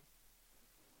subscribe.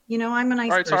 You know, I'm a nice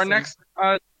person. All right, so our next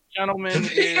gentleman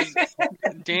is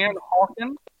Dan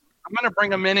Hawkins. I'm going to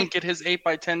bring him in and get his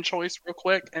 8x10 choice real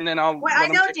quick, and then I'll. Wait, I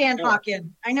know Dan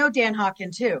Hawkins. I know Dan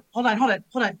Hawkins too. Hold on.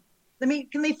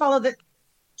 Can we follow the.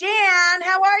 Dan,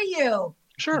 how are you?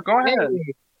 Sure, go ahead.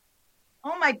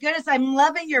 Oh my goodness, I'm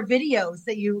loving your videos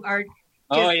that you are.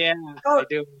 I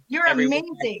do. You're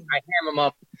amazing. I ham them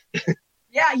up.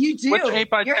 Yeah, you do. Which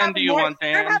 8x10 do you want,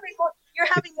 Dan? You're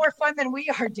having more fun than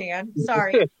we are, Dan.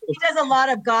 Sorry. He does a lot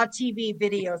of God TV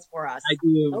videos for us. I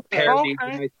do parodies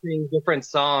and I sing different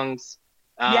songs.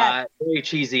 Yes. Very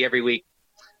cheesy every week.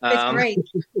 It's great.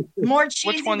 More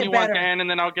cheesy, which one the you better. want, Dan? And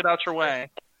then I'll get out your way.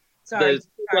 Sorry.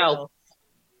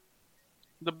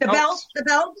 The belts? The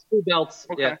belts? Two belts,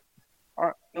 okay. Yeah. All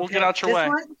right, we'll get out your way.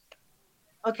 One?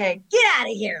 Okay, get out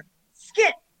of here.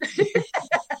 Skit.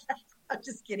 I'm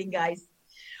just kidding, guys.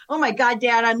 Oh my God,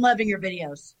 Dad, I'm loving your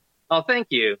videos. Oh, thank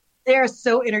you. They are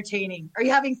so entertaining. Are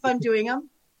you having fun doing them?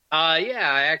 Yeah,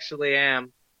 I actually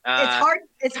am.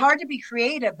 It's hard to be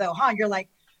creative though, huh? You're like,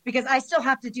 because I still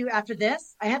have to do after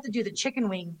this, I have to do the chicken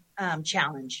wing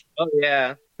challenge. Oh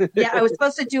yeah. Yeah, I was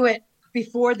supposed to do it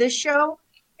before this show.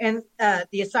 And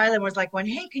the asylum was like,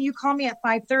 hey, can you call me at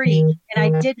 5:30?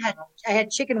 And I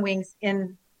had chicken wings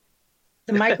in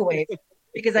the microwave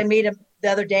because I made them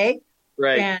the other day.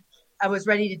 Right. And I was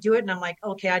ready to do it. And I'm like,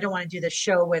 okay, I don't want to do this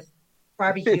show with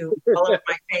barbecue all over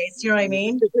my face. You know what I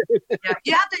mean?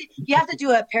 Yeah. You have to do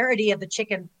a parody of the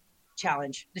chicken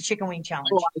challenge, the chicken wing challenge.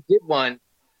 Oh, I did one.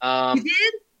 You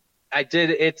did? I did.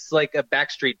 It's like a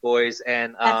Backstreet Boys.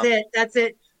 And That's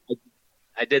it.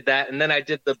 I did that. And then I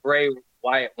did the Bray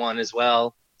Wyatt one as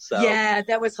well. So yeah,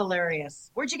 that was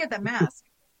hilarious. Where'd you get that mask?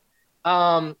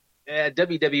 At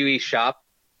WWE shop.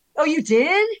 Oh, you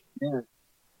did? Yeah.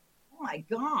 Oh my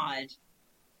God.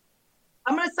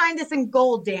 I'm gonna sign this in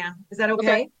gold, Dan. Is that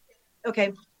okay?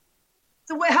 Okay.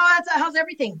 So how's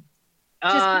everything?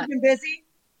 Just keeping busy?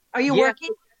 Are you working?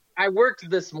 I worked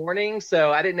this morning,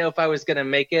 so I didn't know if I was gonna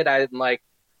make it. I'm like,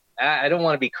 I don't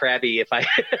want to be crabby if I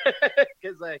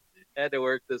because I had to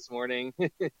work this morning.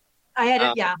 I had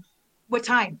it, yeah. What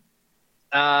time?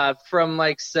 From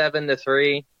like 7 to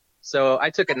 3. So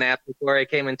I took a nap before I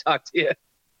came and talked to you.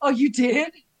 Oh, you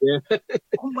did? Yeah.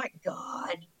 Oh my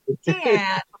God.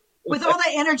 Dan, with all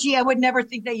that energy, I would never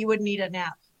think that you would need a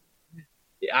nap.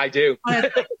 Yeah, I do.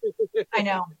 I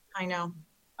know. I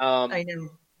know.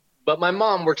 But my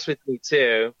mom works with me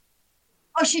too.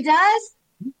 Oh, she does?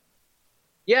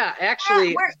 Yeah,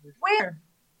 actually. Where?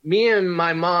 Me and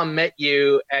my mom met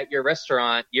you at your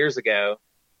restaurant years ago.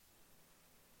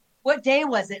 What day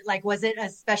was it? Like, was it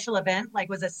a special event? Like,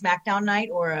 was it SmackDown night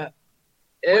or a...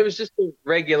 It was just a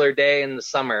regular day in the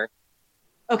summer.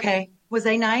 Okay. Was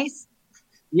they nice?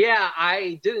 Yeah,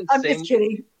 I didn't I'm sing just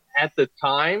kidding. at the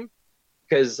time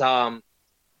because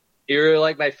you were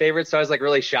like my favorite, so I was like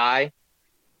really shy.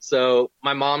 So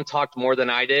my mom talked more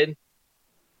than I did.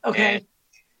 Okay. And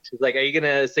she's like, "Are you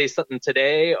gonna say something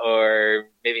today, or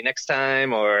maybe next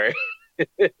time, or?"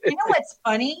 You know what's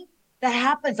funny? That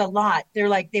happens a lot. They're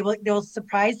like they'll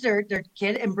surprise their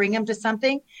kid and bring them to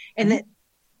something, and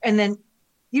then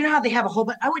you know how they have a whole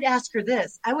bunch. I would ask her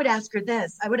this. I would ask her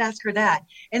this. I would ask her that.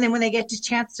 And then when they get the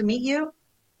chance to meet you,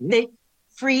 they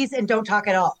freeze and don't talk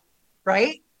at all.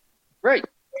 Right? Right.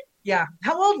 Yeah.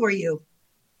 How old were you?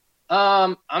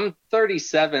 I'm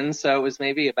 37, so it was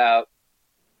maybe about,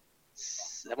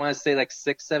 I want to say like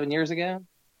 6-7 years ago.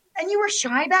 And you were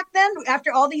shy back then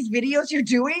after all these videos you're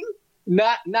doing?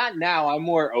 Not now. I'm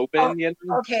more open. You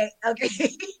know? Okay. God.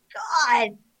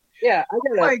 Yeah. I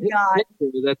got my God.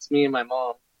 Picture. That's me and my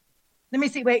mom. Let me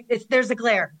see. Wait, there's a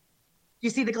glare. Do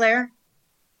you see the glare?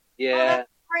 Yeah. Oh, that's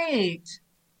great.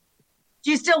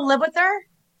 Do you still live with her?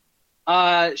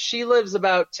 She lives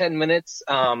about 10 minutes.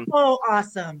 Oh,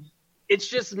 awesome. It's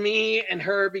just me and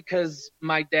her because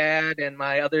my dad and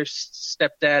my other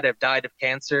stepdad have died of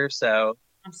cancer. So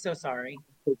I'm so sorry.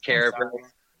 Take care of her.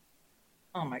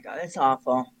 Oh my God, that's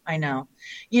awful. I know.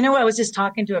 You know, I was just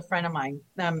talking to a friend of mine.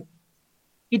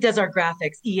 He does our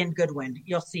graphics, Ian Goodwin.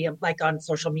 You'll see him like on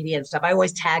social media and stuff. I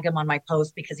always tag him on my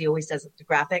post because he always does the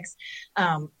graphics.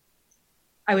 I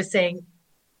was saying,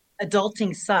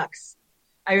 adulting sucks.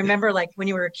 I remember like when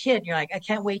you were a kid, you're like, I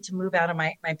can't wait to move out of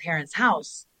my parents'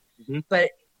 house. Mm-hmm.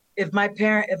 But if my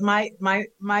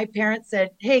parents said,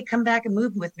 hey, come back and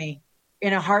move with me,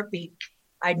 in a heartbeat,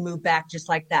 I'd move back just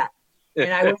like that.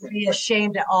 And I wouldn't be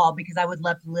ashamed at all because I would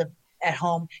love to live at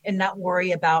home and not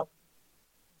worry about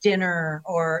dinner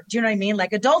or, do you know what I mean?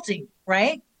 Like adulting,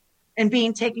 right? And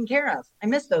being taken care of. I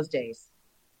miss those days,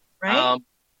 right?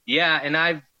 Yeah, and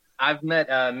I've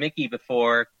met Mickey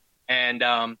before, and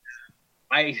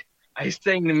I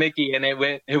sang to Mickey, and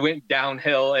it went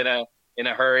downhill in a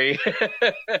hurry.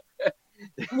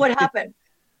 What happened?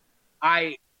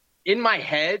 In my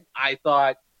head, I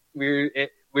thought we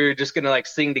were just gonna like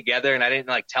sing together, and I didn't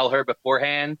like tell her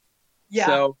beforehand. Yeah.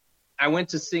 So I went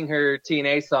to sing her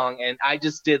TNA song, and I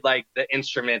just did like the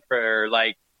instrument for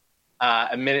like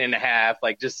a minute and a half,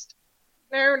 like just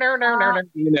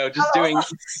no, just doing.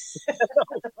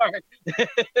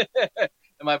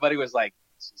 And my buddy was like,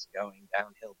 "This is going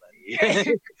downhill, buddy."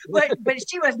 but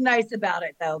she was nice about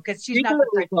it though, because she's not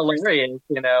hilarious,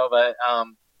 But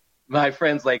my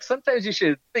friend's like, sometimes you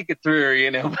should think it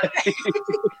through,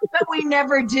 But we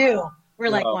never do. We're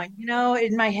like going,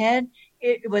 in my head,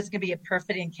 it was going to be a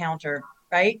perfect encounter,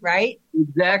 right? Right?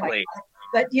 Exactly.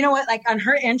 But you know what? Like on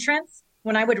her entrance,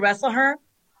 when I would wrestle her,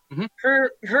 mm-hmm.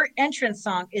 her entrance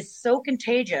song is so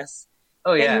contagious.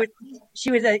 Oh yeah.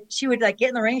 She would like get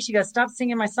in the ring. She goes, "Stop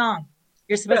singing my song.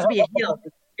 You're supposed to be a heel.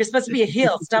 You're supposed to be a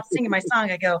heel. Stop singing my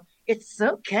song." I go, "It's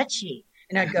so catchy."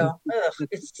 And I'd go, "Ugh,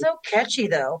 it's so catchy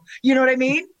though." You know what I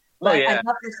mean? Oh yeah.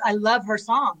 I love her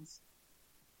songs.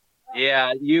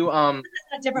 Yeah, you a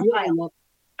different pile.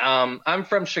 I'm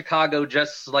from Chicago,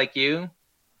 just like you.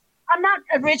 I'm not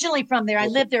originally from there. I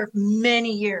lived there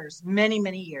many years.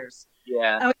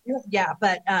 Yeah. Yeah,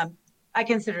 but I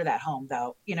consider that home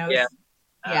though. Yeah.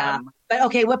 Yeah. But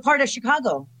okay, what part of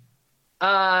Chicago?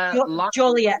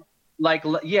 Joliet.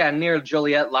 Near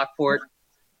Joliet, Lockport.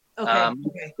 Okay.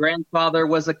 Grandfather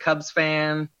was a Cubs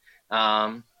fan.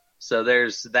 So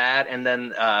there's that, and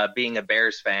then being a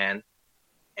Bears fan.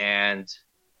 And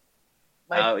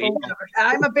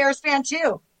I'm a Bears fan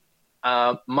too.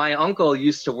 My uncle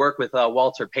used to work with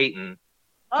Walter Payton.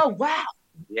 Oh wow!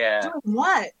 Yeah. Doing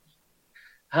what?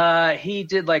 He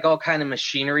did like all kind of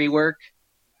machinery work.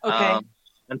 Okay.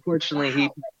 Unfortunately, he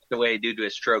passed away due to a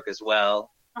stroke as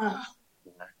well. Oh.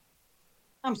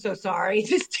 I'm so sorry.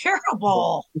 This is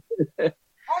terrible.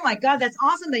 Oh my God, that's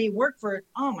awesome that you work for.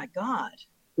 Oh my God.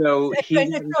 So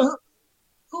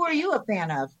who are you a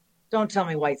fan of? Don't tell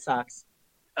me White Sox.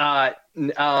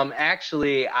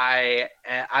 Actually,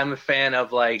 I'm a fan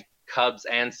of like Cubs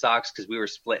and Sox because we were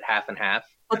split half and half.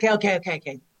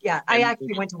 Okay. Yeah, I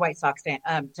actually went to White Sox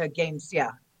to games.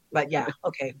 Yeah, but yeah,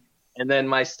 okay. And then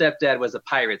my stepdad was a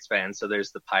Pirates fan, so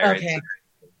there's the Pirates. Okay,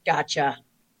 gotcha.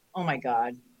 Oh my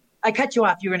God, I cut you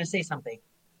off. You were going to say something.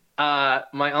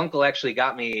 My uncle actually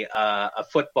got me a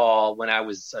football when I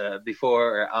was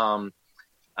before.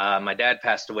 My dad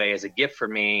passed away as a gift for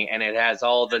me, and it has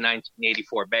all the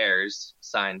 1984 Bears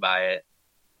signed by it.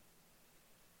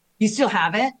 You still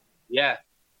have it? Yeah.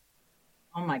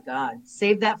 Oh my God.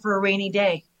 Save that for a rainy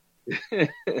day.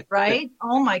 Right?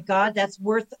 Oh my God. That's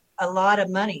worth a lot of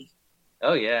money.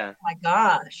 Oh yeah. Oh my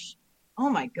gosh. Oh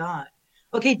my God.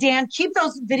 Okay, Dan, keep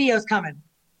those videos coming.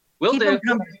 Will do. Keep them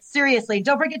coming. Seriously.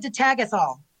 Don't forget to tag us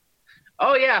all.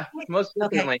 Oh yeah. Most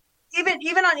definitely. Okay.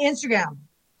 Even on Instagram.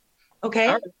 Okay.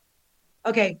 Right.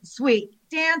 Okay, sweet.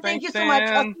 Dan, thank Thanks, you so much.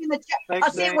 I'll Dan. see you in the chat. Thanks,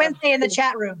 I'll see you Dan. Wednesday in the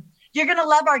chat room. You're gonna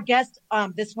love our guest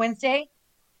this Wednesday.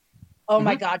 Oh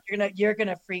my God, you're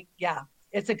gonna freak. Yeah,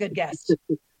 it's a good guest.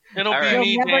 It'll All be right.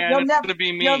 me, Dan. It's going to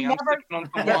be me. I'm never, sitting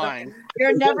on the line.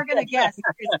 you're never gonna guess.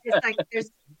 It's like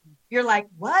you're like,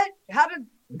 what? How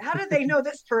did they know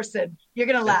this person? You're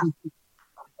gonna laugh.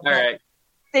 All right.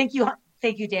 Thank you,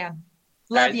 Dan.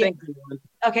 Love right, you. thank you.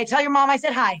 Okay, tell your mom I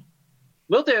said hi.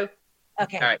 Will do.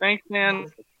 Okay. All right. Thanks, Dan.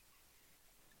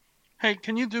 Hey,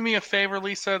 can you do me a favor,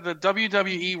 Lisa? The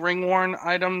WWE ring worn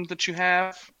item that you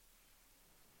have,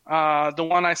 the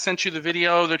one I sent you the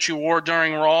video that you wore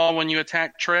during Raw when you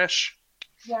attacked Trish.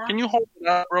 Yeah. Can you hold it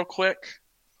up real quick?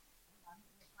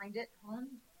 Find it. Hold on.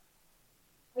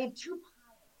 We have 2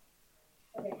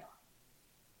 piles. Okay.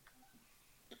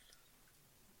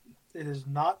 It is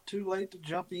not too late to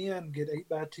jump in. Get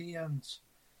 8x10s.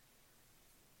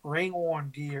 Ring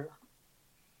worn gear.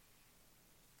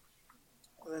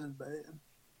 That is bad.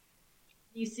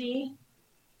 You see?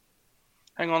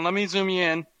 Hang on, let me zoom you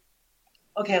in.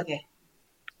 Okay.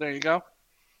 There you go.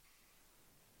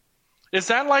 Is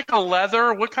that like a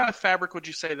leather? What kind of fabric would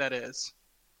you say that is?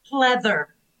 Pleather.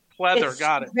 Pleather, It's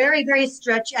got it. Very, very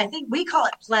stretchy. I think we call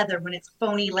it pleather when it's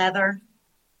phony leather.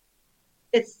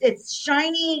 It's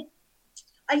shiny.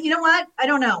 You know what? I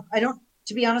don't know.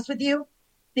 To be honest with you,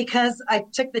 because I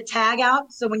took the tag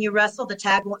out, so when you wrestle, the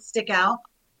tag won't stick out.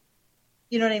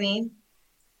 You know what I mean?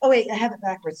 Oh wait, I have it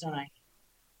backwards, don't I?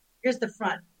 Here's the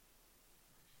front.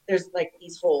 There's like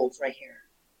these holes right here.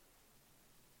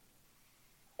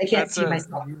 I can't see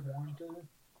myself.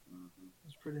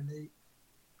 It's pretty neat.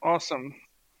 Awesome.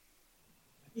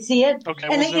 You see it? Okay,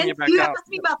 and we'll zoom you back you out. asked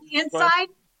me about the inside.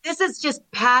 This is just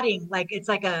padding. Like it's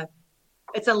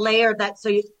a layer that so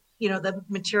you know the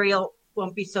material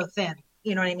won't be so thin.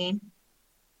 You know what I mean?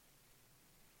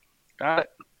 Got it.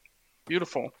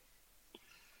 Beautiful.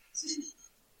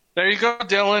 There you go,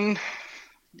 Dylan.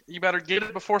 You better get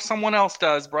it before someone else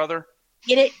does, brother.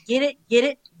 Get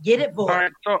it, boy. All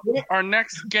right, so our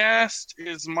next guest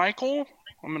is Michael.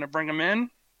 I'm going to bring him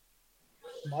in.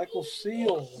 Michael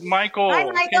Seals. Michael, Hi,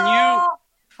 Michael. can you...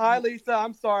 Hi, Lisa.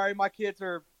 I'm sorry. My kids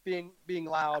are being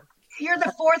loud. You're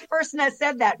the 4th person that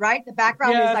said that, right? The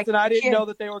background Yes, is like and I didn't kids. know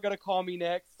that they were going to call me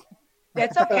next.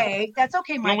 That's okay. That's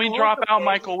okay, Michael. When we drop It's out, okay.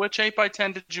 Michael, which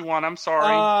 8x10 did you want? I'm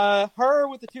sorry. Her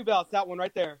with the 2 belts. That one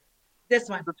right there. This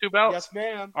one. The 2 belts? Yes,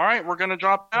 ma'am. All right, we're going to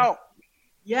drop out.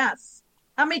 Yes.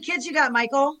 How many kids you got,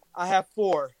 Michael? I have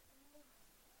 4.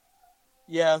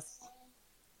 Yes.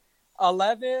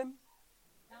 11,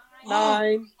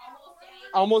 9,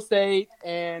 almost 8,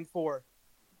 and 4.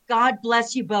 God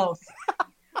bless you both.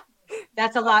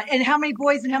 That's a lot. And how many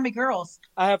boys and how many girls?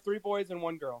 I have 3 boys and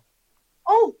 1 girl.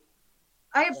 Oh,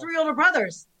 I have 3 older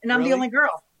brothers, and I'm the Really? only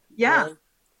girl. Yeah. Really?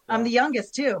 I'm the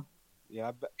youngest, too.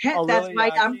 Yeah. That's really?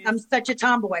 right. Yeah, I'm such a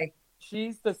tomboy.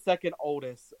 She's the second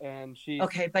oldest, and she's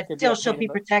Okay, but could still a she'll pain be in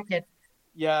the- protected.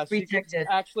 Yeah, she could- Protected.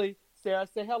 actually, Sarah,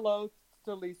 say hello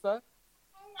to Lisa.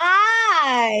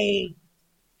 Hi.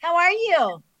 How are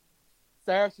you?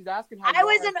 Sarah, she's asking how I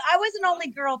was an only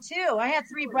girl too. I had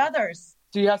 3 brothers.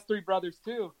 She has 3 brothers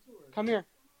too. Come here.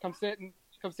 Come sit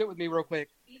with me real quick.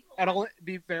 And I'll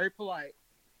be very polite.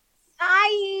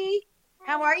 Hi.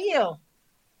 How are you?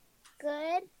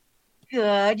 Good.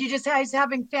 Good. You just guys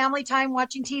having family time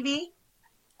watching TV?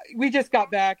 We just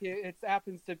got back. It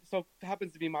happens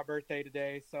to be my birthday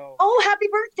today. So Oh, happy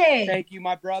birthday. thank you.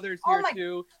 My brother's Oh, here my-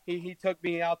 too. He took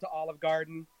me out to Olive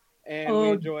Garden, and we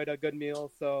Oh. enjoyed a good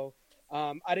meal. So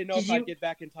I didn't know Did if I'd you- get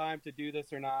back in time to do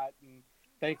this or not. And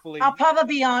thankfully, I'll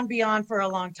probably be on for a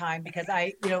long time because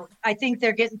I think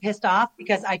they're getting pissed off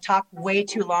because I talk way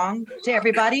too long to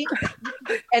everybody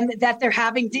and that they're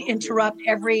having to interrupt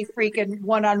every freaking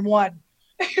one-on-one.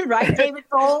 Right, David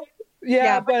Cole?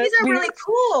 yeah, but these are really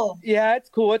cool. Yeah, it's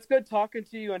cool. It's good talking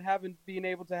to you and being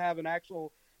able to have an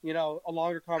actual, a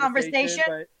longer conversation.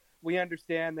 But we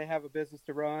understand they have a business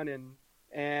to run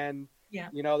and yeah,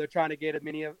 they're trying to get as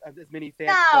many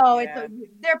fans. No, as they can.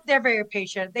 they're very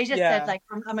patient. They just Yeah. said like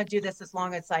I'm gonna do this as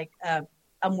long as like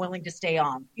I'm willing to stay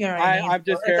on. You know what I mean? I'm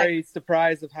just So it's very like,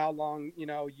 surprised of how long you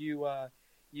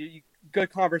good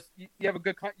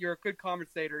you're a good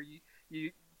conversator.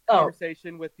 You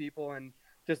conversation with people and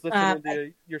just listening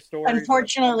to your story.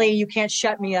 Unfortunately, you can't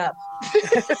shut me up.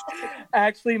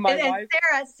 Actually, my and wife.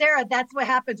 Sarah, that's what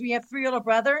happens when you have 3 older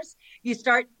brothers.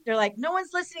 They're like, no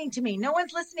one's listening to me. No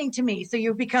one's listening to me. So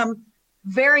you become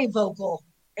very vocal.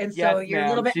 And so Yes, you're a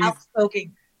little ma'am. bit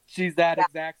outspoken. She's that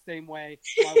exact same way.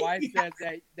 My wife says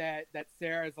that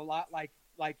Sarah is a lot like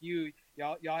you.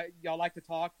 Y'all like to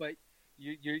talk, but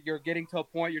you're getting to a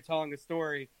point. You're telling a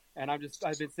story, and I've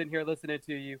been sitting here listening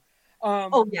to you.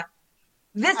 Oh yeah,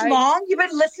 long? You've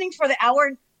been listening for the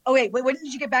hour? Oh wait, when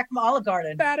did you get back from Olive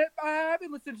Garden? I've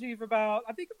been listening to you for about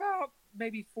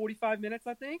maybe 45 minutes.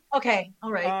 I think. Okay,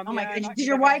 all right. Oh my yeah, God,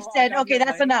 your wife said, "Okay,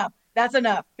 that's enough. That's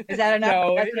enough." Is that enough?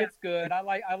 No, That's it's good. I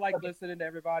like listening to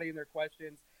everybody and their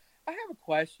questions. I have a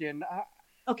question.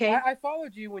 Okay. I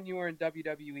followed you when you were in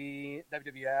WWE,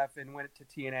 WWF, and went to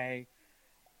TNA.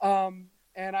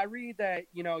 And I read that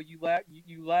you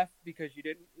left because you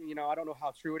didn't. I don't know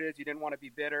how true it is. You didn't want to be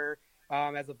bitter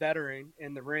as a veteran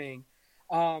in the ring.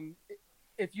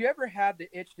 If you ever had the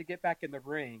itch to get back in the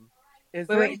ring, is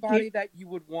there anybody that you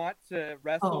would want to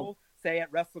wrestle, say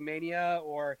at WrestleMania,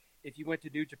 or if you went to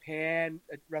New Japan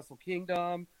at Wrestle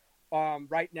Kingdom,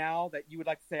 right now that you would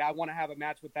like to say, I want to have a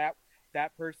match with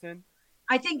that person?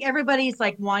 I think everybody's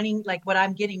like wanting, like what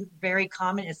I'm getting very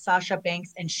common is Sasha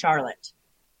Banks and Charlotte.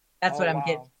 That's what I'm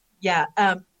getting. Yeah.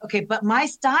 Okay. But my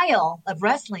style of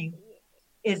wrestling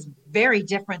is very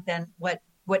different than what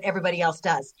everybody else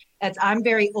does. I'm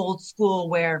very old school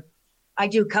where I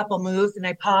do a couple moves and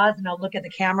I pause and I'll look at the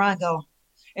camera and go,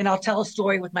 and I'll tell a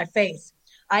story with my face.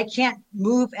 I can't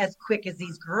move as quick as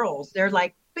these girls. They're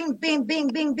like, bing, bing, bing,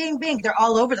 bing, bing, bing. They're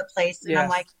all over the place. And I'm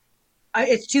like,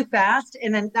 it's too fast.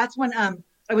 And then that's when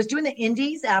I was doing the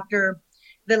indies after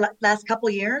the last couple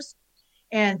of years.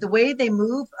 And the way they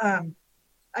move, I'm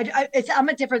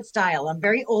a different style. I'm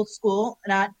very old school.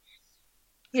 I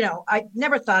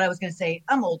never thought I was going to say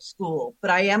I'm old school,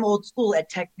 but I am old school at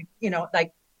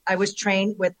like I was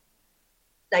trained with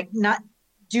like not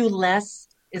do less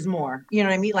is more. You know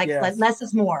what I mean? Like less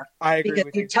is more. I agree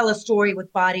because you tell a story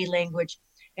with body language.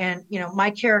 And,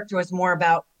 my character was more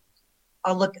about,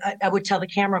 I would tell the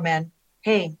cameraman,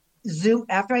 hey, zoom,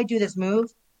 after I do this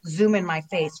move, zoom in my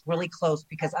face really close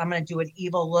because I'm going to do an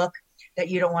evil look that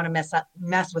you don't want to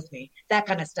mess with me. That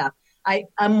kind of stuff.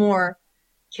 I'm more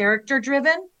character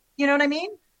driven. You know what I mean?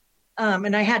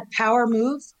 And I had power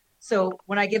moves. So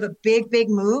when I give a big, big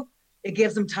move, it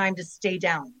gives them time to stay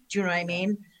down. Do you know what I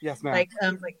mean? Yes, ma'am.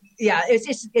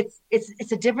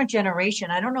 It's a different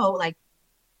generation. I don't know. Like,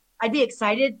 I'd be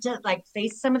excited to like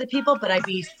face some of the people, but I'd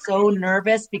be so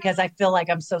nervous because I feel like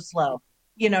I'm so slow.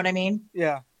 You know what I mean?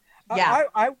 Yeah. Yeah.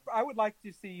 I would like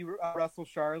to see you wrestle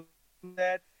Charlotte.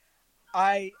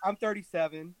 I'm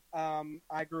 37.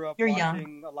 I grew up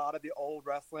watching a lot of the old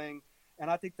wrestling, and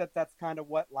I think that's kind of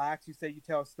what lacks. You say you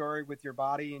tell a story with your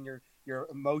body and your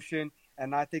emotion,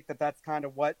 and I think that's kind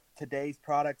of what today's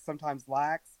product sometimes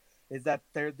lacks, is that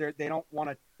they don't want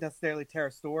to necessarily tell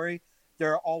a story.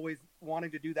 They're always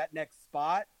wanting to do that next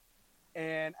spot.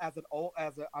 And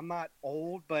I'm not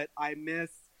old, but I miss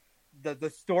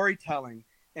the storytelling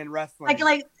in wrestling.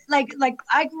 Like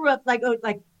I grew up like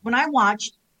when I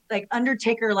watched like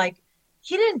Undertaker, like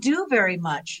he didn't do very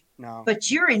much. No. But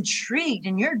you're intrigued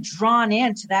and you're drawn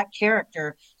into that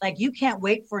character. Like you can't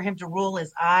wait for him to roll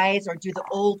his eyes or do the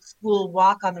old school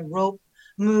walk on the rope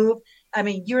move. I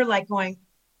mean, you're like going,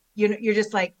 you're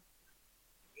just like,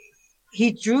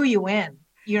 he drew you in.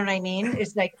 You know what I mean?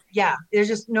 It's like, yeah, there's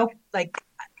just no, like,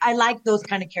 I like those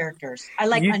kind of characters. I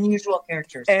like unusual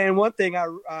characters. And one thing I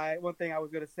was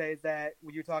going to say is that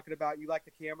when you're talking about you like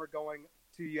the camera going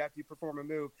to you after you perform a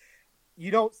move,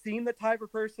 you don't seem the type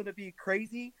of person to be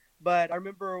crazy. But I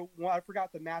remember I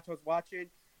forgot the match I was watching.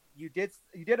 You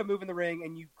did a move in the ring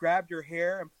and you grabbed your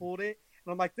hair and pulled it,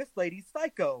 and I'm like, this lady's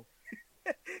psycho.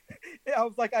 I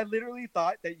was like, I literally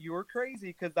thought that you were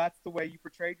crazy because that's the way you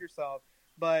portrayed yourself.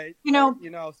 But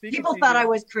people thought I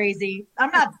was crazy. I'm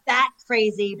not that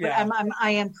crazy, but I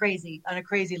am crazy on a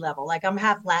crazy level. Like I'm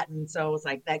half Latin, so it's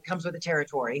like that comes with the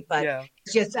territory. But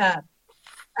it's just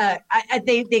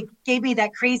they gave me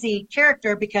that crazy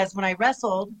character because when I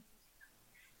wrestled,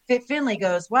 Fit Finley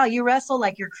goes, "Wow, you wrestle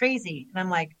like you're crazy," and I'm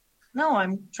like, "No,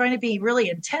 I'm trying to be really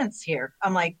intense here."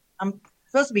 I'm like, I'm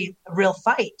supposed to be a real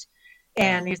fight.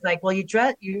 And he's like, well,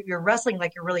 you're wrestling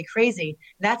like you're really crazy.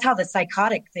 And that's how the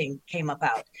psychotic thing came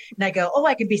about. And I go, oh,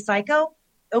 I can be psycho?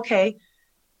 Okay.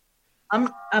 I'm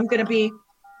going to be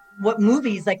what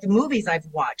movies, like the movies I've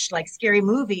watched, like scary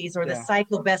movies or the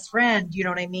psycho best friend, you know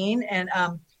what I mean? And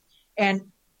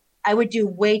I would do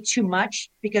way too much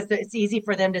because it's easy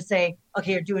for them to say,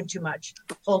 okay, you're doing too much,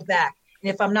 hold back.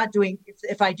 And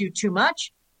if I do too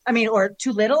much, or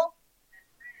too little,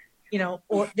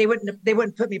 or they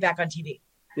wouldn't put me back on TV.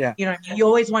 Yeah. You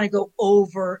always want to go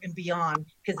over and beyond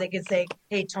because they can say,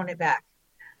 hey, tone it back.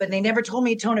 But they never told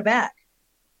me to tone it back.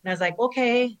 And I was like,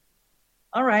 okay,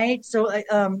 all right. So,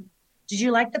 did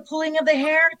you like the pulling of the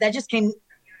hair? That just came.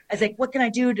 I was like, what can I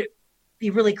do to be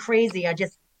really crazy? I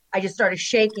just started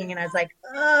shaking and I was like,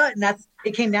 and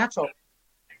it came natural.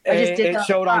 It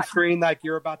showed on screen like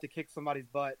you're about to kick somebody's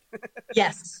butt.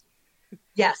 Yes,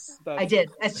 I did.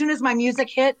 As soon as my music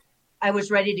hit, I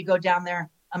was ready to go down there.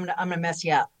 I'm gonna mess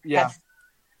you up.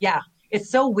 Yeah. It's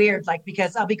so weird, like,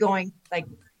 because I'll be going, like,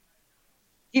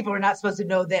 people are not supposed to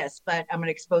know this, but I'm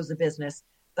gonna expose the business.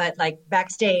 But like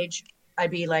backstage, I'd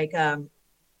be like,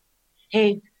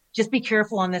 hey, just be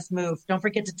careful on this move. Don't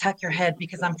forget to tuck your head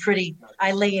because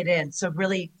I lay it in. So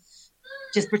really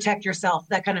just protect yourself,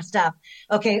 that kind of stuff.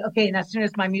 Okay. And as soon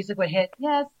as my music would hit,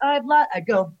 yes, I'd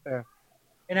go. Yeah.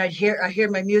 And I hear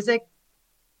my music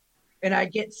and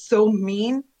I'd get so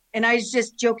mean. And I was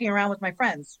just joking around with my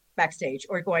friends backstage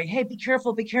or going, hey, be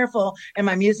careful. And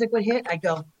my music would hit. I'd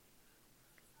go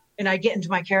and I'd get into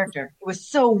my character. It was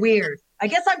so weird. I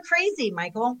guess I'm crazy,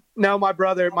 Michael. No, my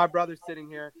brother's sitting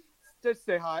here. Just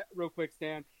say hi real quick,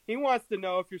 Stan. He wants to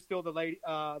know if you're still the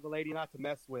lady not to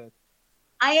mess with.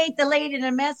 I ain't the lady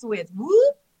to mess with.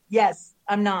 Whoop. Yes,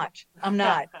 I'm not.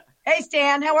 Hey,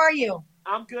 Stan, how are you?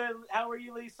 I'm good. How are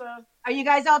you, Lisa? Are you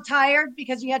guys all tired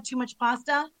because you had too much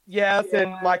pasta? Yes,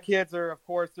 and my kids are, of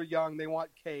course, they're young. They want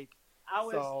cake.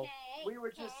 We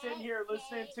were just sitting here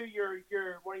listening to your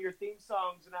one of your theme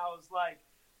songs, and I was like,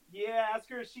 yeah, ask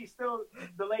her if she's still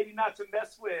the lady not to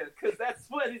mess with, because that's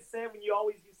what it said when you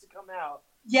always used to come out.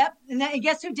 Yep, and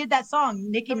guess who did that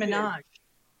song? Nicki Minaj.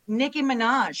 Nicki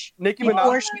Minaj.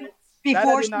 Before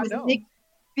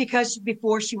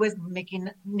she was Nicki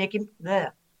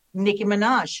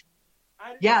Minaj.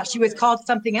 Yeah, she was called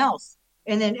something else.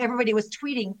 And then everybody was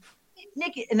tweeting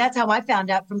Nicki, and that's how I found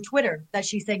out from Twitter that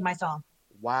she sang my song.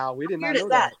 Wow, we did not know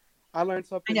that. I learned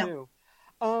something new.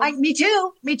 Me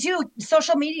too.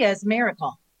 Social media is a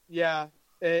miracle. Yeah,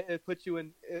 it puts you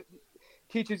in. It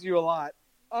teaches you a lot.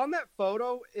 On that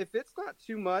photo, if it's not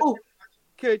too much,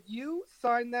 could you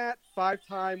sign that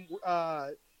 5-time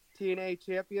TNA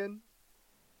champion?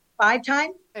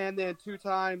 5-time? And then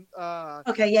 2-time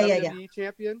WWE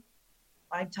champion?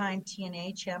 5-time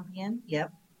TNA champion,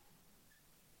 yep.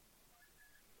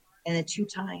 And a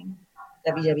 2-time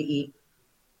WWE.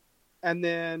 And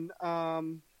then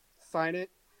sign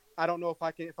it. I don't know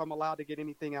if I'm allowed to get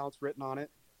anything else written on it.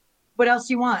 What else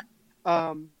do you want?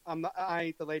 I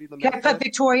ain't the lady. Can I put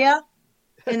Victoria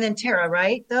and then Tara,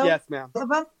 right? Though? Yes, ma'am. Both of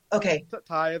them? Okay.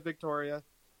 Taya, Victoria.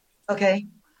 Okay.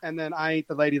 And then I ain't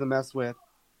the lady to mess with.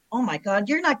 Oh my God,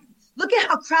 you're not. Look at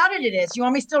how crowded it is. You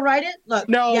want me to still write it? Look.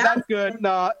 No, that's good.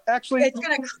 No, actually, it's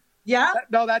gonna. Yeah.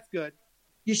 No, that's good.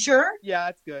 You sure? Yeah,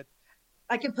 that's good.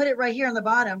 I can put it right here on the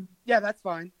bottom. Yeah, that's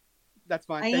fine. That's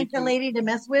fine. I ain't the lady to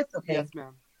mess with. Okay. Yes,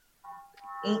 ma'am.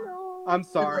 I'm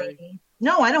sorry.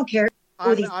 No, I don't care.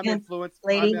 I'm influenced.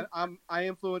 Lady. I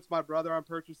influence my brother on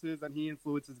purchases, and he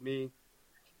influences me.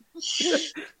 Do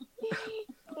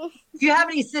you have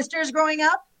any sisters growing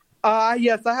up?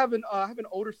 Yes, I have an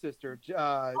older sister.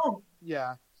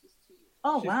 Yeah.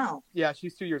 Wow. Yeah,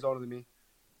 she's 2 years older than me.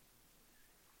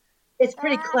 It's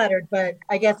pretty cluttered, but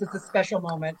I guess it's a special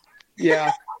moment.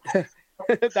 Yeah. I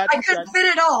couldn't fit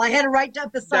it all. I had to write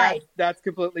up the side. That's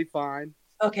completely fine.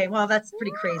 Okay, well, that's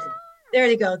pretty crazy. There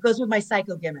you go. It goes with my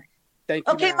psycho gimmick. Thank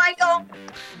you. Okay, Michael.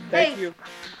 Thank you.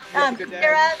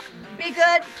 Sarah, be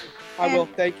good. I will.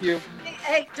 Thank you.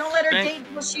 Hey, don't let her date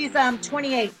until she's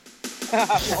 28.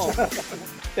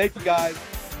 Thank you, guys.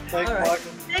 Thank you, Michael.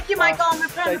 Thank you, Michael. I'm going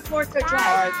to put on the floor to dry.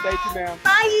 All right. Thank you, ma'am.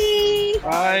 Bye.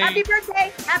 Bye. Happy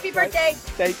birthday. Happy birthday.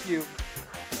 Thank you.